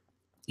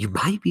 you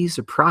might be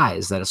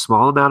surprised that a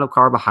small amount of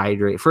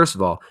carbohydrate, first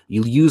of all,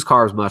 you use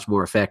carbs much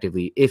more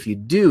effectively if you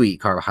do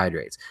eat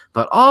carbohydrates,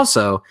 but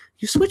also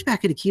you switch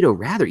back into keto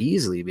rather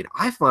easily. I mean,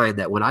 I find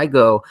that when I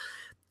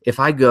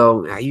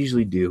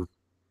usually do,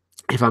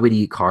 if I'm going to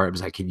eat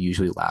carbs, I can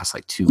usually last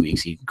like 2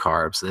 weeks eating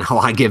carbs. And then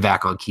I get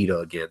back on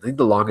keto again. I think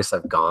the longest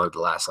I've gone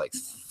the last like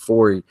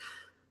 4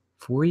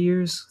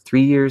 years,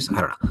 3 years.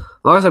 I don't know. The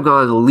longest I've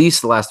gone, at least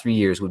the last 3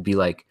 years, would be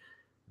like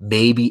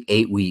maybe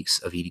 8 weeks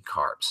of eating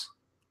carbs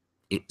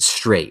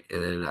straight.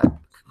 And then it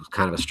was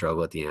kind of a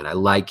struggle at the end. I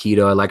like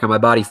keto. I like how my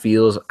body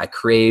feels. I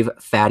crave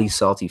fatty,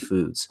 salty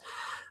foods.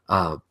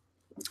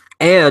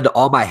 And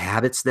all my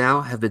habits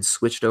now have been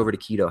switched over to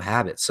keto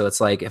habits. So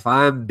it's like if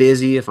I'm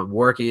busy, if I'm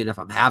working, if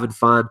I'm having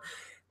fun,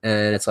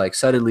 and it's like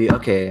suddenly,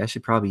 okay, I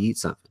should probably eat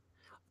something.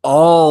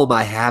 All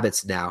my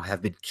habits now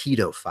have been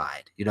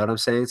keto-fied. You know what I'm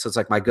saying? So it's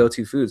like my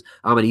go-to foods.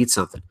 I'm going to eat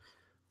something.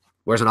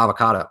 Where's an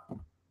avocado?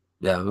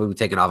 Yeah, we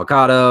take an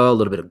avocado, a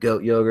little bit of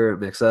goat yogurt,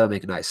 mix up,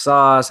 make a nice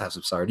sauce, have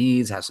some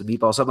sardines, have some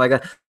meatballs, something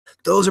like that.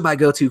 Those are my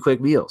go-to quick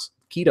meals,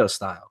 keto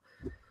style.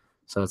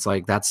 So it's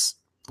like that's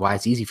why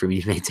it's easy for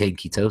me to maintain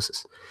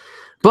ketosis.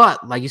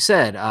 But like you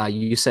said,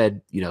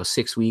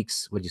 6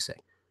 weeks. What'd you say?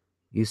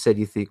 You said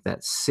you think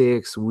that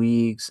 6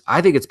 weeks.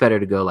 I think it's better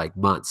to go like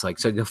months. Like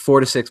so go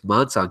 4 to 6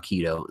 months on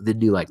keto, then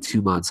do like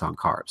 2 months on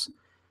carbs.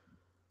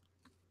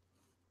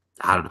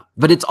 I don't know.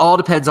 But it all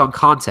depends on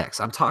context.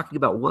 I'm talking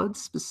about one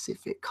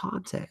specific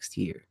context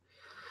here.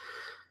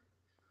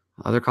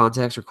 Other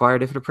contexts require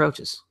different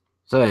approaches.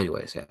 So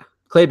anyways, yeah.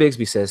 Clay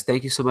Bigsby says,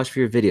 thank you so much for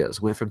your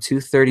videos. Went from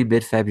 230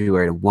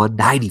 mid-February to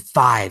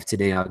 195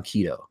 today on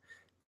keto.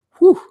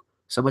 Whew.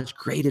 So much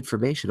great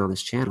information on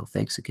this channel.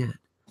 Thanks again.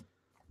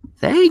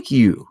 Thank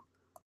you.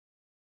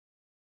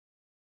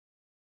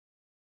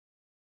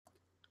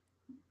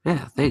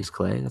 Yeah, thanks,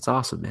 Clay. That's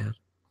awesome, man.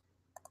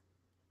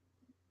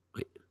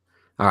 Wait.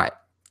 All right.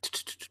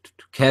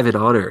 Kevin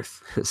on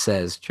Earth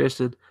says,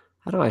 Tristan,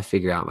 how do I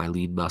figure out my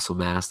lean muscle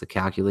mass to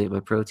calculate my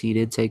protein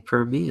intake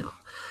per meal?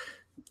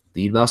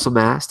 Lean muscle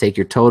mass, take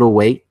your total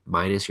weight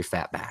minus your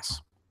fat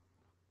mass.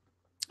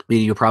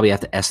 Meaning you'll probably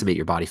have to estimate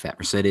your body fat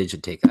percentage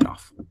and take that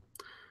off.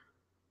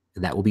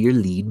 And that will be your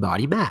lean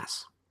body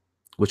mass,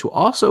 which will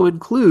also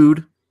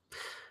include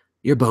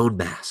your bone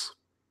mass.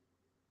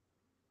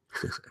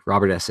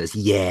 Robert S. says,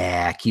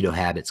 yeah, Keto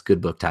Habits. Good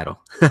book title.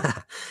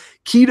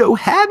 Keto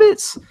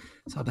Habits.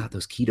 It's all about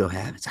those keto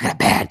habits. I got a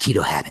bad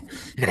keto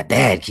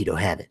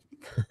habit.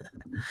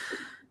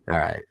 All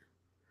right.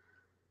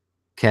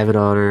 Kevin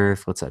on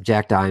Earth. What's up?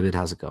 Jack Diamond.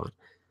 How's it going?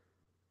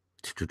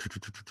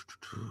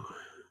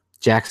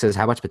 Jack says,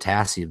 how much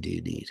potassium do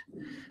you need?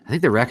 I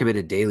think the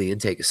recommended daily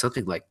intake is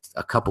something like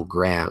a couple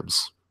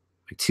grams,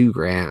 like 2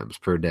 grams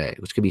per day,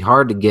 which can be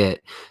hard to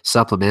get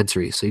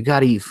supplementary. So you got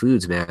to eat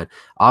foods, man.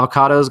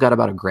 Avocados got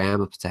about 1 gram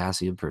of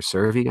potassium per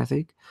serving, I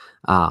think.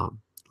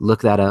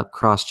 Look that up,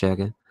 cross-check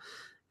it.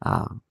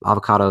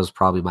 Avocado is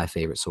probably my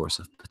favorite source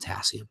of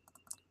potassium.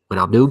 When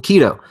I'm doing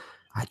keto,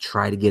 I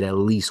try to get at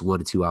least 1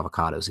 to 2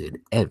 avocados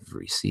in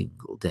every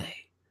single day.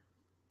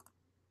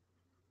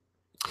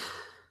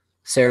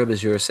 Sarah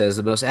Mazur says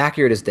the most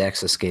accurate is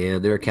DEXA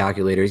scan. There are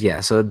calculators. Yeah.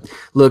 So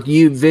look,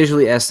 you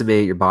visually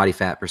estimate your body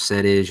fat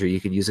percentage, or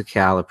you can use a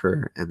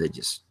caliper and then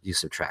you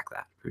subtract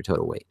that from your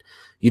total weight.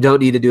 You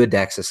don't need to do a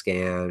DEXA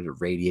scan or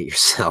radiate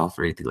yourself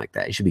or anything like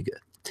that. You should be good.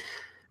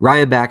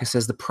 Ryan Backus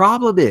says the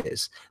problem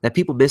is that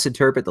people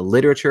misinterpret the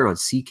literature on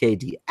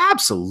CKD.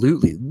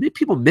 Absolutely.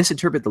 People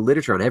misinterpret the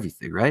literature on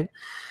everything, right?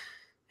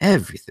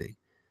 Everything.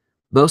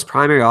 Most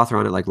primary author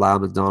on it, like Lyle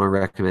McDonald,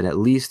 recommend at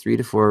least 3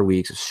 to 4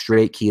 weeks of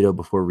straight keto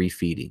before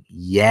refeeding.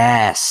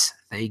 Yes.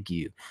 Thank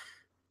you.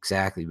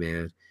 Exactly,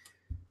 man.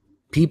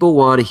 People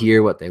want to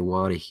hear what they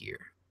want to hear.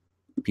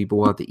 People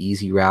want the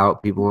easy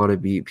route.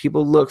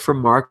 People look for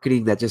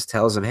marketing that just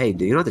tells them, hey, you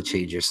don't have to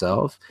change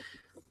yourself.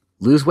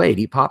 Lose weight,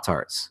 eat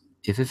Pop-Tarts.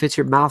 If it fits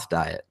your mouth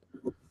diet.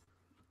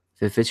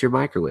 If it fits your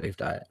microwave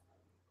diet.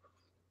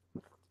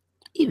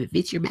 If it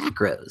fits your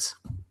macros.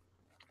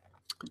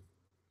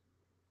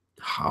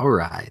 All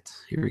right,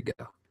 here we go.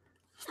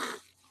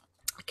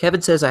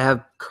 Kevin says, I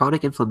have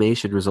chronic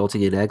inflammation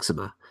resulting in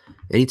eczema.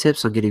 Any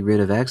tips on getting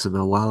rid of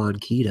eczema while on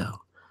keto?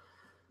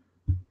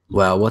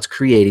 Well, what's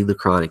creating the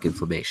chronic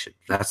inflammation?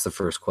 That's the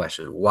first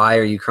question. Why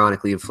are you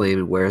chronically inflamed,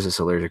 and where is this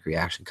allergic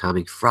reaction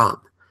coming from?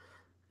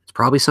 It's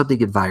probably something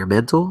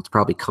environmental. It's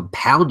probably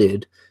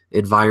compounded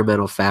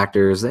environmental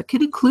factors that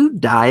can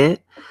include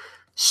diet,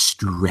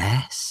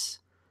 stress,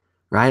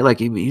 right?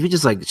 Like even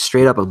just like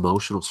straight up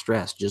emotional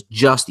stress,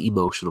 just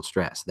emotional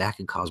stress that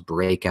can cause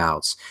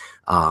breakouts,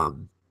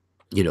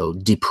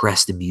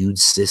 depressed immune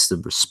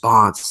system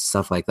response,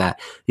 stuff like that.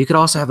 You could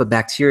also have a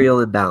bacterial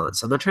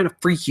imbalance. I'm not trying to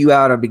freak you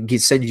out. I'm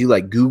sending you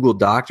like Google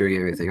doctoring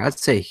and everything. I'd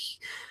say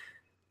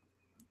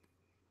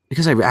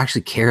because I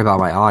actually care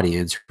about my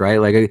audience, right?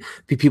 Like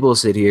people will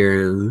sit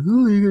here and,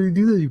 oh, you're gonna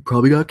do that. You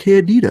probably got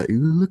candida. You're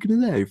looking at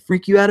that.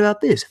 Freak you out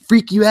about this.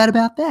 Freak you out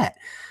about that.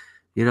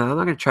 I'm not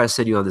going to try to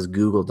send you on this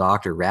Google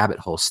doctor rabbit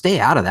hole. Stay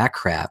out of that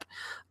crap.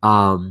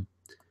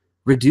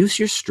 Reduce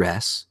your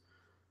stress.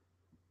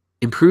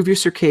 Improve your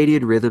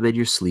circadian rhythm and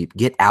your sleep.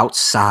 Get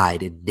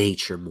outside in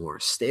nature more.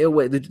 Stay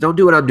away. Don't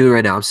do what I'm doing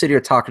right now. I'm sitting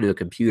here talking to a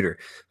computer,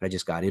 but I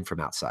just got in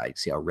from outside.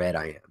 See how red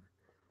I am.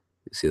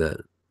 You see that?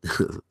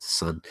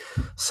 sun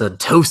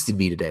toasted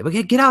me today. But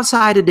get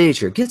outside in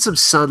nature. Get some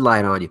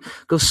sunlight on you.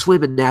 Go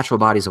swim in natural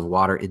bodies of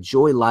water.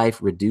 Enjoy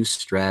life. Reduce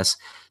stress.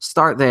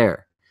 Start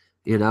there.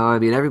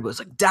 Everybody's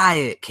like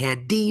diet,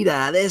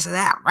 candida, this and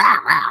that. Rah,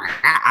 rah,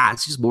 rah.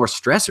 It's just more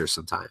stressors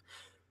sometimes.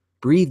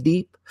 Breathe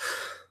deep.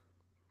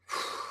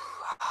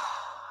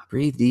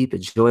 Breathe deep.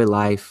 Enjoy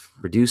life.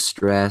 Reduce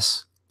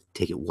stress.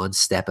 Take it one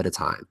step at a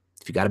time.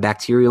 If you got a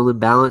bacterial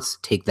imbalance,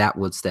 take that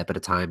one step at a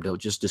time. Don't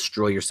just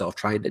destroy yourself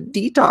trying to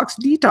detox.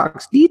 You got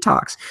to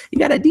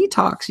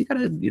detox. You got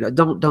to,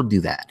 don't do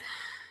that.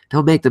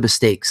 Don't make the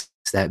mistakes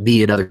that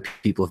me and other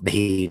people have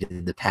made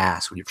in the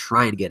past when you're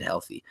trying to get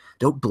healthy.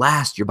 Don't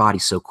blast your body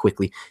so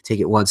quickly. Take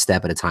it one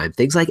step at a time.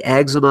 Things like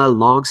eczema,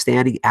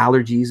 long-standing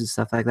allergies and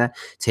stuff like that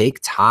take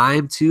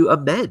time to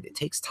amend. It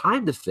takes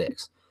time to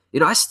fix.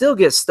 I still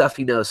get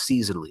stuffy nose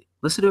seasonally.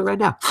 Listen to it right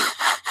now.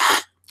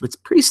 It's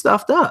pretty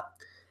stuffed up.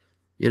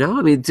 2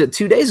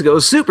 days ago, it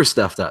was super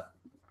stuffed up.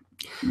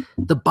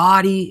 The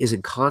body is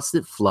in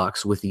constant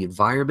flux with the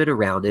environment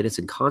around it. It's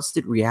in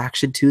constant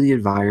reaction to the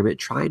environment,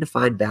 trying to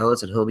find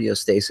balance and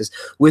homeostasis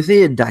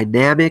within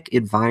dynamic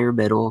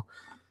environmental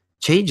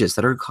changes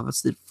that are in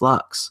constant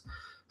flux.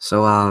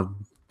 So,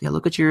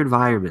 look at your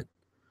environment,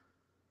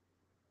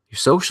 your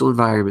social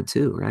environment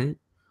too, right?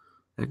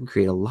 That can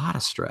create a lot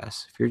of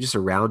stress. If you're just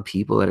around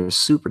people that are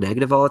super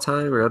negative all the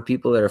time, around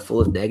people that are full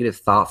of negative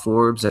thought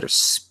forms, that are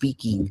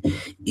speaking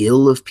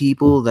ill of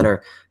people, that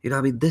are,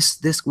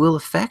 this will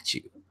affect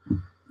you.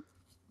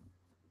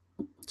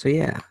 So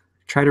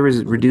try to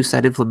reduce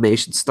that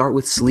inflammation. Start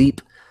with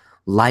sleep,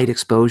 light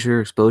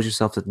exposure. Expose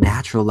yourself to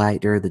natural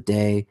light during the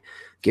day.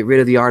 Get rid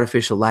of the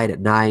artificial light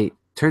at night.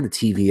 Turn the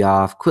TV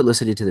off. Quit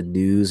listening to the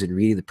news and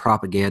reading the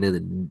propaganda.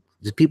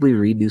 Does people even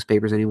read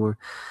newspapers anymore?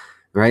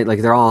 Right?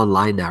 Like they're all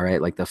online now, right?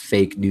 Like the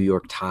fake New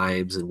York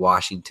Times and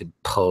Washington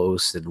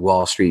Post and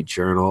Wall Street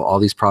Journal, all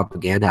these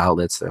propaganda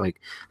outlets. They're like,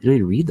 you don't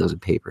even read those in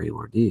paper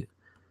anymore, do you?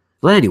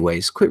 Well,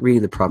 anyways, quit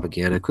reading the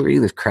propaganda. Quit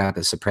reading this crap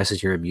that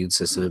suppresses your immune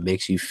system and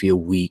makes you feel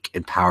weak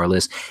and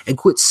powerless. And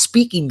quit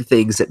speaking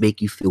things that make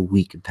you feel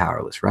weak and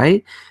powerless,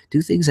 right?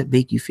 Do things that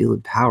make you feel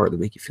empowered, that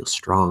make you feel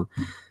strong,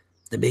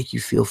 that make you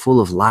feel full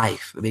of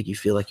life, that make you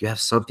feel like you have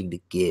something to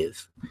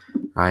give,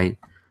 right?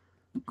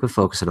 Quit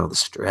focusing on the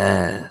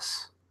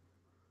stress.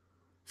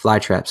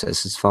 Flytrap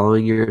says, it's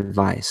following your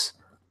advice.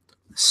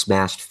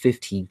 Smashed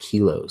 15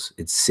 kilos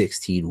in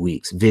 16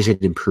 weeks. Vision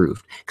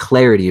improved.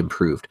 Clarity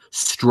improved.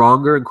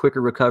 Stronger and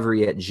quicker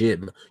recovery at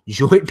gym.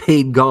 Joint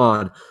pain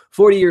gone.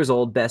 40 years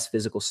old. Best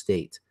physical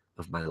state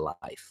of my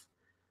life.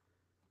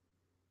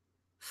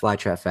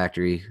 Flytrap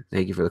Factory,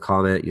 thank you for the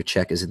comment. Your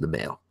check is in the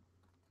mail.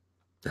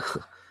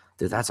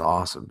 Dude, that's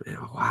awesome, man.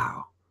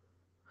 Wow.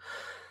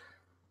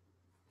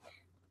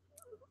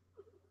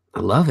 I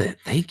love it.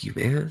 Thank you,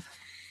 man.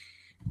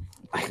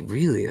 I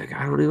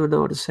don't even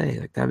know what to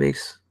say. That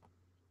makes...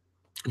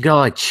 I got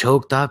all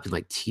choked up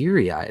and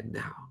teary-eyed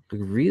now.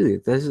 Really,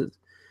 this is...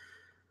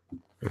 All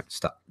right,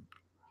 stop.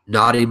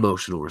 Not an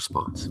emotional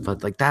response, but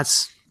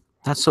that's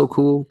so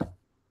cool.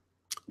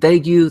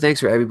 Thank you. Thanks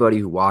for everybody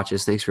who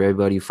watches. Thanks for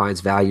everybody who finds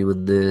value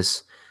in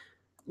this.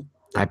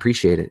 I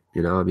appreciate it.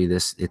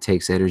 It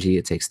takes energy,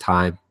 it takes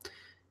time,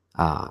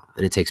 and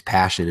it takes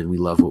passion, and we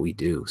love what we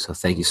do. So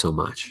thank you so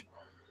much.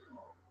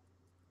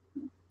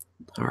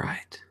 All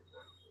right.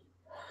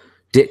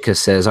 Ditka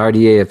says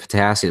RDA of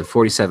potassium,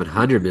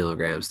 4,700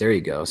 milligrams. There you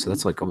go. So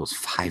that's almost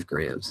 5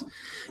 grams.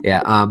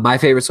 Yeah. My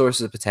favorite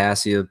sources of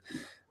potassium,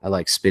 I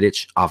like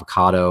spinach,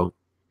 avocado,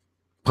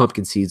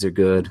 pumpkin seeds are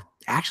good.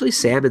 Actually,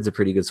 salmon's a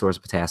pretty good source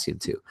of potassium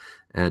too.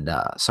 And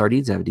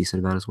sardines have a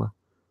decent amount as well.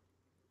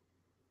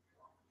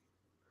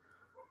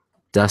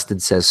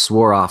 Dustin says,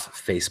 swore off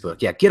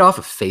Facebook. Yeah, get off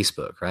of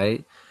Facebook,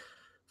 right?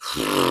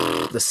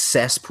 The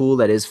cesspool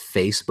that is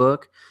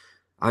Facebook.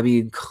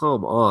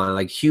 Come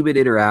on. Human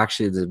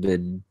interactions have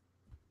been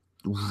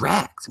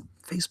wrecked.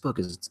 Facebook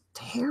is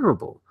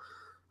terrible.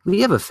 We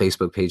have a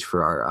Facebook page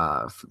for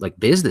our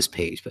business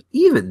page, but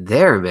even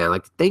there, man,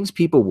 things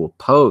people will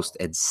post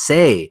and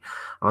say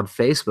on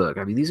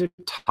Facebook. These are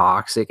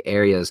toxic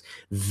areas.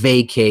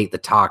 Vacate the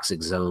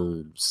toxic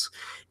zones.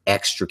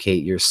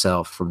 Extricate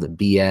yourself from the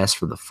BS,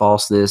 from the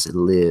falseness, and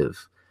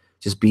live.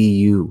 Just be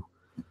you.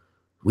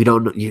 We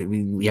don't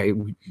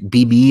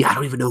be me. I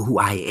don't even know who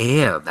I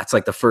am. That's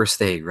the first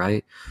thing,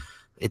 right?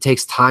 It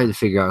takes time to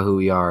figure out who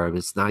we are.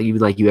 It's not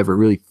even like you ever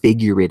really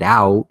figure it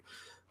out.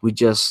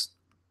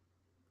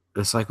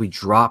 It's like we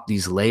drop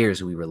these layers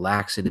and we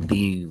relax into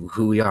being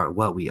who we are,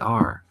 what we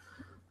are.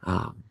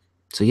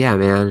 So yeah,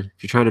 man,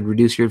 if you're trying to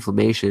reduce your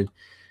inflammation,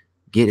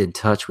 get in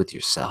touch with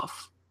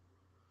yourself.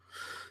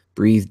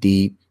 Breathe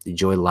deep,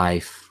 enjoy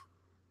life,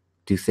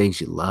 do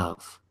things you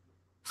love.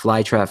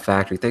 Flytrap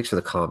Factory, thanks for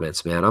the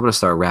comments, man. I'm going to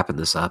start wrapping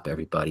this up,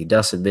 everybody.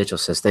 Dustin Mitchell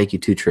says, thank you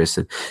too,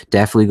 Tristan.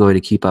 Definitely going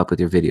to keep up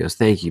with your videos.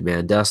 Thank you,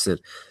 man. Dustin.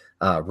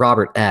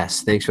 Robert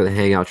S., thanks for the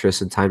hangout,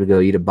 Tristan. Time to go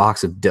eat a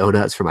box of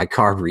donuts for my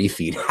carb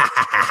refeed.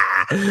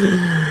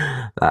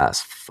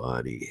 That's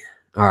funny.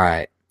 All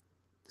right.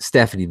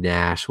 Stephanie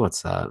Nash,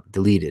 what's up?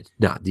 Deleted,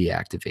 not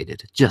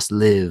deactivated. Just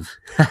live.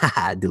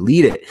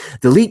 Delete it.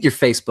 Delete your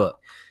Facebook.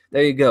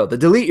 There you go. The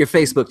delete your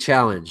Facebook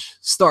challenge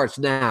starts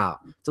now.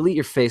 Delete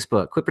your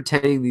Facebook. Quit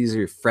pretending these are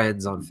your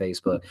friends on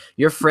Facebook.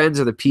 Your friends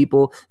are the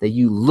people that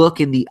you look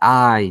in the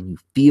eye and you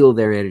feel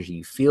their energy.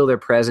 You feel their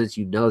presence.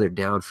 You know they're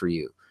down for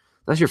you.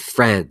 Those are your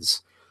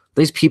friends.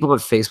 These people on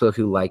Facebook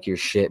who like your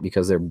shit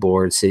because they're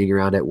bored sitting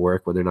around at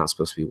work when they're not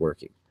supposed to be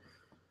working.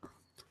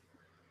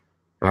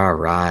 All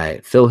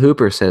right. Phil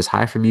Hooper says,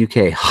 hi from UK.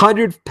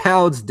 100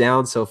 pounds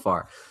down so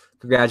far.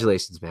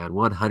 Congratulations, man.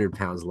 100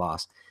 pounds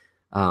lost.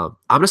 I'm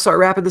going to start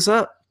wrapping this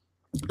up.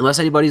 Unless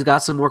anybody's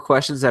got some more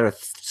questions that are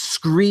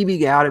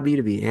screaming out at me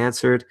to be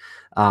answered,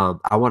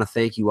 I want to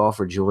thank you all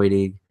for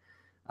joining.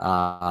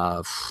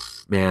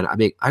 Man,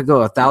 I go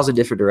 1,000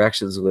 different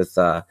directions with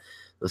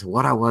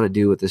what I want to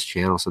do with this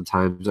channel.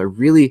 Sometimes I'm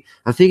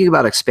thinking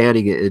about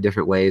expanding it in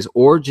different ways,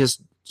 or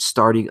just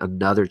starting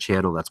another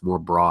channel that's more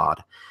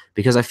broad,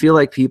 because I feel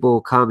like people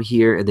come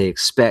here and they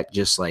expect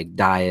just like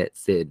diet,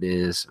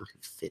 fitness.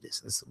 Fitness,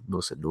 that's the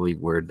most annoying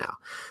word now.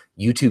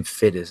 YouTube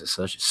fitness is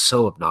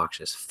so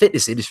obnoxious.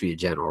 Fitness industry in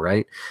general,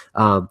 right?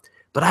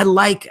 But I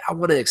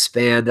want to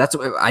expand. That's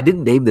why I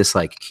didn't name this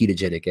like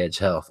ketogenic edge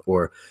health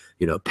or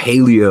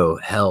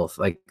paleo health.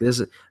 Like this,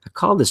 I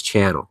call this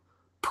channel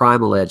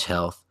Primal Edge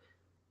Health.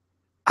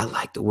 I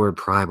like the word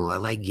primal. I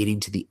like getting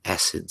to the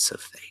essence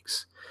of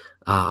things.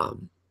 So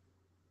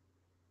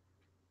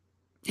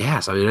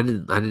I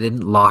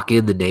didn't lock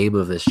in the name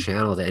of this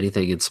channel to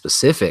anything in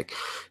specific.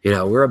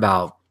 We're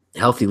about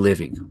healthy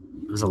living.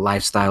 It was a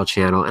lifestyle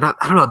channel, and I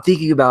don't know. I'm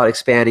thinking about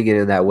expanding it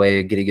in that way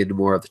and getting into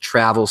more of the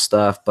travel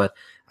stuff, but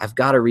I've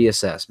got to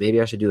reassess. Maybe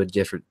I should do a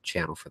different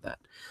channel for that.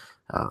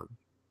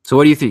 So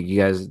what do you think,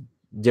 you guys?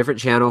 Different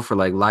channel for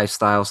like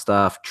lifestyle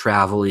stuff,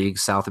 traveling,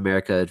 South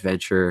America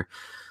adventure,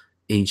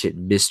 ancient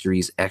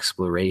mysteries,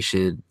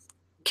 exploration,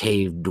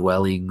 cave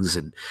dwellings,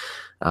 and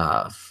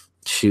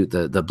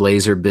the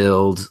blazer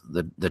build,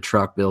 the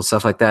truck build,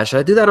 stuff like that. Should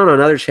I do that on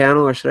another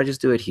channel, or should I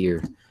just do it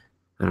here?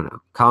 I don't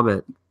know.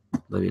 Comment.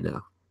 Let me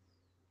know.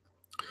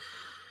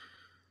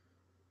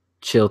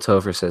 Chill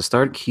Topher says,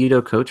 start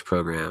keto coach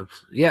programs.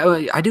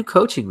 Yeah, I do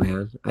coaching,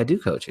 man. I do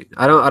coaching.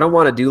 I don't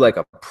want to do like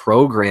a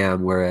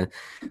program where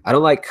I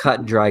don't like cut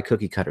and dry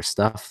cookie cutter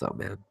stuff though,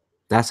 man.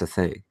 That's the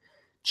thing.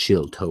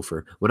 Chill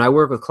Topher. When I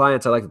work with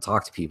clients, I like to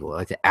talk to people. I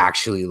like to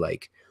actually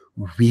like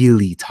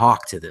really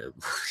talk to them,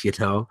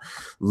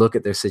 look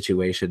at their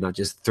situation, not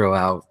just throw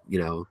out,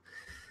 the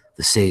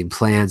same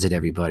plans at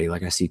everybody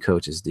like I see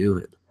coaches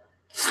doing.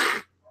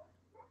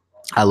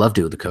 I love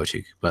doing the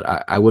coaching,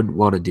 but I wouldn't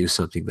want to do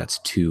something that's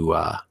too,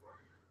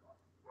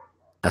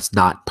 that's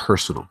not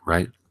personal,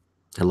 right?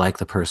 I like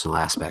the personal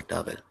aspect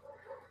of it.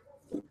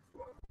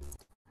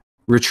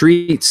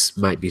 Retreats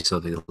might be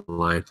something on the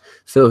line.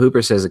 Phil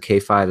Hooper says the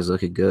K5 is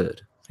looking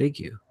good. Thank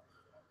you.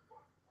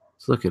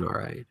 It's looking all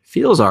right.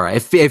 Feels all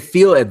right.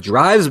 It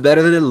drives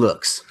better than it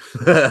looks.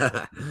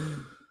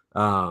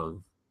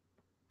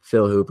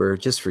 Phil Hooper,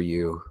 just for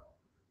you.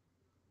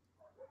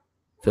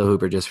 Phil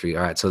Hooper, just for you.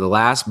 All right, so the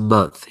last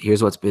month,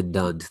 here's what's been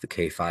done to the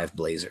K5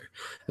 Blazer.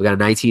 We've got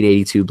a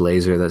 1982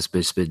 Blazer that's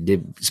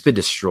been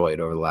destroyed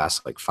over the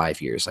last like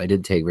 5 years. I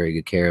didn't take very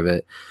good care of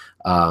it.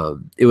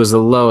 It was the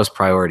lowest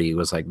priority,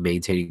 was like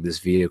maintaining this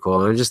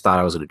vehicle, and I just thought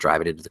I was going to drive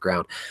it into the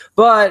ground.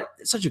 But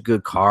it's such a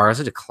good car, it's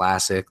such a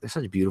classic. They're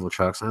such beautiful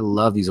trucks. I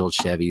love these old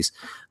Chevys.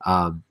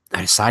 I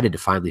decided to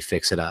finally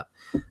fix it up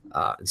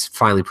and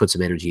finally put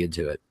some energy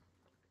into it.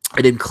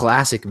 And in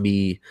classic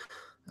me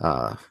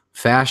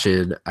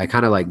fashion, I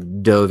kind of like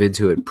dove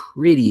into it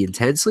pretty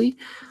intensely.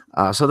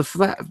 So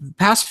the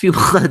past few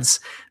months,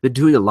 I've been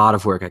doing a lot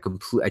of work.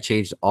 I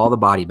changed all the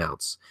body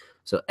mounts.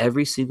 So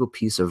every single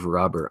piece of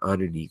rubber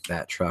underneath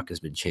that truck has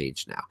been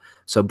changed now.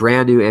 So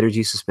brand new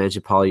energy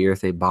suspension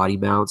polyurethane body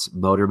mounts,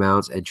 motor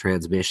mounts, and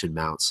transmission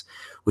mounts,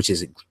 which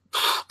is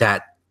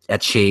that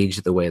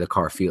changed the way the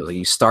car feels. Like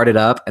you start it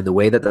up, and the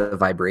way that the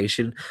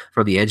vibration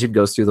from the engine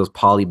goes through those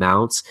poly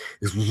mounts,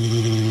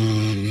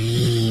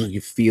 you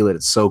feel it.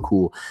 It's so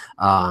cool.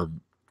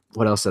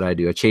 What else did I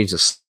do? I changed the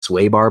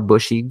sway bar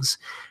bushings.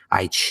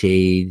 What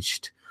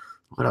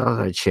else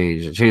did I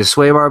change? I changed the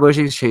sway bar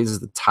bushings, changed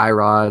the tie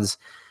rods.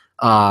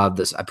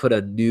 I put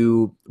a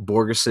new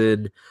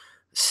Borgeson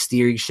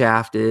steering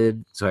shaft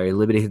in, so I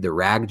eliminated the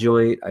rag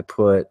joint.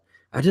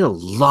 I did a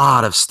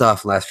lot of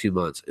stuff last few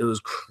months. It was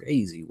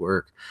crazy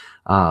work.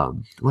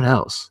 What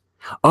else?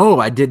 Oh,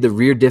 I did the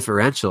rear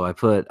differential.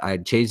 I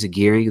changed the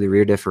gearing, the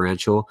rear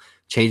differential,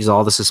 changed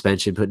all the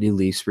suspension, put new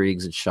leaf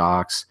springs and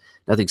shocks.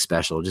 Nothing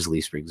special, just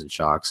leaf springs and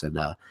shocks and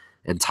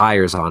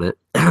tires on it.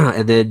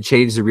 And then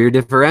changed the rear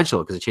differential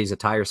because it changed the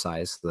tire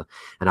size.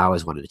 And I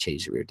always wanted to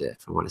change the rear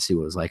diff. I want to see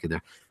what it was like in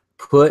there.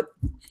 Put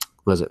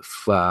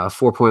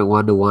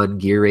 4.1 to 1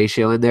 gear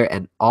ratio in there,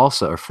 and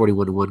also, or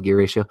 41 to 1 gear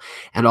ratio,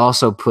 and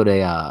also put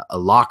a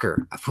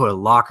locker. I put a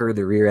locker in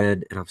the rear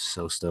end, and I'm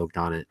so stoked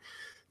on it.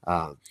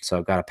 So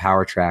I've got a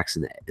power tracks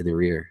in the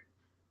rear.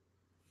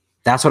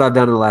 That's what I've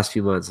done in the last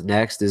few months.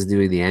 Next is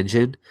doing the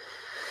engine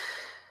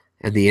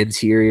and the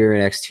interior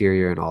and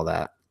exterior and all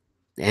that.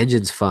 The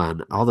engine's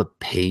fun. All the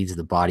paints and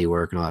the body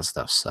work and all that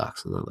stuff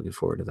sucks. I'm not looking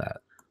forward to that.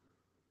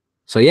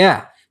 So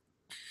yeah.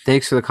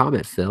 Thanks for the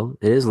comment, Phil.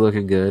 It is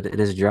looking good. It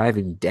is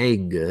driving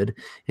dang good.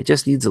 It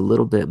just needs a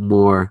little bit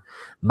more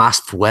más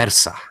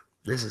fuerza.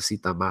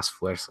 Necesita más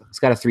fuerza. It's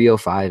got a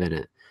 305 in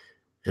it,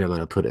 and I'm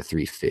going to put a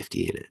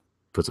 350 in it.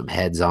 Put some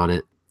heads on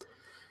it.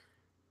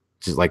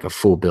 Just like a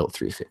full built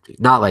 350.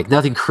 Not like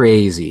nothing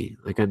crazy,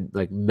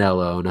 like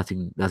mellow,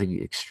 nothing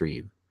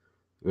extreme.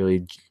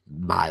 really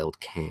mild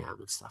cam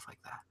and stuff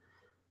like that.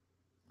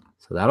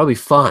 So that'll be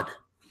fun.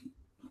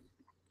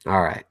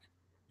 All right.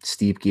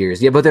 Steep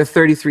gears. Yeah, but they're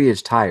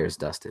 33-inch tires,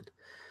 Dustin.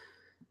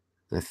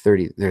 They're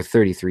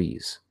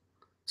 33s.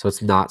 So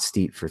it's not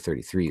steep for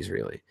 33s,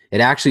 really.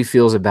 It actually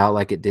feels about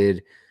like it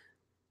did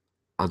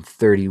on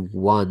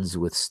 31s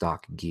with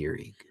stock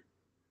gearing,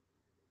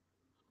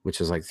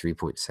 which is like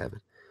 3.7.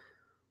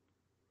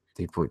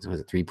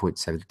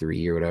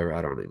 3.73 or whatever?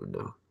 I don't even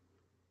know.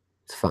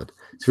 It's fun.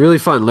 It's really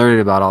fun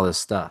learning about all this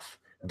stuff.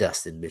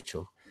 Dustin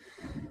Mitchell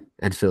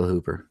and Phil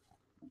Hooper.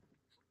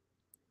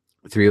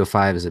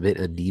 305 is a bit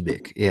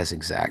anemic. Yes,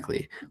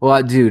 exactly.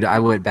 Well, dude, I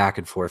went back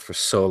and forth for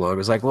so long. It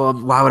was like, well,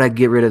 why would I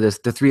get rid of this?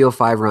 The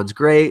 305 runs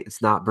great.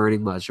 It's not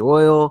burning much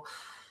oil.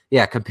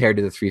 Yeah, compared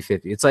to the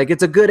 350. It's like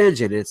it's a good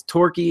engine. It's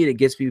torquey and it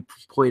gets me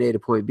point A to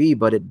point B,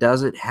 but it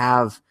doesn't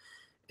have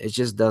have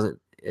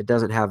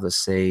the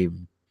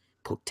same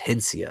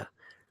potencia.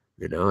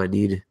 It's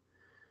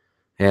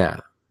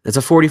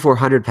a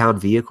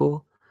 4,400-pound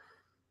vehicle.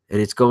 And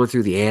it's going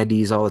through the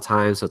Andes all the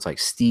time. So it's like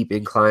steep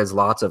inclines,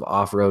 lots of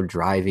off-road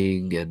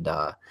driving. And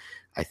I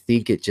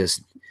think I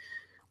just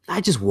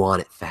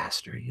want it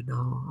faster, I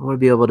want to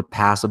be able to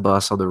pass a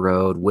bus on the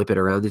road, whip it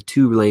around the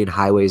 2-lane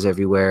highways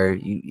everywhere.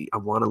 I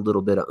want a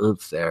little bit of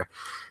oomph there.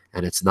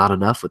 And it's not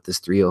enough with this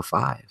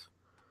 305.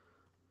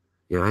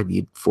 I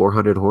need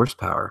 400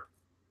 horsepower.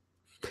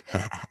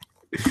 I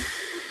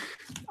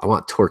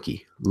want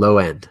torquey, low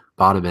end.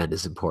 Bottom end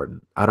is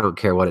important. I don't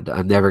care what it does.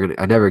 I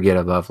never get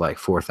above like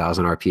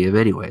 4,000 RPM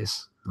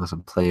anyways, unless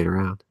I'm playing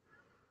around.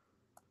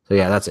 So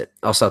yeah, that's it.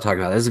 I'll stop talking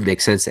about it. That doesn't make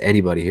sense to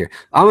anybody here.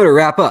 I'm going to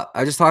wrap up.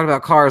 I just talked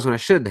about cars when I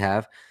shouldn't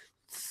have.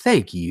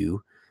 Thank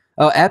you.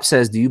 Oh, Ep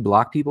says, do you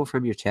block people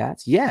from your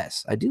chats?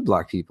 Yes, I do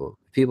block people.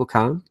 People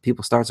come,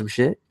 people start some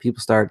shit,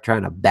 people start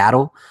trying to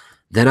battle,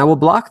 then I will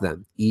block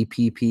them.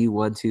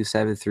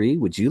 EPP1273,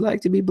 would you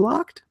like to be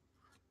blocked?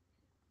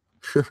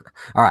 All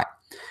right.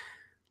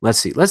 Let's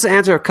see. Let's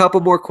answer a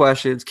couple more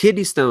questions.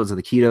 Kidney stones on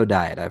the keto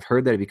diet. I've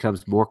heard that it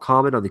becomes more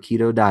common on the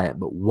keto diet,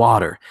 but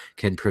water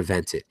can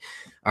prevent it.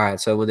 All right.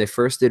 So when they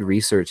first did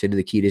research into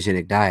the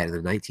ketogenic diet in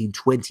the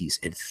 1920s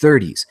and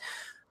 30s,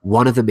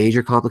 one of the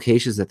major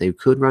complications that they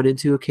could run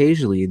into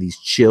occasionally in these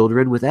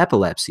children with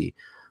epilepsy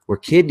were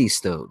kidney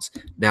stones.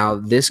 Now,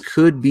 this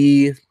could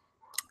be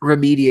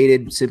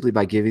remediated simply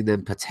by giving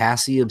them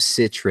potassium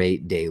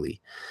citrate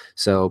daily.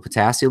 So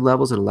potassium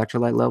levels and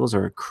electrolyte levels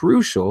are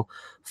crucial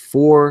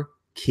for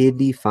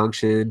kidney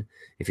function.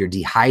 If you're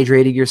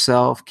dehydrating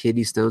yourself,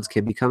 kidney stones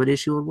can become an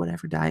issue on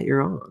whatever diet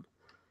you're on.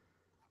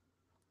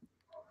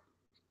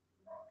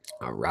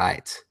 All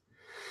right.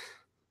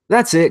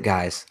 That's it,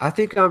 guys. I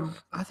think I'm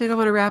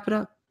going to wrap it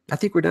up. I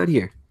think we're done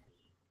here.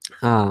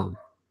 I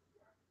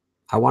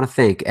want to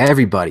thank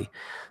everybody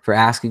for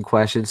asking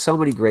questions. So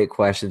many great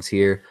questions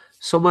here.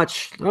 So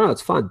much. I don't know.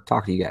 It's fun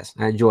talking to you guys.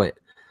 I enjoy it.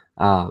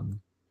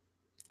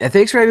 And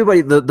thanks for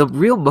everybody. The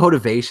real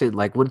motivation,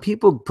 like when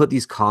people put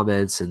these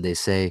comments and they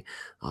say,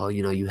 oh,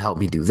 you helped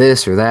me do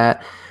this or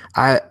that.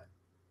 I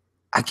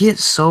get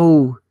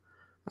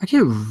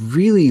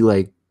really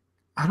like,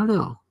 I don't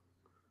know.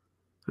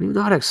 I don't even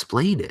know how to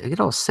explain it. I get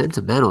all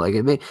sentimental. Like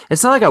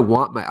it's not like I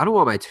don't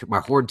want my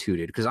horn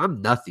tooted because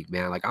I'm nothing,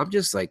 man. Like I'm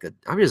just a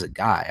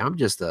guy. I'm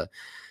just a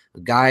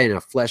guy in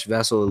a flesh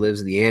vessel that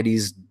lives in the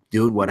Andes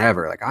doing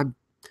whatever. Like I'm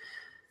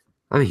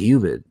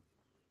human.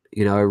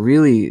 It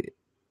really,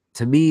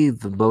 to me,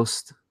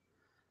 it's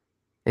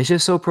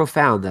just so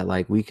profound that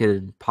like we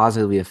can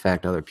positively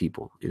affect other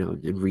people,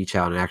 and reach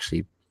out and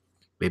actually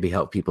maybe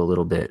help people a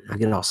little bit. I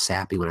get all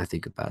sappy when I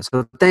think about it.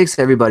 So thanks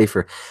to everybody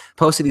for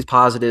posting these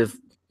positive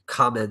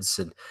comments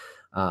and,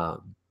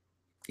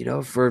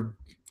 for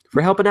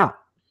helping out.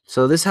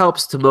 So this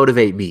helps to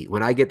motivate me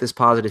when I get this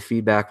positive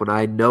feedback, when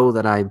I know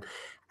that I'm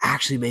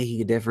actually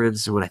making a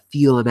difference, and when I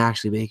feel I'm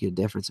actually making a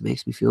difference, it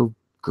makes me feel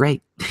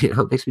great. It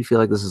makes me feel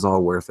like this is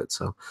all worth it.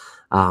 So,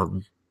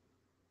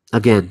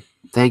 again,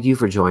 thank you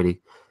for joining.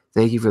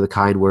 Thank you for the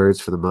kind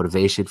words, for the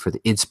motivation, for the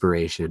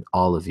inspiration,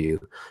 all of you.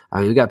 I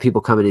mean, we got people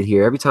coming in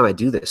here. Every time I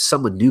do this,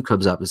 someone new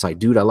comes up and it's like,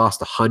 dude, I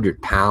lost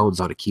 100 pounds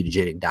on a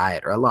ketogenic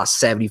diet, or I lost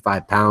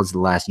 75 pounds in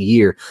the last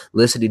year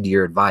listening to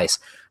your advice.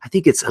 I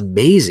think it's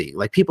amazing.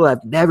 Like people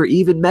I've never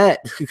even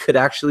met could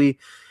actually,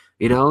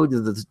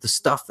 the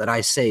stuff that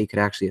I say could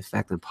actually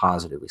affect them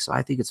positively. So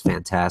I think it's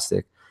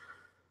fantastic.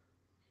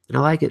 And I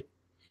like it.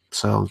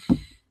 So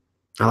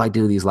I like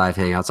doing these live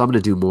hangouts. I'm going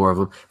to do more of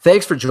them.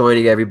 Thanks for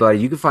joining, everybody.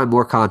 You can find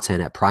more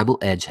content at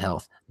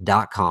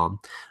primaledgehealth.com.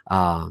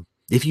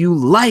 If you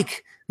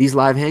like these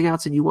live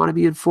hangouts and you want to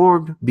be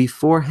informed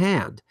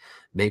beforehand,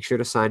 make sure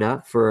to sign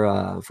up for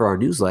our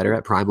newsletter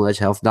at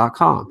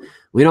primaledgehealth.com.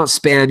 We don't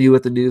spam you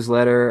with the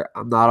newsletter.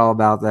 I'm not all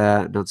about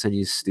that. Don't send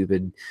you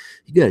stupid,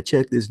 you got to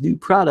check this new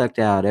product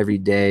out every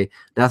day.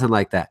 Nothing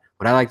like that.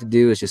 What I like to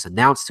do is just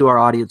announce to our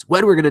audience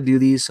when we're going to do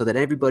these so that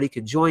everybody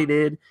can join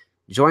in.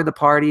 Join the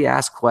party,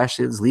 ask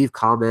questions, leave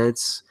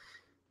comments,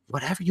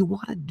 whatever you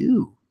want to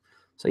do.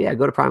 So yeah,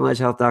 go to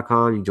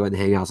primaledgehealth.com. You can join the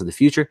Hangouts in the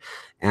future.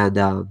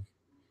 And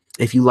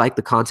if you like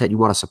the content, you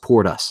want to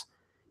support us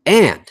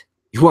and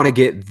You want to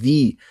get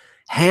the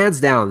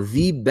hands down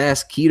the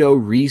best keto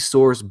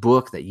resource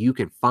book that you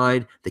can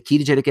find. The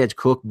Ketogenic Edge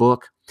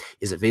Cookbook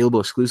is available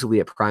exclusively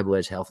at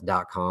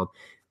primaledgehealth.com.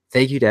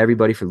 Thank you to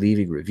everybody for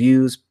leaving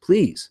reviews.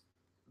 Please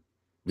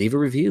leave a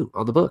review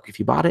on the book if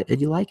you bought it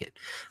and you like it.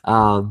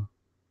 So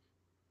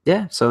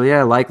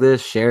like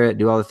this, share it,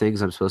 do all the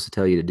things I'm supposed to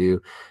tell you to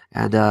do,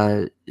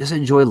 and just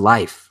enjoy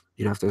life.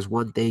 If there's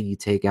one thing you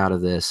take out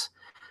of this,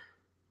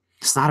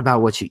 it's not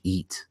about what you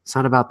eat. It's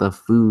not about the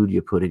food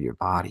you put in your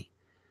body.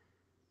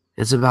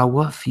 It's about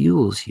what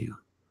fuels you.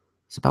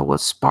 It's about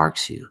what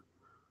sparks you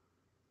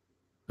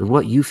and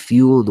what you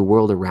fuel the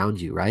world around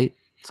you, right?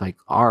 It's like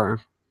I'll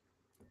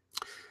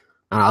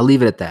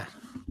leave it at that.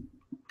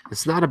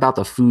 It's not about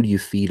the food you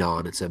feed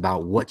on. It's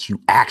about what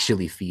you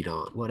actually feed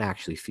on, what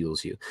actually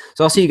fuels you.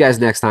 So I'll see you guys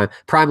next time.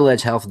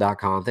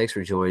 PrimalEdgeHealth.com. Thanks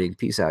for joining.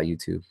 Peace out,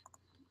 YouTube.